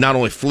with not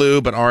only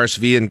flu, but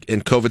RSV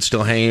and COVID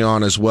still hanging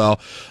on as well?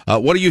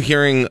 What are you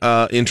hearing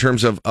in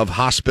terms of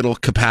hospital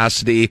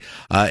capacity,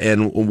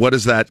 and what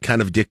does that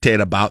kind of dictate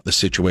about the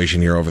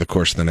situation here over the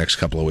course of the next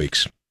couple of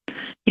weeks?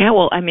 Yeah,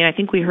 well, I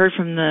think we heard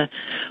from the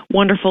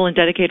wonderful and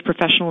dedicated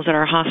professionals at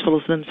our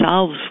hospitals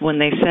themselves when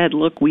they said,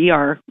 look, we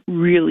are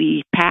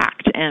really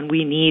packed and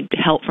we need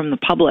help from the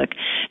public.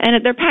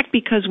 And they're packed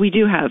because we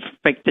do have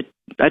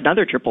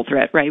another triple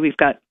threat, right? We've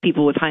got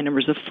people with high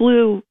numbers of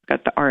flu, we've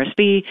got the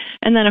RSV,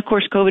 and then, of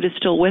course, COVID is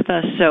still with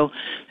us. So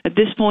at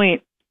this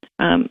point,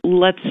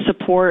 let's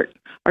support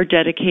our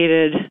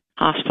dedicated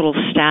hospital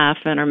staff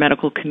and our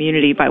medical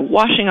community by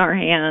washing our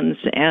hands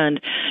and,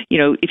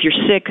 if you're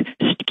sick,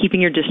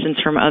 keeping your distance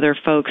from other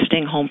folks,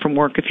 staying home from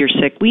work if you're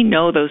sick. We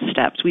know those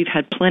steps. We've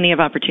had plenty of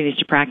opportunities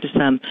to practice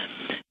them.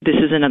 This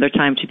is another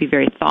time to be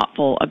very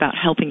thoughtful about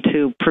helping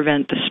to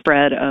prevent the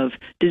spread of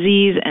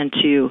disease and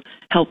to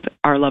help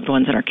our loved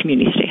ones in our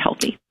community stay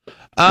healthy.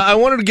 I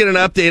wanted to get an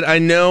update. I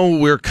know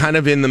we're kind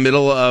of in the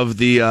middle of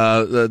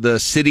the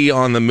City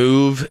on the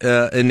Move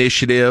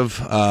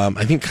initiative.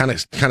 I think kind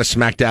of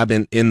smack dab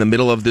in the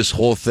middle of this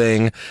whole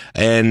thing.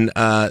 And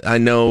I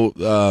know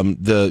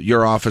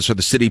your office or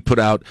the city put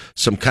out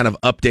some kind of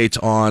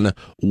updates on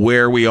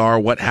where we are,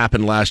 what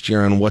happened last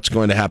year, and what's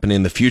going to happen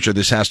in the future.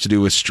 This has to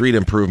do with street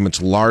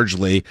improvements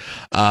largely.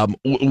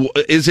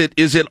 Is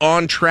it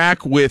on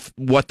track with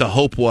what the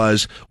hope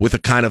was with the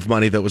kind of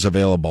money that was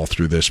available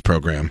through this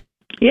program?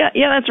 Yeah,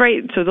 that's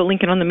right. So the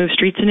Lincoln on the Move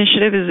Streets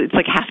initiative it's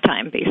like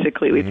halftime,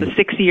 basically. It's a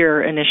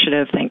 6-year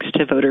initiative, thanks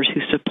to voters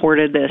who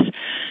supported this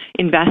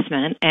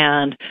investment,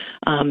 and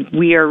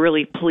we are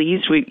really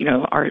pleased.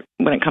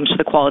 When it comes to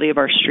the quality of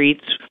our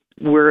streets,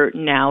 we're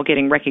now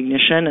getting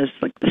recognition as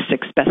like the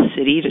 6th best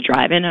city to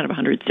drive in out of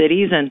 100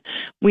 cities, and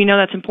we know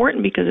that's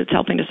important because it's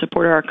helping to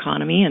support our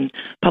economy and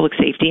public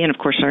safety, and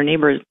of course our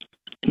neighborhoods.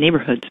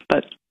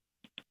 But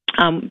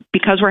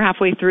because we're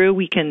halfway through,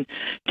 we can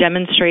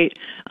demonstrate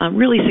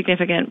really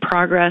significant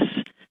progress.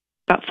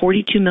 About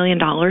 $42 million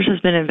has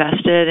been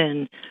invested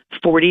in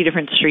 40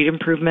 different street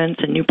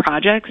improvements and new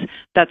projects.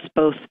 That's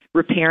both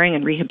repairing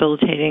and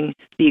rehabilitating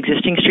the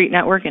existing street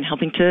network and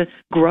helping to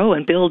grow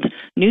and build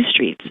new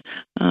streets.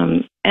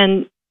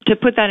 And to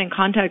put that in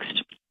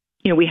context,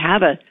 we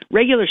have a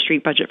regular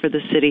street budget for the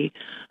city,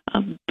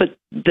 but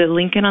the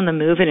Lincoln on the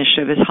Move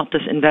initiative has helped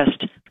us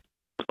invest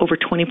over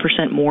 20%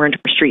 more into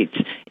streets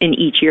in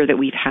each year that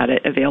we've had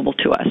it available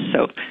to us.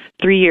 So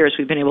 3 years,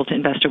 we've been able to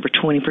invest over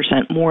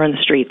 20% more in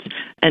the streets,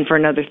 and for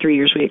another 3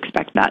 years, we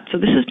expect that. So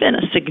this has been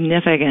a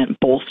significant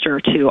bolster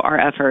to our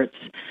efforts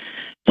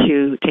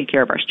to take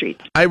care of our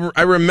streets. I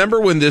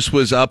remember when this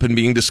was up and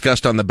being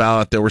discussed on the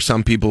ballot, there were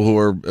some people who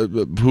were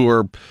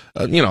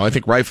I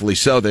think rightfully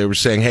so. They were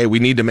saying, "Hey, we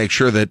need to make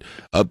sure that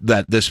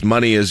that this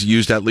money is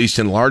used at least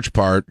in large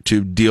part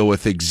to deal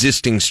with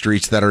existing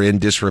streets that are in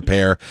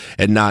disrepair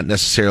and not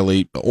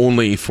necessarily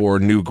only for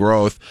new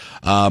growth."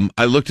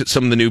 I looked at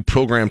some of the new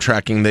program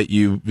tracking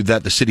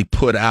that the city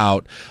put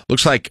out.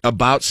 Looks like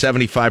about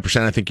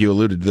 75%. I think you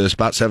alluded to this.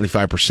 About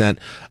 75%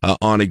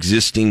 on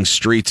existing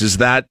streets. Is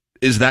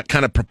that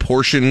kind of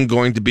proportion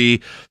going to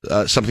be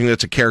something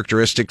that's a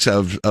characteristics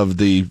of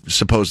the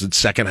supposed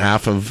second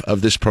half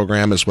of this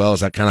program as well?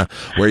 Is that kind of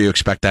where you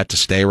expect that to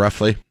stay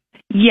roughly?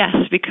 Yes,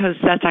 because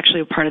that's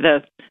actually a part of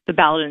the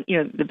ballot,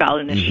 the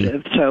ballot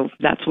initiative. So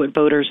that's what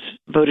voters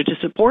voted to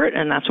support,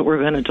 and that's what we're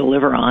going to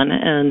deliver on.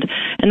 And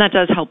that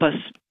does help us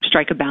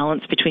strike a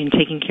balance between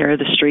taking care of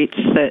the streets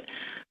that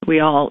we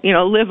all,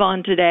 live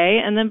on today,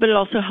 but it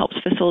also helps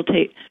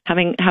facilitate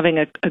having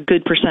a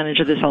good percentage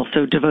of this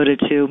also devoted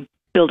to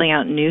building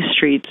out new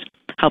streets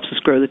helps us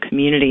grow the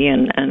community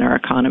and our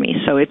economy.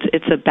 So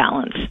it's a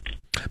balance.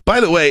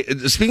 By the way,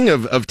 speaking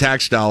of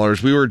tax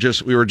dollars, we were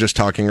just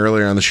talking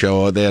earlier on the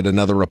show. They had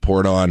another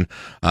report on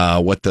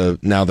now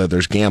that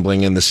there's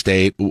gambling in the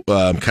state,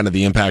 kind of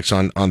the impacts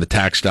on the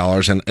tax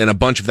dollars, and a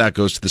bunch of that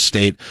goes to the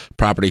state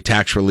property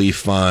tax relief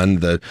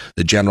fund, the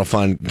general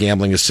fund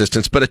gambling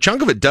assistance, but a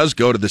chunk of it does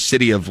go to the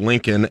city of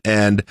Lincoln.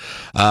 And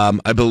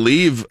I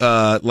believe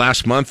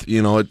last month,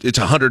 it's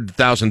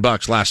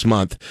 $100,000 last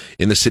month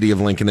in the city of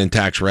Lincoln in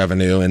tax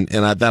revenue, and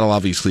that'll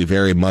obviously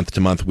vary month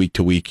to month, week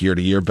to week, year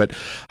to year. But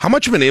how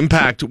much of an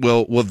impact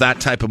will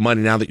that type of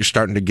money, now that you're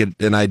starting to get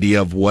an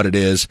idea of what it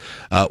is,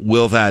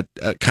 will that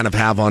kind of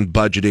have on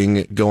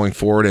budgeting going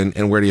forward,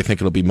 and where do you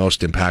think it'll be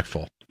most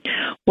impactful?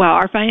 Well,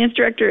 our finance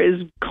director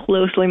is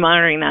closely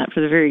monitoring that for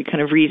the very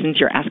kind of reasons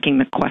you're asking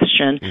the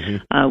question.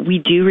 Mm-hmm. We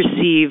do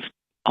receive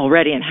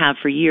already and have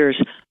for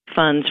years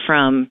funds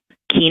from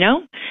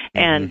Keno,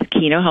 and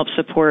Keno helps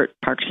support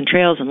parks and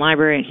trails and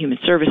library and human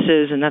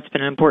services, and that's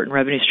been an important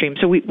revenue stream.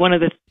 So one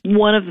of the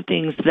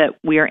things that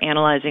we are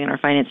analyzing and our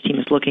finance team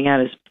is looking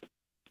at is,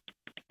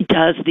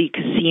 does the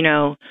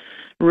casino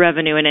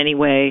revenue in any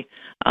way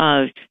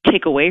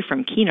take away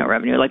from Keno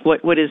revenue? Like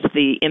what is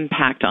the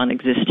impact on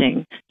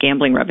existing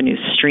gambling revenue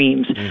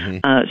streams?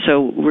 Mm-hmm.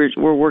 So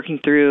we're working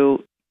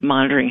through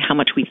monitoring how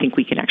much we think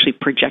we can actually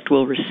project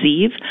we'll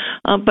receive.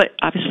 But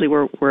obviously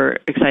we're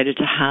excited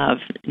to have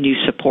new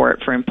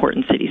support for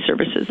important city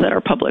services that our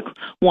public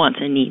wants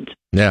and needs.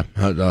 Yeah,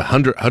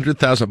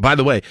 100,000. By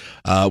the way,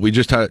 we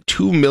just had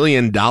 $2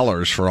 million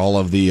for all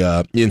of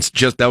the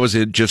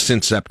just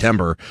since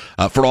September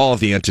for all of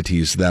the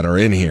entities that are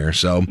in here.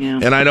 So, yeah.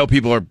 And I know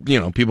people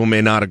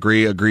may not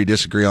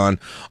disagree on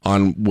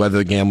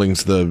whether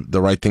gambling's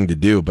the right thing to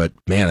do, but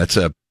man, it's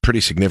a pretty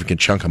significant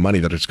chunk of money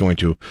that it's going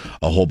to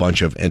a whole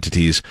bunch of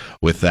entities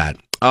with that.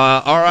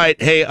 All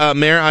right. Hey,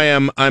 Mayor,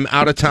 I'm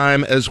out of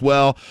time as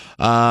well.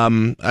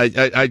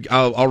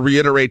 I'll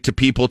reiterate to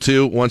people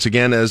too, once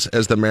again, as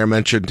the mayor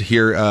mentioned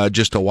here,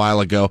 just a while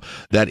ago,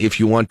 that if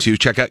you want to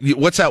check out,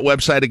 what's that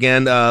website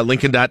again?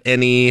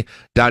 Lincoln.ne.gov/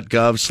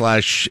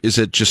 is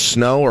it just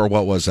snow, or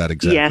what was that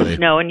exactly? Yes,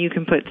 snow. And you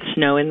can put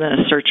snow in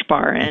the search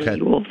bar and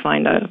you will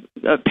find a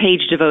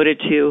page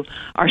devoted to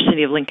our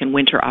City of Lincoln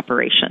winter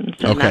operations.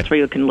 And that's where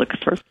you can look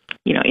for,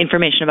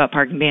 information about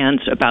parking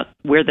bans, about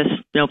where the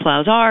snow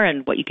plows are,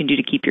 and what you can do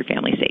to keep your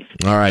family safe.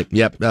 All right.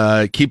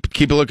 Yep.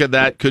 Keep a look at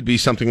that. Could be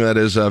something that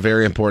is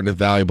very important and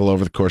valuable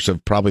over the course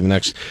of probably the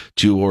next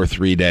 2 or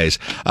 3 days.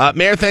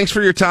 Mayor, thanks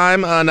for your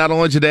time, not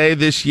only today,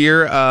 this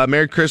year.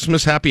 Merry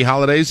Christmas, Happy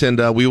Holidays,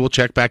 and we will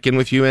check back in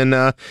with you in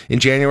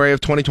January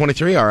of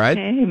 2023, all right?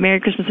 Okay. Merry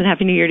Christmas and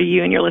Happy New Year to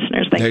you and your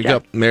listeners. Thanks, there you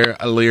go. Mayor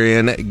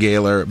Lyrian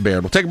Gaylor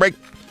Baird. We'll take a break.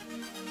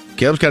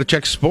 Caleb's got to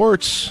check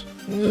sports.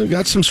 We've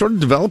got some sort of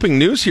developing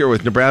news here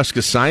with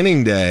Nebraska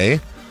signing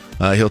day.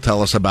 He'll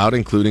tell us about,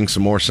 including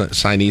some more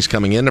signees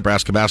coming in.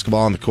 Nebraska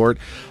basketball on the court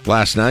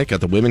last night. Got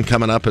the women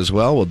coming up as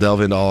well. We'll delve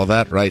into all of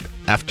that right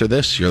after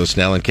this. You're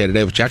listening to LNK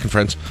Today with Jack and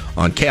Friends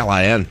on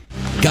KLIN.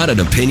 Got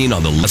an opinion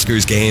on the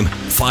Huskers game?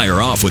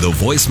 Fire off with a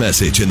voice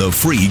message in the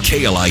free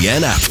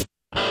KLIN app.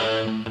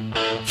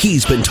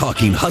 He's been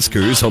talking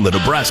Huskers on the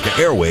Nebraska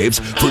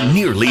airwaves for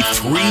nearly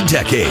 3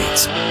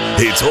 decades.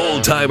 It's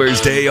Old Timers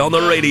Day on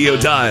the radio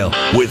dial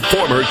with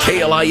former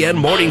KLIN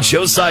morning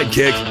show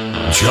sidekick,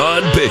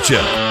 John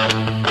Bishop.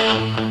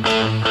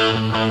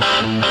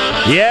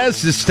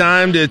 Yes, it's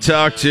time to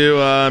talk to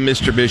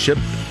Mr. Bishop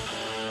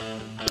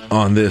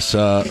on this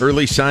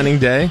early signing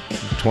day,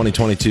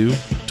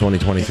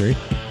 2022-2023.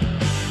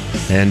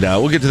 And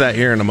we'll get to that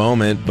here in a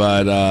moment,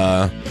 but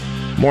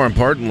more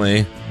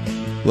importantly,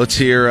 let's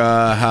hear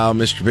how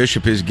Mr.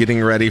 Bishop is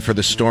getting ready for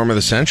the storm of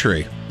the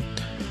century.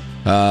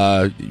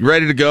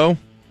 Ready to go,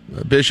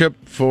 Bishop,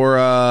 for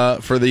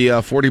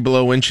the 40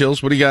 below wind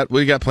chills? What do you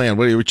got planned?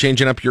 Are you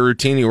changing up your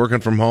routine? You working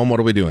from home? What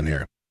are we doing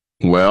here?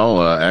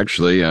 Well,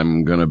 actually,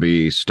 I'm going to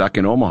be stuck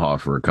in Omaha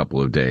for a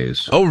couple of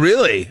days. Oh,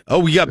 really? Oh,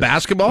 we got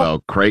basketball?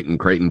 Well,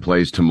 Creighton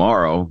plays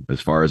tomorrow.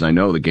 As far as I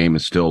know, the game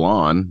is still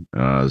on.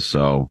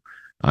 So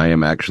I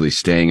am actually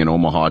staying in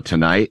Omaha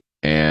tonight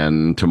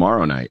and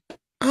tomorrow night.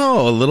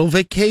 Oh, a little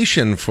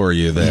vacation for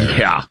you there.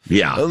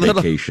 Yeah,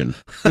 vacation.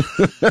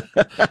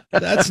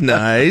 That's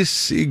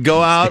nice. You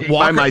go out,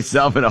 walk by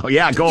myself, and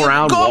go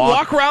around,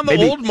 walk around the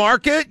old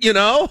market,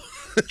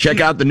 Check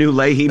out the new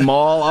Leahy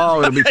Mall.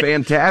 Oh, it'll be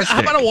fantastic. How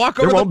about a walk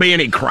over? There won't be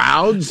any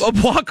crowds. A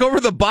walk over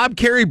the Bob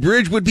Carey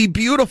Bridge would be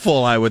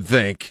beautiful, I would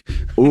think.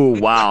 Ooh,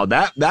 wow.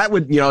 That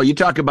would, you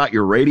talk about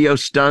your radio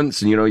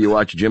stunts and, you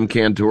watch Jim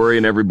Cantore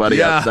and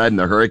everybody outside in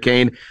the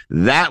hurricane.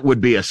 That would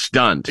be a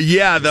stunt.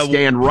 Yeah.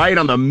 Stand right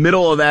on the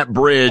middle of that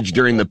bridge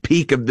during the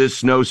peak of this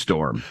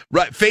snowstorm.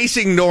 Right.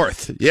 Facing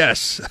north.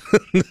 Yes.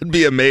 That'd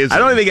be amazing. I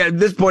don't think at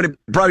this point it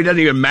probably doesn't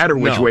even matter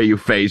which way you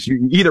face.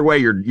 Either way,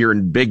 you're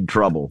in big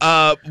trouble.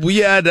 We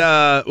had,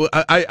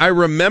 I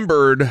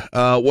remembered,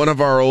 one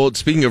of our old,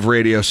 speaking of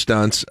radio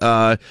stunts,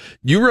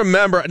 you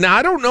remember, now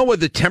I don't know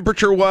what the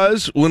temperature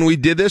was when we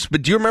did this,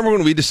 but do you remember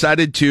when we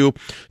decided to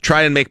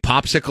try and make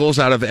popsicles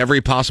out of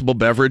every possible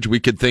beverage we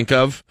could think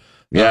of?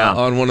 Yeah.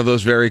 On one of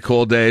those very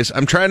cold days.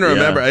 I'm trying to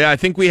remember. Yeah, I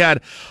think we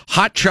had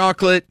hot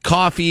chocolate,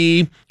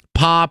 coffee,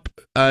 pop.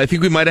 I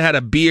think we might have had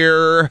a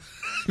beer.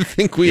 I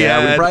think we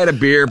had. We probably had a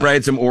beer, probably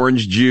had some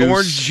orange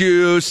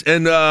juice.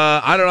 And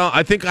I don't know.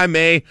 I think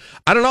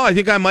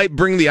I might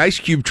bring the ice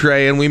cube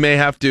tray, and we may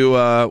have to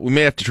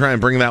try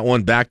and bring that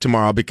one back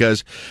tomorrow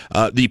because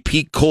the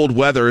peak cold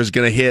weather is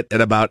going to hit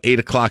at about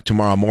 8:00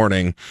 tomorrow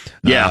morning.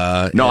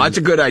 Yeah. That's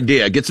a good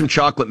idea. Get some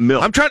chocolate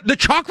milk. The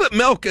chocolate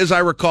milk, as I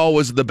recall,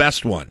 was the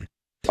best one.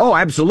 Oh,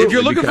 absolutely. If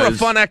you're looking for a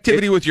fun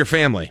activity with your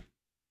family.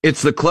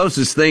 It's the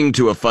closest thing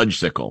to a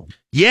fudgesicle.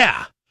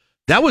 Yeah.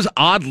 That was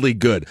oddly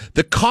good.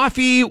 The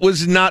coffee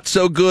was not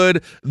so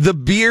good. The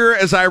beer,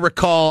 as I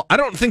recall, I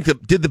don't think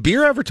did the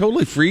beer ever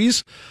totally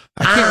freeze?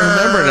 I can't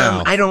remember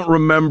now. I don't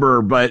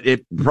remember, but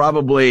it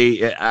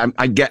probably,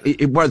 I get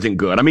it wasn't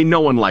good. I mean,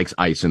 no one likes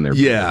ice in their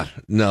beer. Yeah.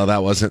 No,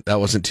 that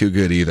wasn't too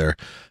good either.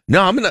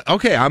 No, I'm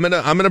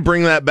gonna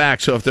bring that back.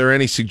 So if there are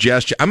any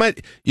suggestions, I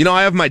might,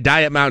 I have my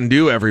Diet Mountain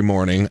Dew every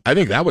morning. I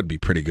think that would be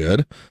pretty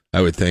good.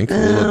 I would think a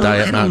little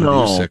Diet Mountain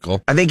Dew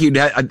sickle. I think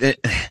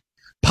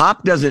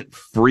pop doesn't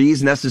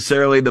freeze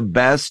necessarily the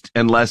best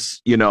unless,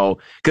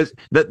 because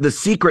the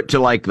secret to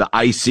like the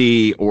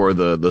icy or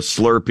the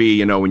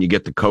Slurpee, when you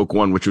get the Coke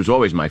one, which was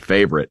always my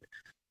favorite,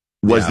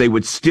 was they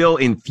would still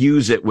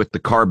infuse it with the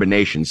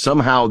carbonation.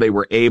 Somehow they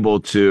were able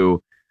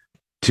to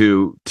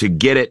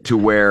get it to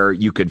where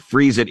you could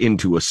freeze it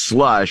into a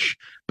slush,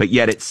 but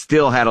yet it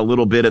still had a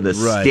little bit of the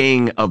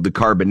sting of the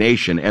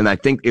carbonation. And I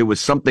think it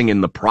was something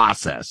in the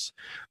process.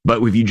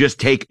 But if you just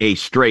take a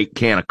straight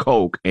can of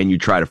Coke and you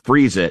try to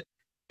freeze it,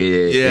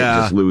 it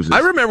just loses. I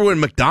remember when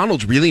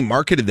McDonald's really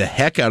marketed the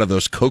heck out of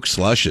those Coke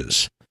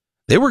slushes.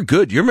 They were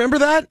good. You remember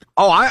that?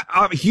 Oh,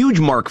 I'm a huge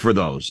mark for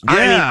those. Yeah. I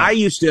mean, I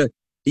used to...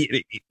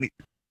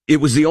 It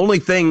was the only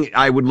thing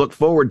I would look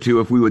forward to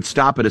if we would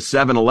stop at a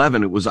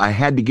 7-Eleven. It was I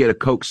had to get a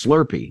Coke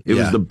Slurpee. It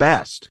was the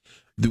best.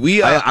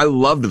 I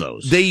loved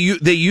those. They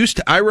used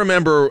to. I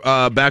remember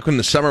back in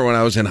the summer when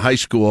I was in high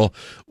school,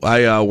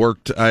 I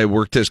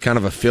worked as kind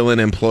of a fill-in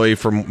employee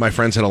for my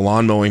friends at a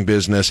lawn mowing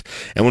business,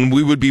 and when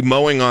we would be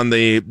mowing on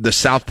the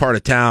south part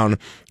of town,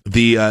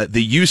 the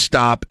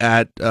U-stop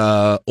at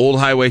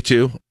Old Highway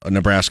 2,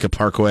 Nebraska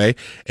Parkway,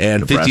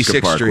 and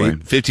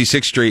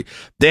 56th Street,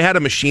 they had a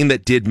machine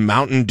that did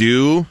Mountain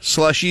Dew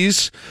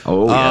slushies.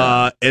 Oh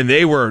yeah, and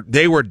they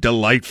were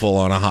delightful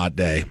on a hot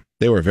day.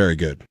 They were very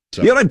good.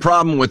 So. The only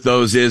problem with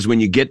those is when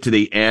you get to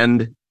the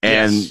end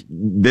and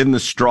then the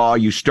straw,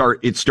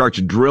 it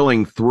starts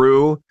drilling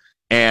through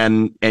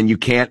and you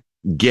can't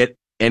get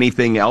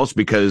anything else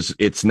because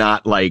it's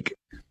not like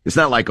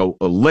a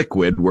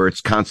liquid where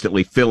it's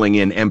constantly filling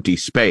in empty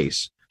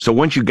space. So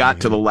once you got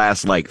to the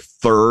last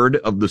third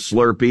of the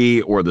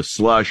Slurpee or the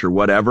slush or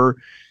whatever,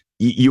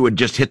 you would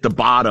just hit the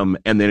bottom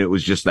and then it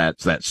was just that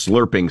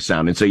slurping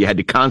sound. And so you had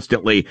to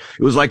constantly,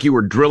 it was like you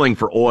were drilling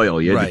for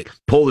oil. You had to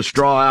pull the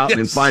straw out and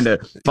then find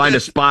a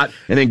spot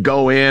and then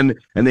go in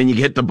and then you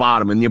hit the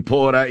bottom and you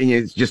pull it out and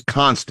it's just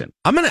constant.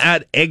 I'm going to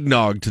add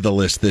eggnog to the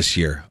list this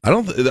year. I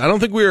don't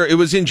think it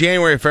was in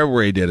January or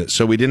February did it.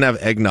 So we didn't have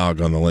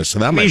eggnog on the list. So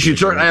that might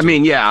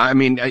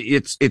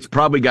it's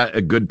probably got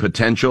a good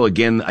potential.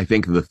 Again, I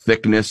think the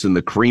thickness and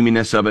the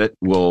creaminess of it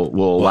will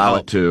allow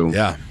it to,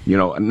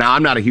 now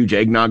I'm not a huge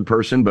eggnog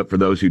person, but for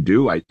those who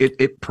do,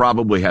 it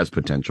probably has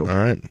potential. All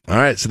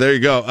right. So there you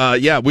go.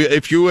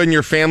 If you and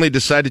your family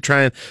decide to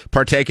try and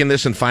partake in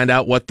this and find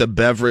out what the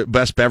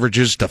best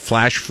beverages to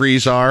flash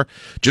freeze are,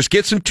 just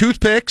get some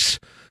toothpicks.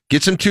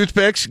 Get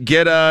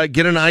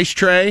an ice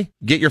tray,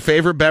 get your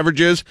favorite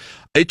beverages.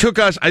 I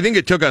think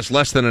it took us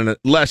less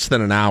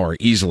than an hour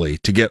easily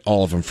to get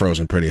all of them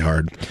frozen pretty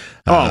hard.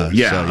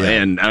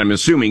 And I'm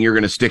assuming you're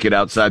going to stick it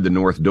outside the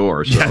north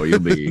door, so you'll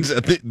be.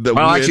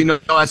 Actually, no,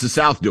 that's the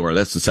south door.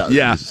 That's the south.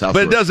 Yeah, south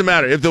but door. it doesn't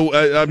matter if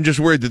I'm just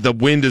worried that the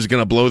wind is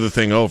going to blow the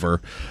thing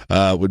over.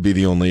 Would be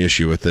the only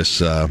issue with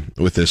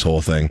this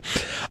whole thing.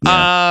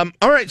 Yeah.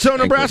 All right, so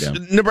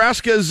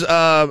Nebraska's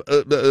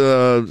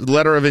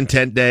letter of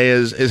intent day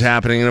is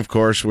happening, and of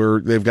course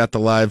they've got the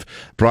live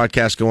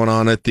broadcast going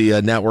on at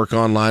the network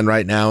online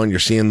right now, and you're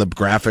seeing the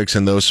graphics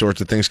and those sorts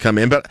of things come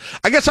in. But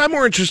I guess I'm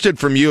more interested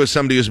from you as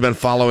somebody who's been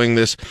following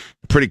this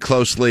pretty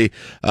closely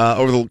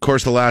over the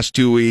course of the last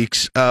 2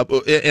 weeks.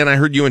 And I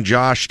heard you and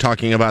Josh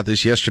talking about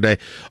this yesterday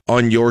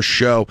on your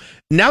show.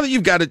 Now that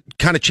you've got a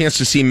kind of chance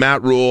to see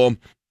Matt Rhule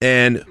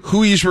and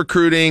who he's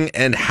recruiting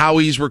and how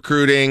he's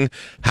recruiting,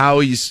 how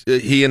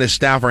he and his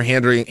staff are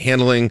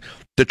handling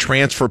the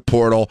transfer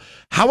portal.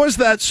 How has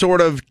that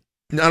sort of,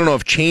 I don't know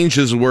if change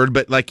is a word,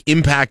 but like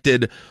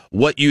impacted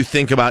what you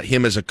think about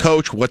him as a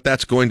coach, what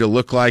that's going to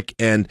look like,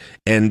 and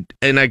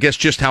I guess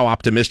just how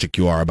optimistic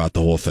you are about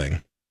the whole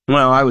thing?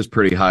 Well, I was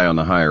pretty high on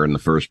the hire in the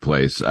first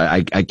place.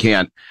 I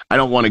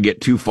don't want to get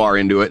too far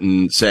into it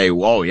and say,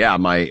 well, yeah,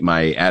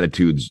 my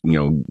attitude's,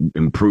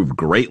 improved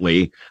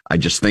greatly. I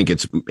just think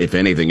it's, if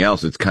anything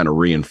else, it's kind of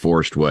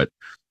reinforced what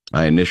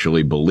I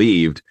initially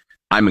believed.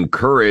 I'm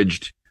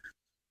encouraged,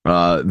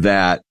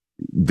 that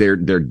there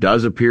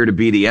does appear to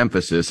be the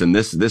emphasis, and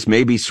this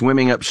may be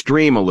swimming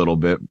upstream a little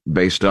bit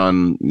based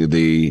on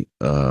the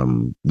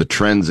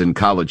trends in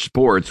college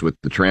sports with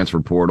the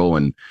transfer portal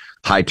and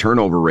high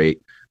turnover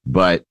rate.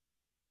 But,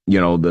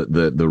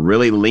 the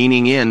really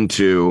leaning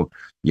into,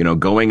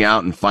 going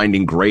out and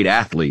finding great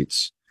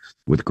athletes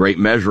with great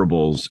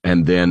measurables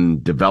and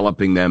then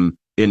developing them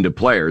into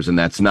players. And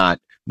that's not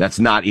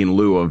in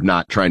lieu of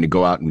not trying to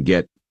go out and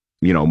get,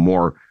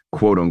 more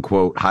quote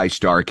unquote high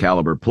star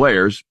caliber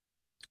players.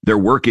 They're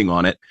working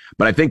on it,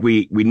 but I think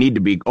we need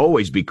to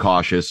always be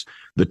cautious.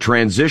 The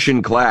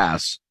transition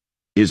class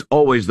is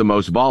always the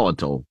most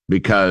volatile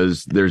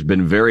because there's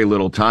been very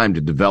little time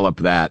to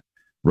develop that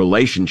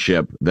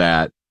relationship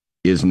that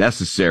is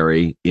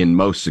necessary in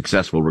most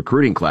successful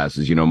recruiting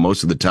classes.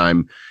 Most of the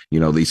time,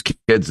 these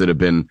kids that have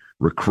been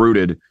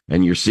recruited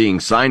and you're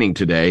seeing signing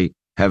today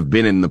have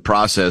been in the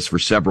process for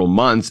several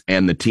months,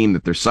 and the team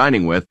that they're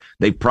signing with,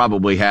 they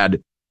probably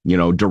had,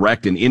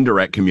 direct and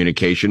indirect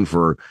communication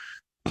for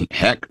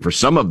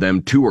some of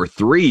them 2 or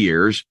 3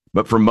 years,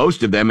 but for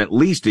most of them, at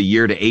least a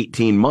year to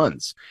 18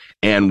 months.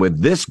 And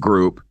with this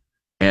group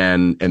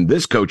and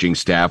this coaching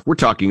staff, we're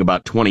talking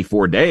about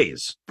 24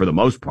 days for the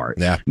most part.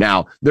 Yeah.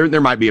 Now, there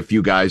might be a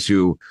few guys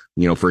who,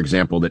 for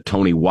example, that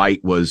Tony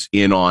White was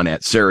in on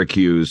at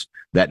Syracuse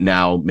that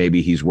now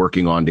maybe he's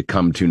working on to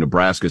come to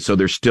Nebraska. So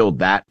there's still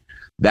that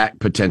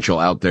potential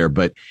out there.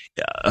 But,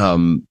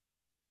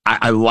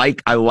 I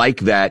like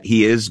that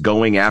he is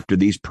going after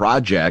these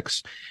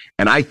projects.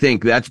 And I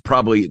think that's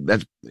the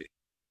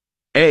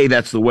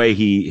way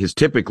he has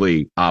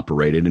typically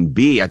operated. And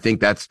B, I think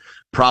that's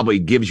probably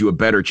gives you a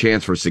better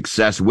chance for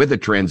success with a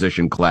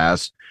transition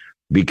class,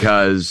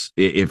 because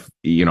if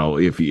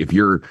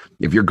you're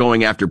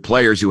going after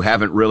players who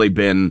haven't really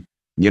been,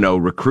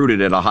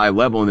 recruited at a high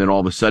level, and then all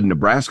of a sudden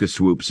Nebraska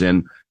swoops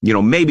in,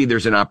 maybe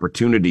there's an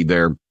opportunity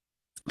there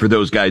for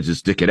those guys to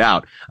stick it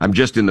out. I'm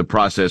just in the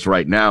process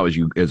right now,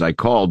 as I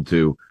called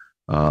to,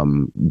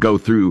 go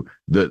through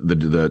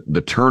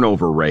the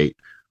turnover rate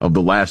of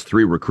the last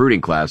 3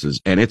 recruiting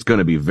classes, and it's going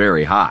to be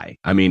very high.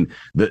 I mean,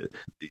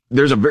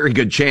 there's a very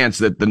good chance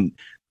that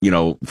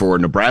for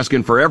Nebraska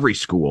and for every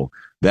school,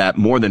 that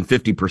more than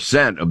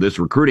 50% of this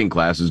recruiting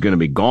class is going to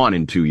be gone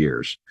in 2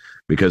 years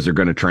because they're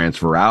going to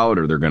transfer out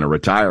or they're going to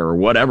retire or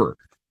whatever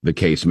the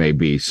case may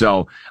be.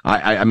 So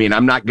I mean,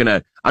 I'm not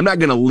going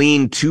to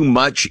lean too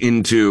much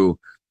into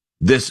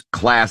this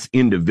class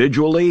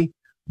individually,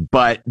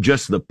 but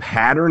just the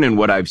pattern and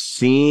what I've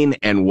seen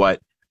and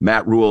what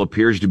Matt Rhule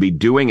appears to be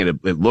doing, and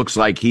it looks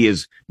like he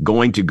is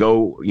going to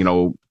go,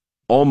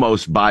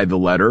 almost by the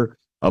letter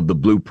of the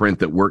blueprint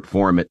that worked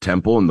for him at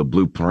Temple and the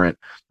blueprint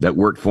that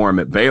worked for him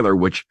at Baylor,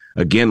 which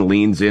again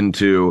leans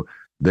into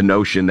the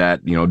notion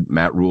that,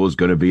 Matt Rhule is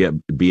going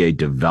to be a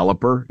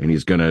developer, and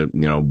he's going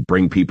to,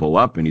 bring people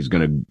up, and he's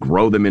going to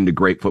grow them into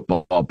great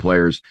football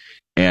players.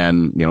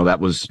 And,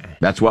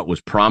 that's what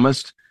was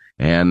promised.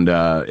 And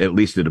at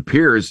least it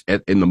appears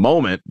in the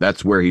moment,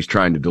 that's where he's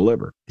trying to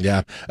deliver.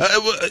 Yeah.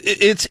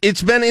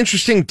 It's been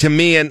interesting to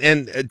me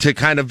and to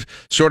kind of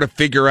sort of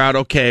figure out,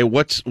 okay,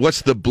 what's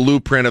the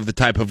blueprint of the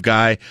type of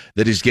guy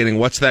that he's getting?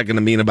 What's that going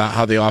to mean about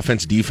how the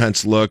offense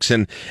defense looks?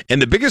 And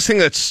the biggest thing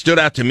that stood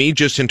out to me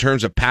just in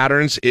terms of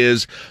patterns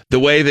is the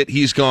way that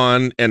he's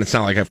gone, and it's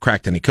not like I've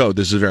cracked any code,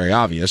 this is very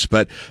obvious,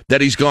 but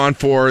that he's gone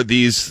for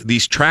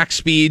these track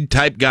speed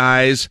type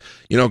guys,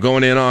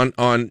 going in on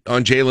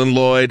Jalen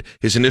Lloyd.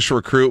 His initial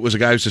recruit was a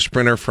guy who's a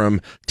sprinter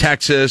from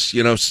Texas,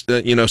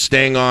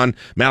 staying on.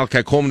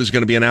 Malachi Coleman is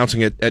going to be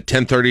announcing it at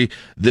 10:30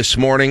 this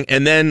morning.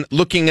 And then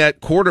looking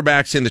at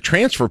quarterbacks in the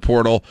transfer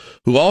portal,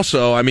 who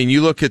also, I mean,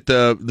 you look at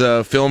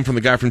the film from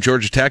the guy from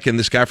Georgia Tech and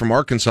this guy from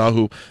Arkansas,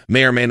 who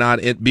may or may not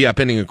be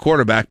upending a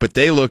quarterback, but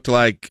they looked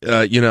like,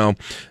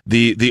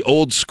 the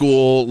old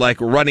school,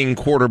 like running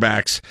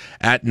quarterbacks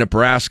at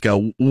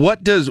Nebraska.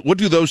 What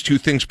do those two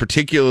things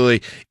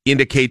particularly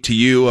indicate to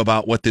you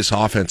about what this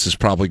offense is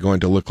probably going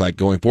to look like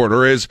going forward,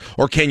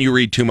 or can you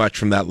read too much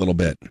from that little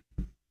bit?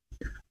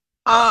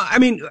 I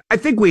mean, I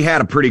think we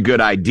had a pretty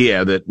good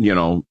idea that,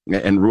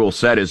 and Rhule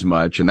said as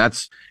much, and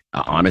that's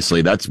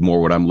honestly, that's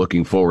more what I'm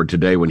looking forward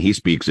today when he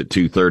speaks at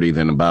 2:30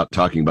 than about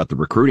talking about the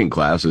recruiting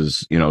class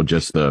is,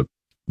 just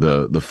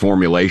the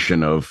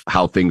formulation of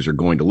how things are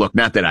going to look.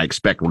 Not that I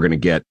expect we're going to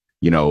get,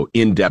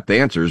 in-depth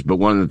answers, but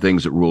one of the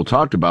things that Rhule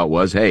talked about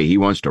was, hey, he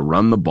wants to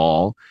run the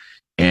ball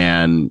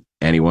and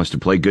he wants to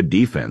play good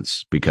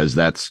defense because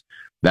that's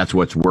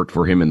what's worked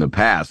for him in the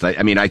past.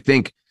 I mean, I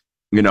think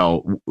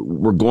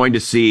we're going to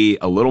see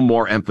a little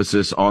more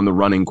emphasis on the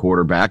running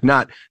quarterback,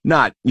 not,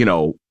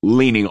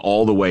 leaning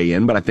all the way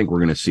in, but I think we're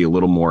going to see a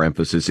little more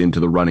emphasis into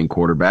the running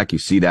quarterback. You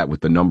see that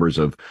with the numbers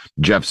of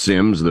Jeff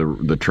Sims,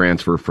 the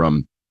transfer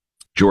from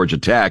Georgia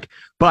Tech,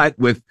 but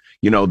with,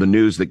 the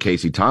news that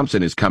Casey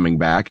Thompson is coming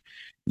back,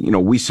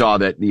 we saw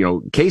that,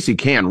 Casey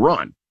can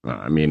run.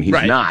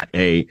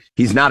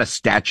 He's not a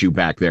statue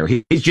back there.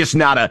 He's just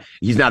not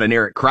an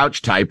Eric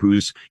Crouch type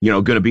who's,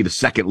 going to be the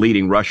second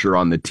leading rusher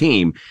on the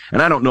team.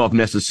 And I don't know if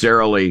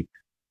necessarily,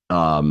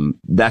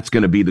 that's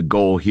going to be the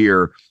goal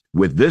here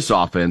with this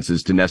offense,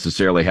 is to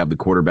necessarily have the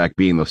quarterback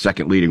being the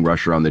second leading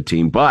rusher on the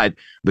team, but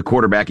the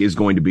quarterback is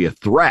going to be a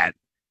threat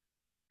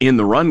in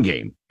the run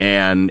game.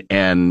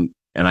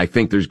 And I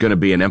think there's going to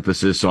be an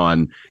emphasis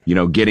on,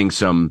 getting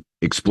some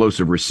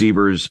explosive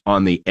receivers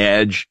on the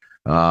edge,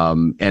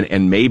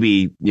 and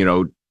maybe,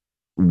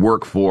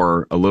 work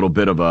for a little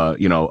bit of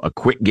a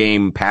quick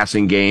game,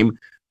 passing game,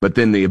 but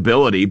then the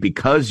ability,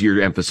 because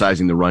you're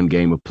emphasizing the run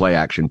game, of play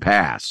action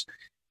pass.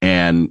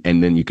 And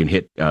then you can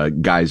hit,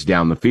 guys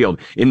down the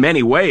field. In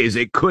many ways,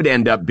 it could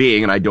end up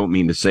being, and I don't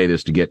mean to say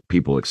this to get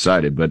people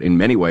excited, but in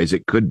many ways,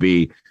 it could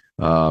be,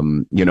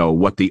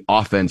 what the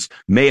offense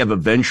may have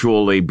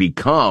eventually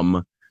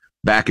become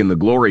back in the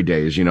glory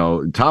days.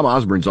 Tom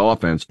Osborne's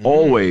offense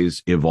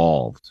always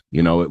evolved.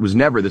 It was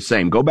never the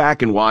same. Go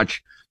back and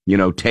watch,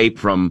 tape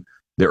from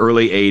the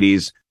early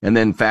 80s, and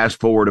then fast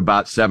forward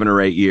about 7 or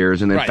 8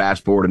 years, and then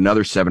fast forward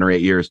another 7 or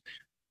 8 years.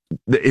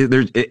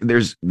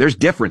 There's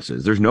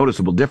differences. There's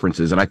noticeable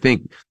differences. And I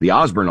think the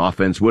Osborne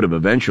offense would have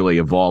eventually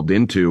evolved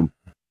into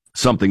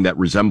something that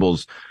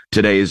resembles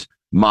today's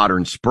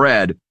modern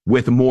spread,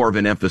 with more of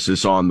an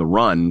emphasis on the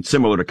run,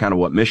 similar to kind of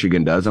what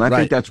Michigan does. And I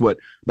think that's what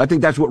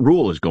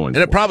Rule is going for.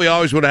 And it probably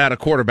always would have had a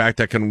quarterback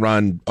that can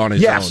run on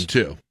his own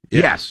too. Yeah.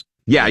 Yes.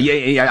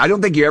 Yeah. I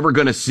don't think you're ever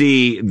going to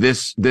see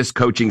this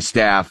coaching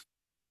staff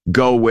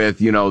go with,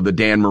 the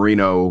Dan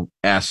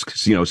Marino-esque,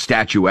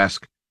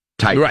 statuesque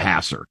type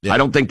passer. Yeah. I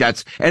don't think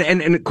that's,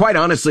 and quite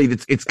honestly,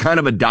 it's kind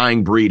of a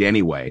dying breed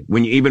anyway.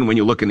 When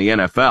you look in the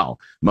NFL,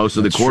 most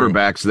of the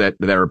quarterbacks that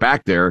are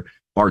back there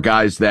are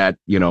guys that,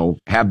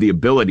 have the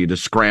ability to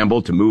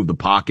scramble, to move the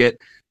pocket,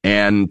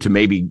 and to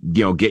maybe,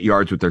 get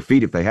yards with their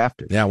feet if they have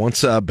to. Yeah,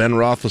 once Ben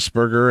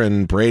Roethlisberger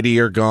and Brady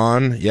are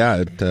gone,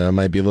 it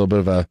might be a little bit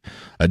of a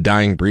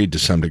dying breed to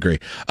some degree.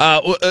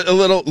 A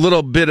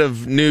little bit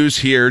of news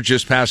here,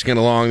 just passing it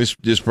along. This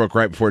just broke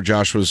right before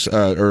John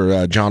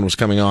was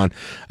coming on.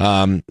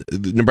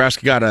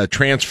 Nebraska got a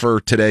transfer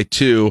today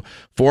too.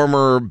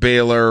 Former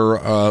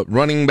Baylor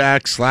running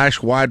back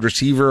 / wide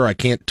receiver. I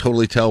can't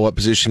totally tell what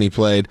position he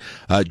played.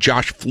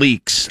 Josh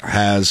Fleeks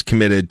has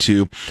committed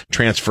to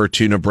transfer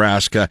to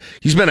Nebraska.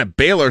 He's been at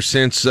Baylor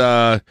since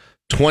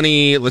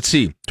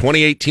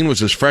 2018 was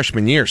his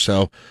freshman year,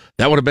 so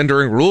that would have been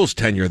during Rule's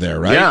tenure there,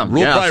 right? Yeah,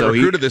 Rule probably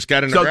recruited this guy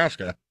to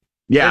Nebraska.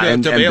 Yeah,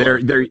 and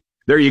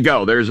there you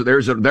go.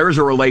 There's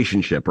a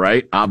relationship,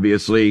 right?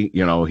 Obviously,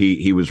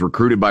 he was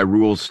recruited by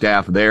Rule's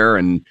staff there,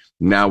 and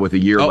now with a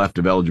year left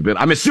of eligibility.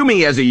 I'm assuming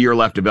he has a year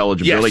left of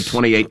eligibility. Yes.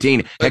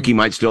 2018. Heck, he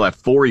might still have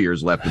 4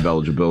 years left of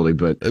eligibility,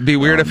 but it'd be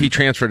weird if he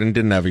transferred and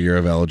didn't have a year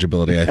of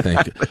eligibility, I think.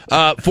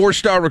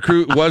 4-star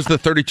recruit, was the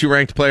 32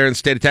 ranked player in the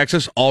state of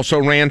Texas,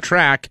 also ran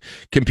track,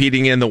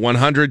 competing in the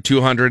 100,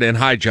 200, and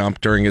high jump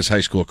during his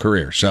high school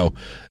career. So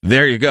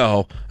there you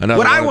go.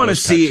 What I want to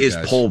see is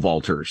pole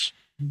vaulters.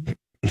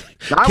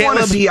 I want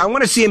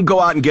to see him go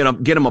out and get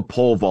him a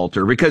pole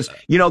vaulter, because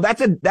you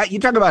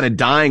talk about a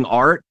dying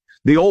art.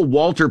 The old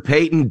Walter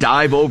Payton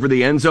dive over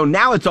the end zone.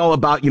 Now it's all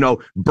about,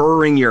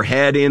 burrowing your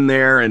head in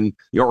there and,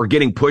 or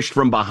getting pushed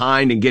from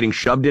behind and getting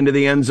shoved into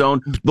the end zone.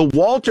 The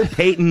Walter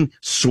Payton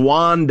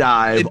swan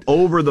dive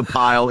over the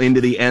pile into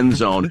the end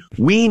zone.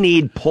 We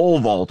need pole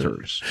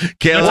vaulters.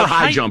 Or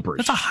high jumpers.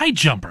 That's a high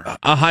jumper.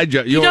 A high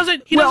jump. He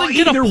doesn't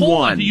get a pole.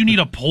 One. You need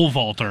a pole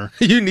vaulter.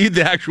 You need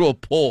the actual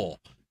pole.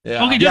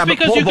 Yeah. Okay, just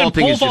because you can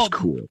pole vault,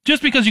 cool.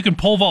 Just because you can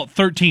pole vault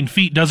 13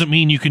 feet doesn't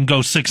mean you can go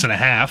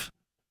 6.5.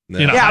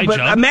 Yeah, but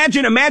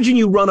imagine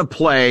you run a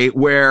play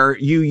where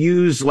you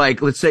use,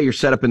 let's say you're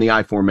set up in the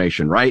I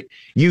formation, right?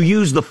 You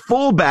use the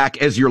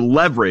fullback as your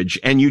leverage,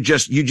 and you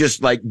just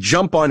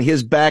jump on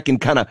his back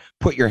and kind of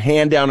put your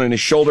hand down on his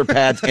shoulder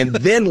pads and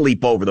then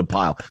leap over the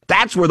pile.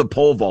 That's where the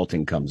pole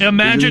vaulting comes in.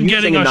 Imagine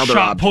getting a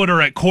shot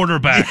putter at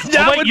quarterback.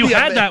 You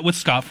had that with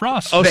Scott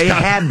Frost. They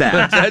had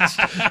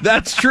that.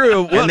 That's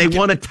true. And they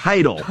won a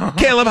title.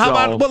 Caleb, how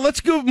about,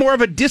 let's go more of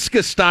a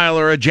discus style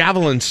or a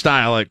javelin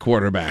style at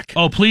quarterback.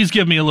 Oh, please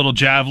give me a little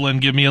javelin.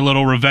 Give me a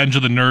little Revenge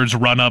of the Nerds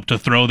run up to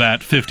throw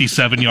that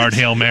 57-yard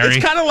Hail Mary.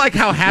 It's kind of like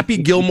how Happy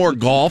Gilmore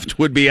golfed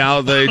would be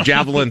how the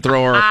javelin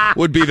thrower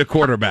would be the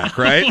quarterback,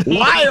 right?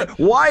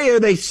 Why are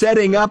they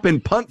setting up in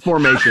punt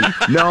formation?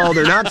 No,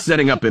 they're not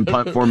setting up in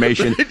punt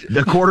formation.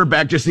 The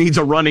quarterback just needs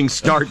a running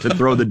start to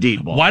throw the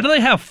deep ball. Why do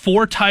they have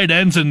 4 tight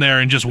ends in there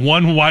and just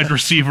 1 wide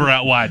receiver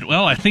out wide?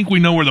 Well, I think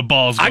we know where the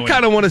ball's going. I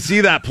kind of want to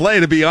see that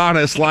play, to be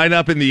honest. Line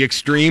up in the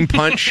extreme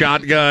punt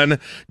shotgun,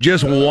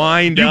 just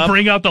wind up. You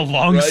bring out the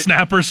long long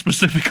snapper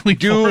specifically.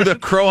 Do the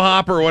crow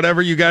hop or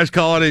whatever you guys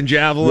call it in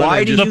javelin.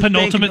 Why do the you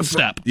penultimate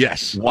step.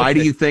 Yes. Why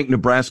do you think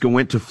Nebraska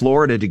went to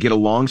Florida to get a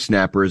long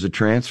snapper as a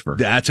transfer?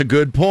 That's a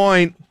good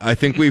point. I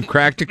think we've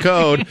cracked a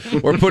code.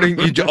 We're putting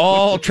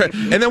all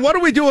and then what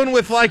are we doing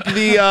with like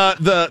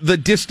the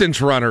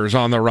distance runners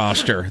on the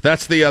roster?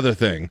 That's the other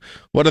thing.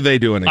 What are they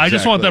doing exactly? I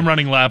just want them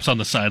running laps on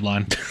the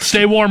sideline.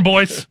 Stay warm,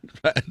 boys.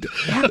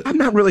 I'm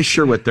not really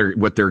sure what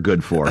they're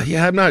good for.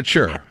 Yeah, I'm not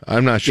sure.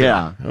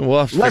 Yeah. We'll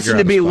have to Lesson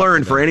to be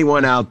learned for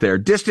anyone out there.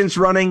 Distance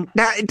running,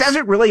 it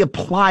doesn't really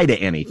apply to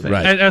anything.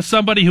 Right. And as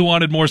somebody who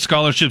wanted more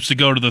scholarships to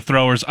go to the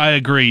throwers, I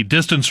agree.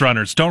 Distance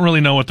runners don't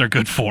really know what they're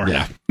good for.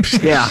 Yeah.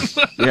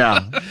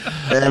 Yeah.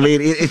 I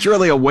mean, it's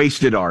really a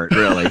wasted art,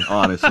 really,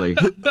 honestly.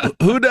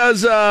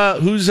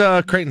 Who's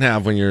Creighton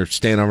have when you're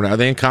staying over there? Are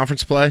they in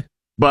conference play?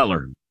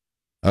 Butler.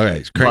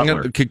 Okay,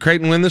 Butler. Could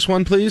Creighton win this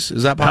one, please?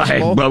 Is that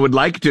possible? I would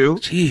like to.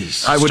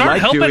 Jeez, I would Start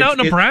like helping to. out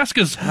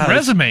Nebraska's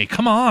resume.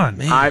 Come on,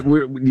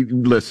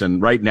 listen.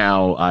 Right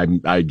now, I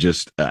would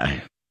just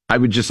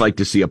like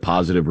to see a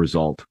positive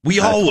result. That's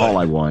all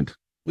I want.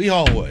 We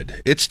all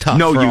would. It's tough.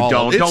 No, for you all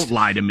don't. Of Don't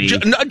lie to me.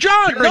 John,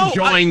 you're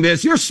enjoying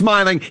this. You're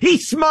smiling.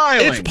 He's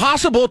smiling. It's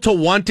possible to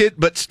want it,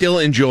 but still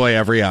enjoy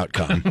every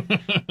outcome.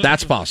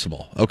 That's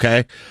possible.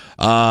 Okay.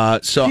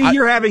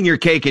 You're having your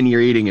cake and you're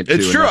eating it too.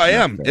 It's true. I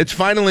am. It's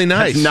finally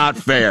nice. That's not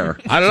fair.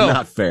 I don't know. It's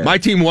not fair. My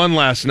team won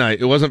last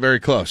night. It wasn't very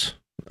close.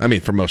 I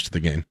mean, for most of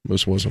the game,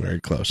 it wasn't very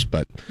close,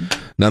 but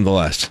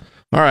nonetheless.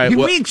 All right.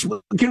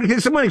 Can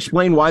someone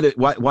explain why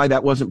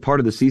that wasn't part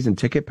of the season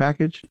ticket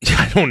package?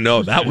 I don't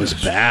know. That was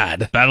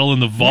bad. Battle in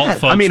the vault.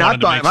 Folks I mean, I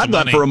thought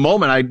thought for a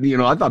moment, I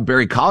thought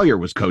Barry Collier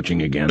was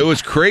coaching again. It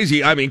was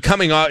crazy. I mean,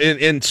 coming off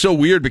and so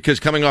weird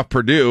because coming off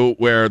Purdue,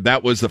 where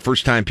that was the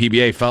first time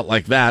PBA felt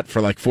like that for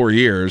like 4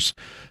 years,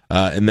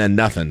 and then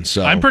nothing.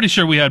 So I'm pretty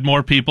sure we had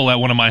more people at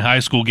one of my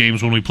high school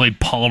games when we played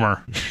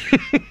Palmer.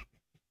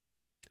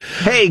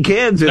 Hey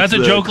kids, that's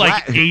a joke.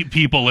 Like 8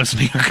 people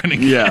listening are going to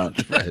get. Yeah,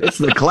 it's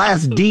the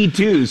Class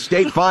D2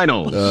 state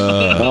finals.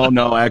 Oh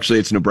no, actually,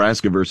 it's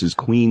Nebraska versus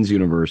Queens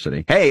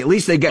University. Hey, at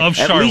least they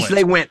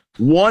went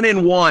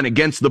 1-1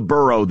 against the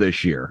Borough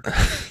this year.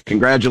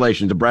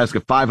 Congratulations, Nebraska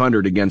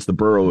 500 against the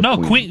Borough. No,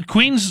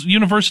 Queens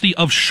University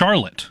of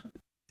Charlotte.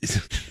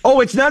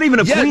 Oh, it's not even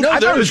a Queens. No, I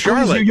thought it was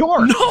Charlotte, Queens, New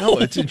York. No,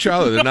 it's in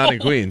Charlotte. They're not in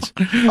Queens.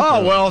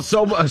 Oh well,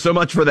 so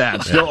much for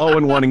that. Still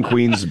 0-1 in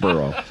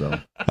Queensboro. So.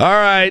 All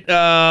right.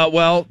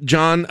 Well,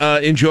 John,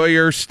 enjoy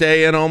your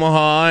stay in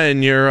Omaha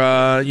and your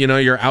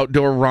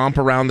outdoor romp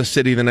around the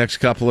city the next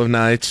couple of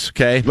nights.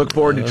 Okay. Look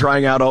forward to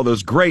trying out all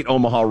those great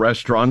Omaha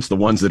restaurants, the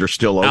ones that are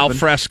still open. Al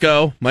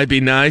fresco might be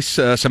nice.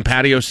 Some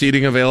patio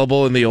seating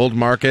available in the old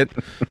market.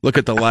 Look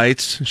at the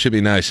lights. Should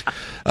be nice.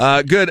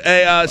 Good.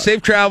 Hey,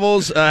 safe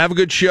travels. Have a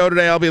good show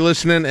today. I'll be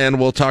listening, and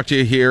we'll talk to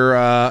you here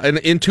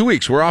in 2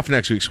 weeks. We're off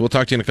next week, so we'll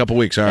talk to you in a couple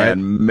weeks. All right.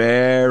 And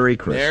Merry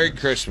Christmas. Merry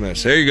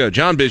Christmas. There you go.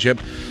 John Bishop,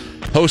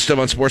 host of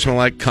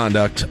Unsportsmanlike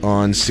Conduct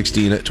on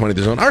 1620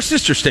 The Zone, our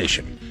sister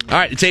station. All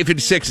right, it's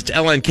 8:56. It's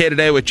LNK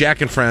Today with Jack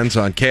and Friends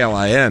on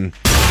KLIN.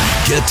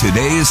 Get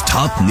today's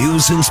top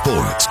news and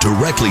sports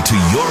directly to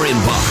your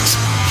inbox.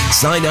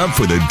 Sign up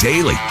for the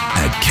Daily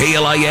at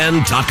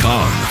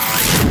KLIN.com.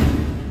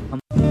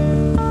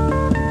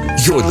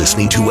 You're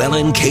listening to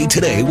LNK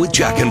Today with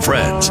Jack and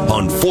Friends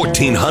on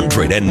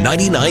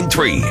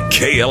 1499.3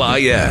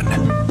 KLIN.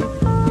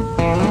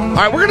 All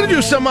right, we're going to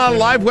do some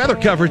live weather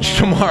coverage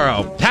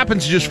tomorrow. It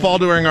happens to just fall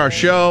during our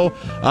show.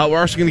 We're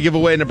also going to give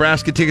away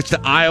Nebraska tickets to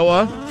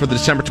Iowa for the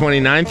December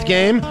 29th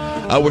game.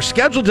 We're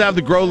scheduled to have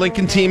the Grow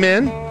Lincoln team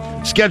in.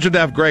 Scheduled to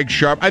have Greg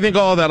Sharp. I think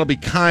all of that will be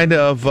kind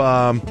of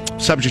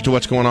subject to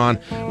what's going on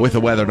with the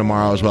weather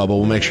tomorrow as well, but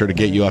we'll make sure to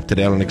get you up to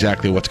date on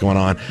exactly what's going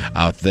on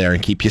out there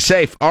and keep you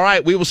safe. All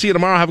right, we will see you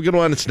tomorrow. Have a good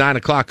one. It's 9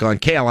 o'clock on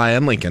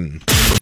KLIN Lincoln.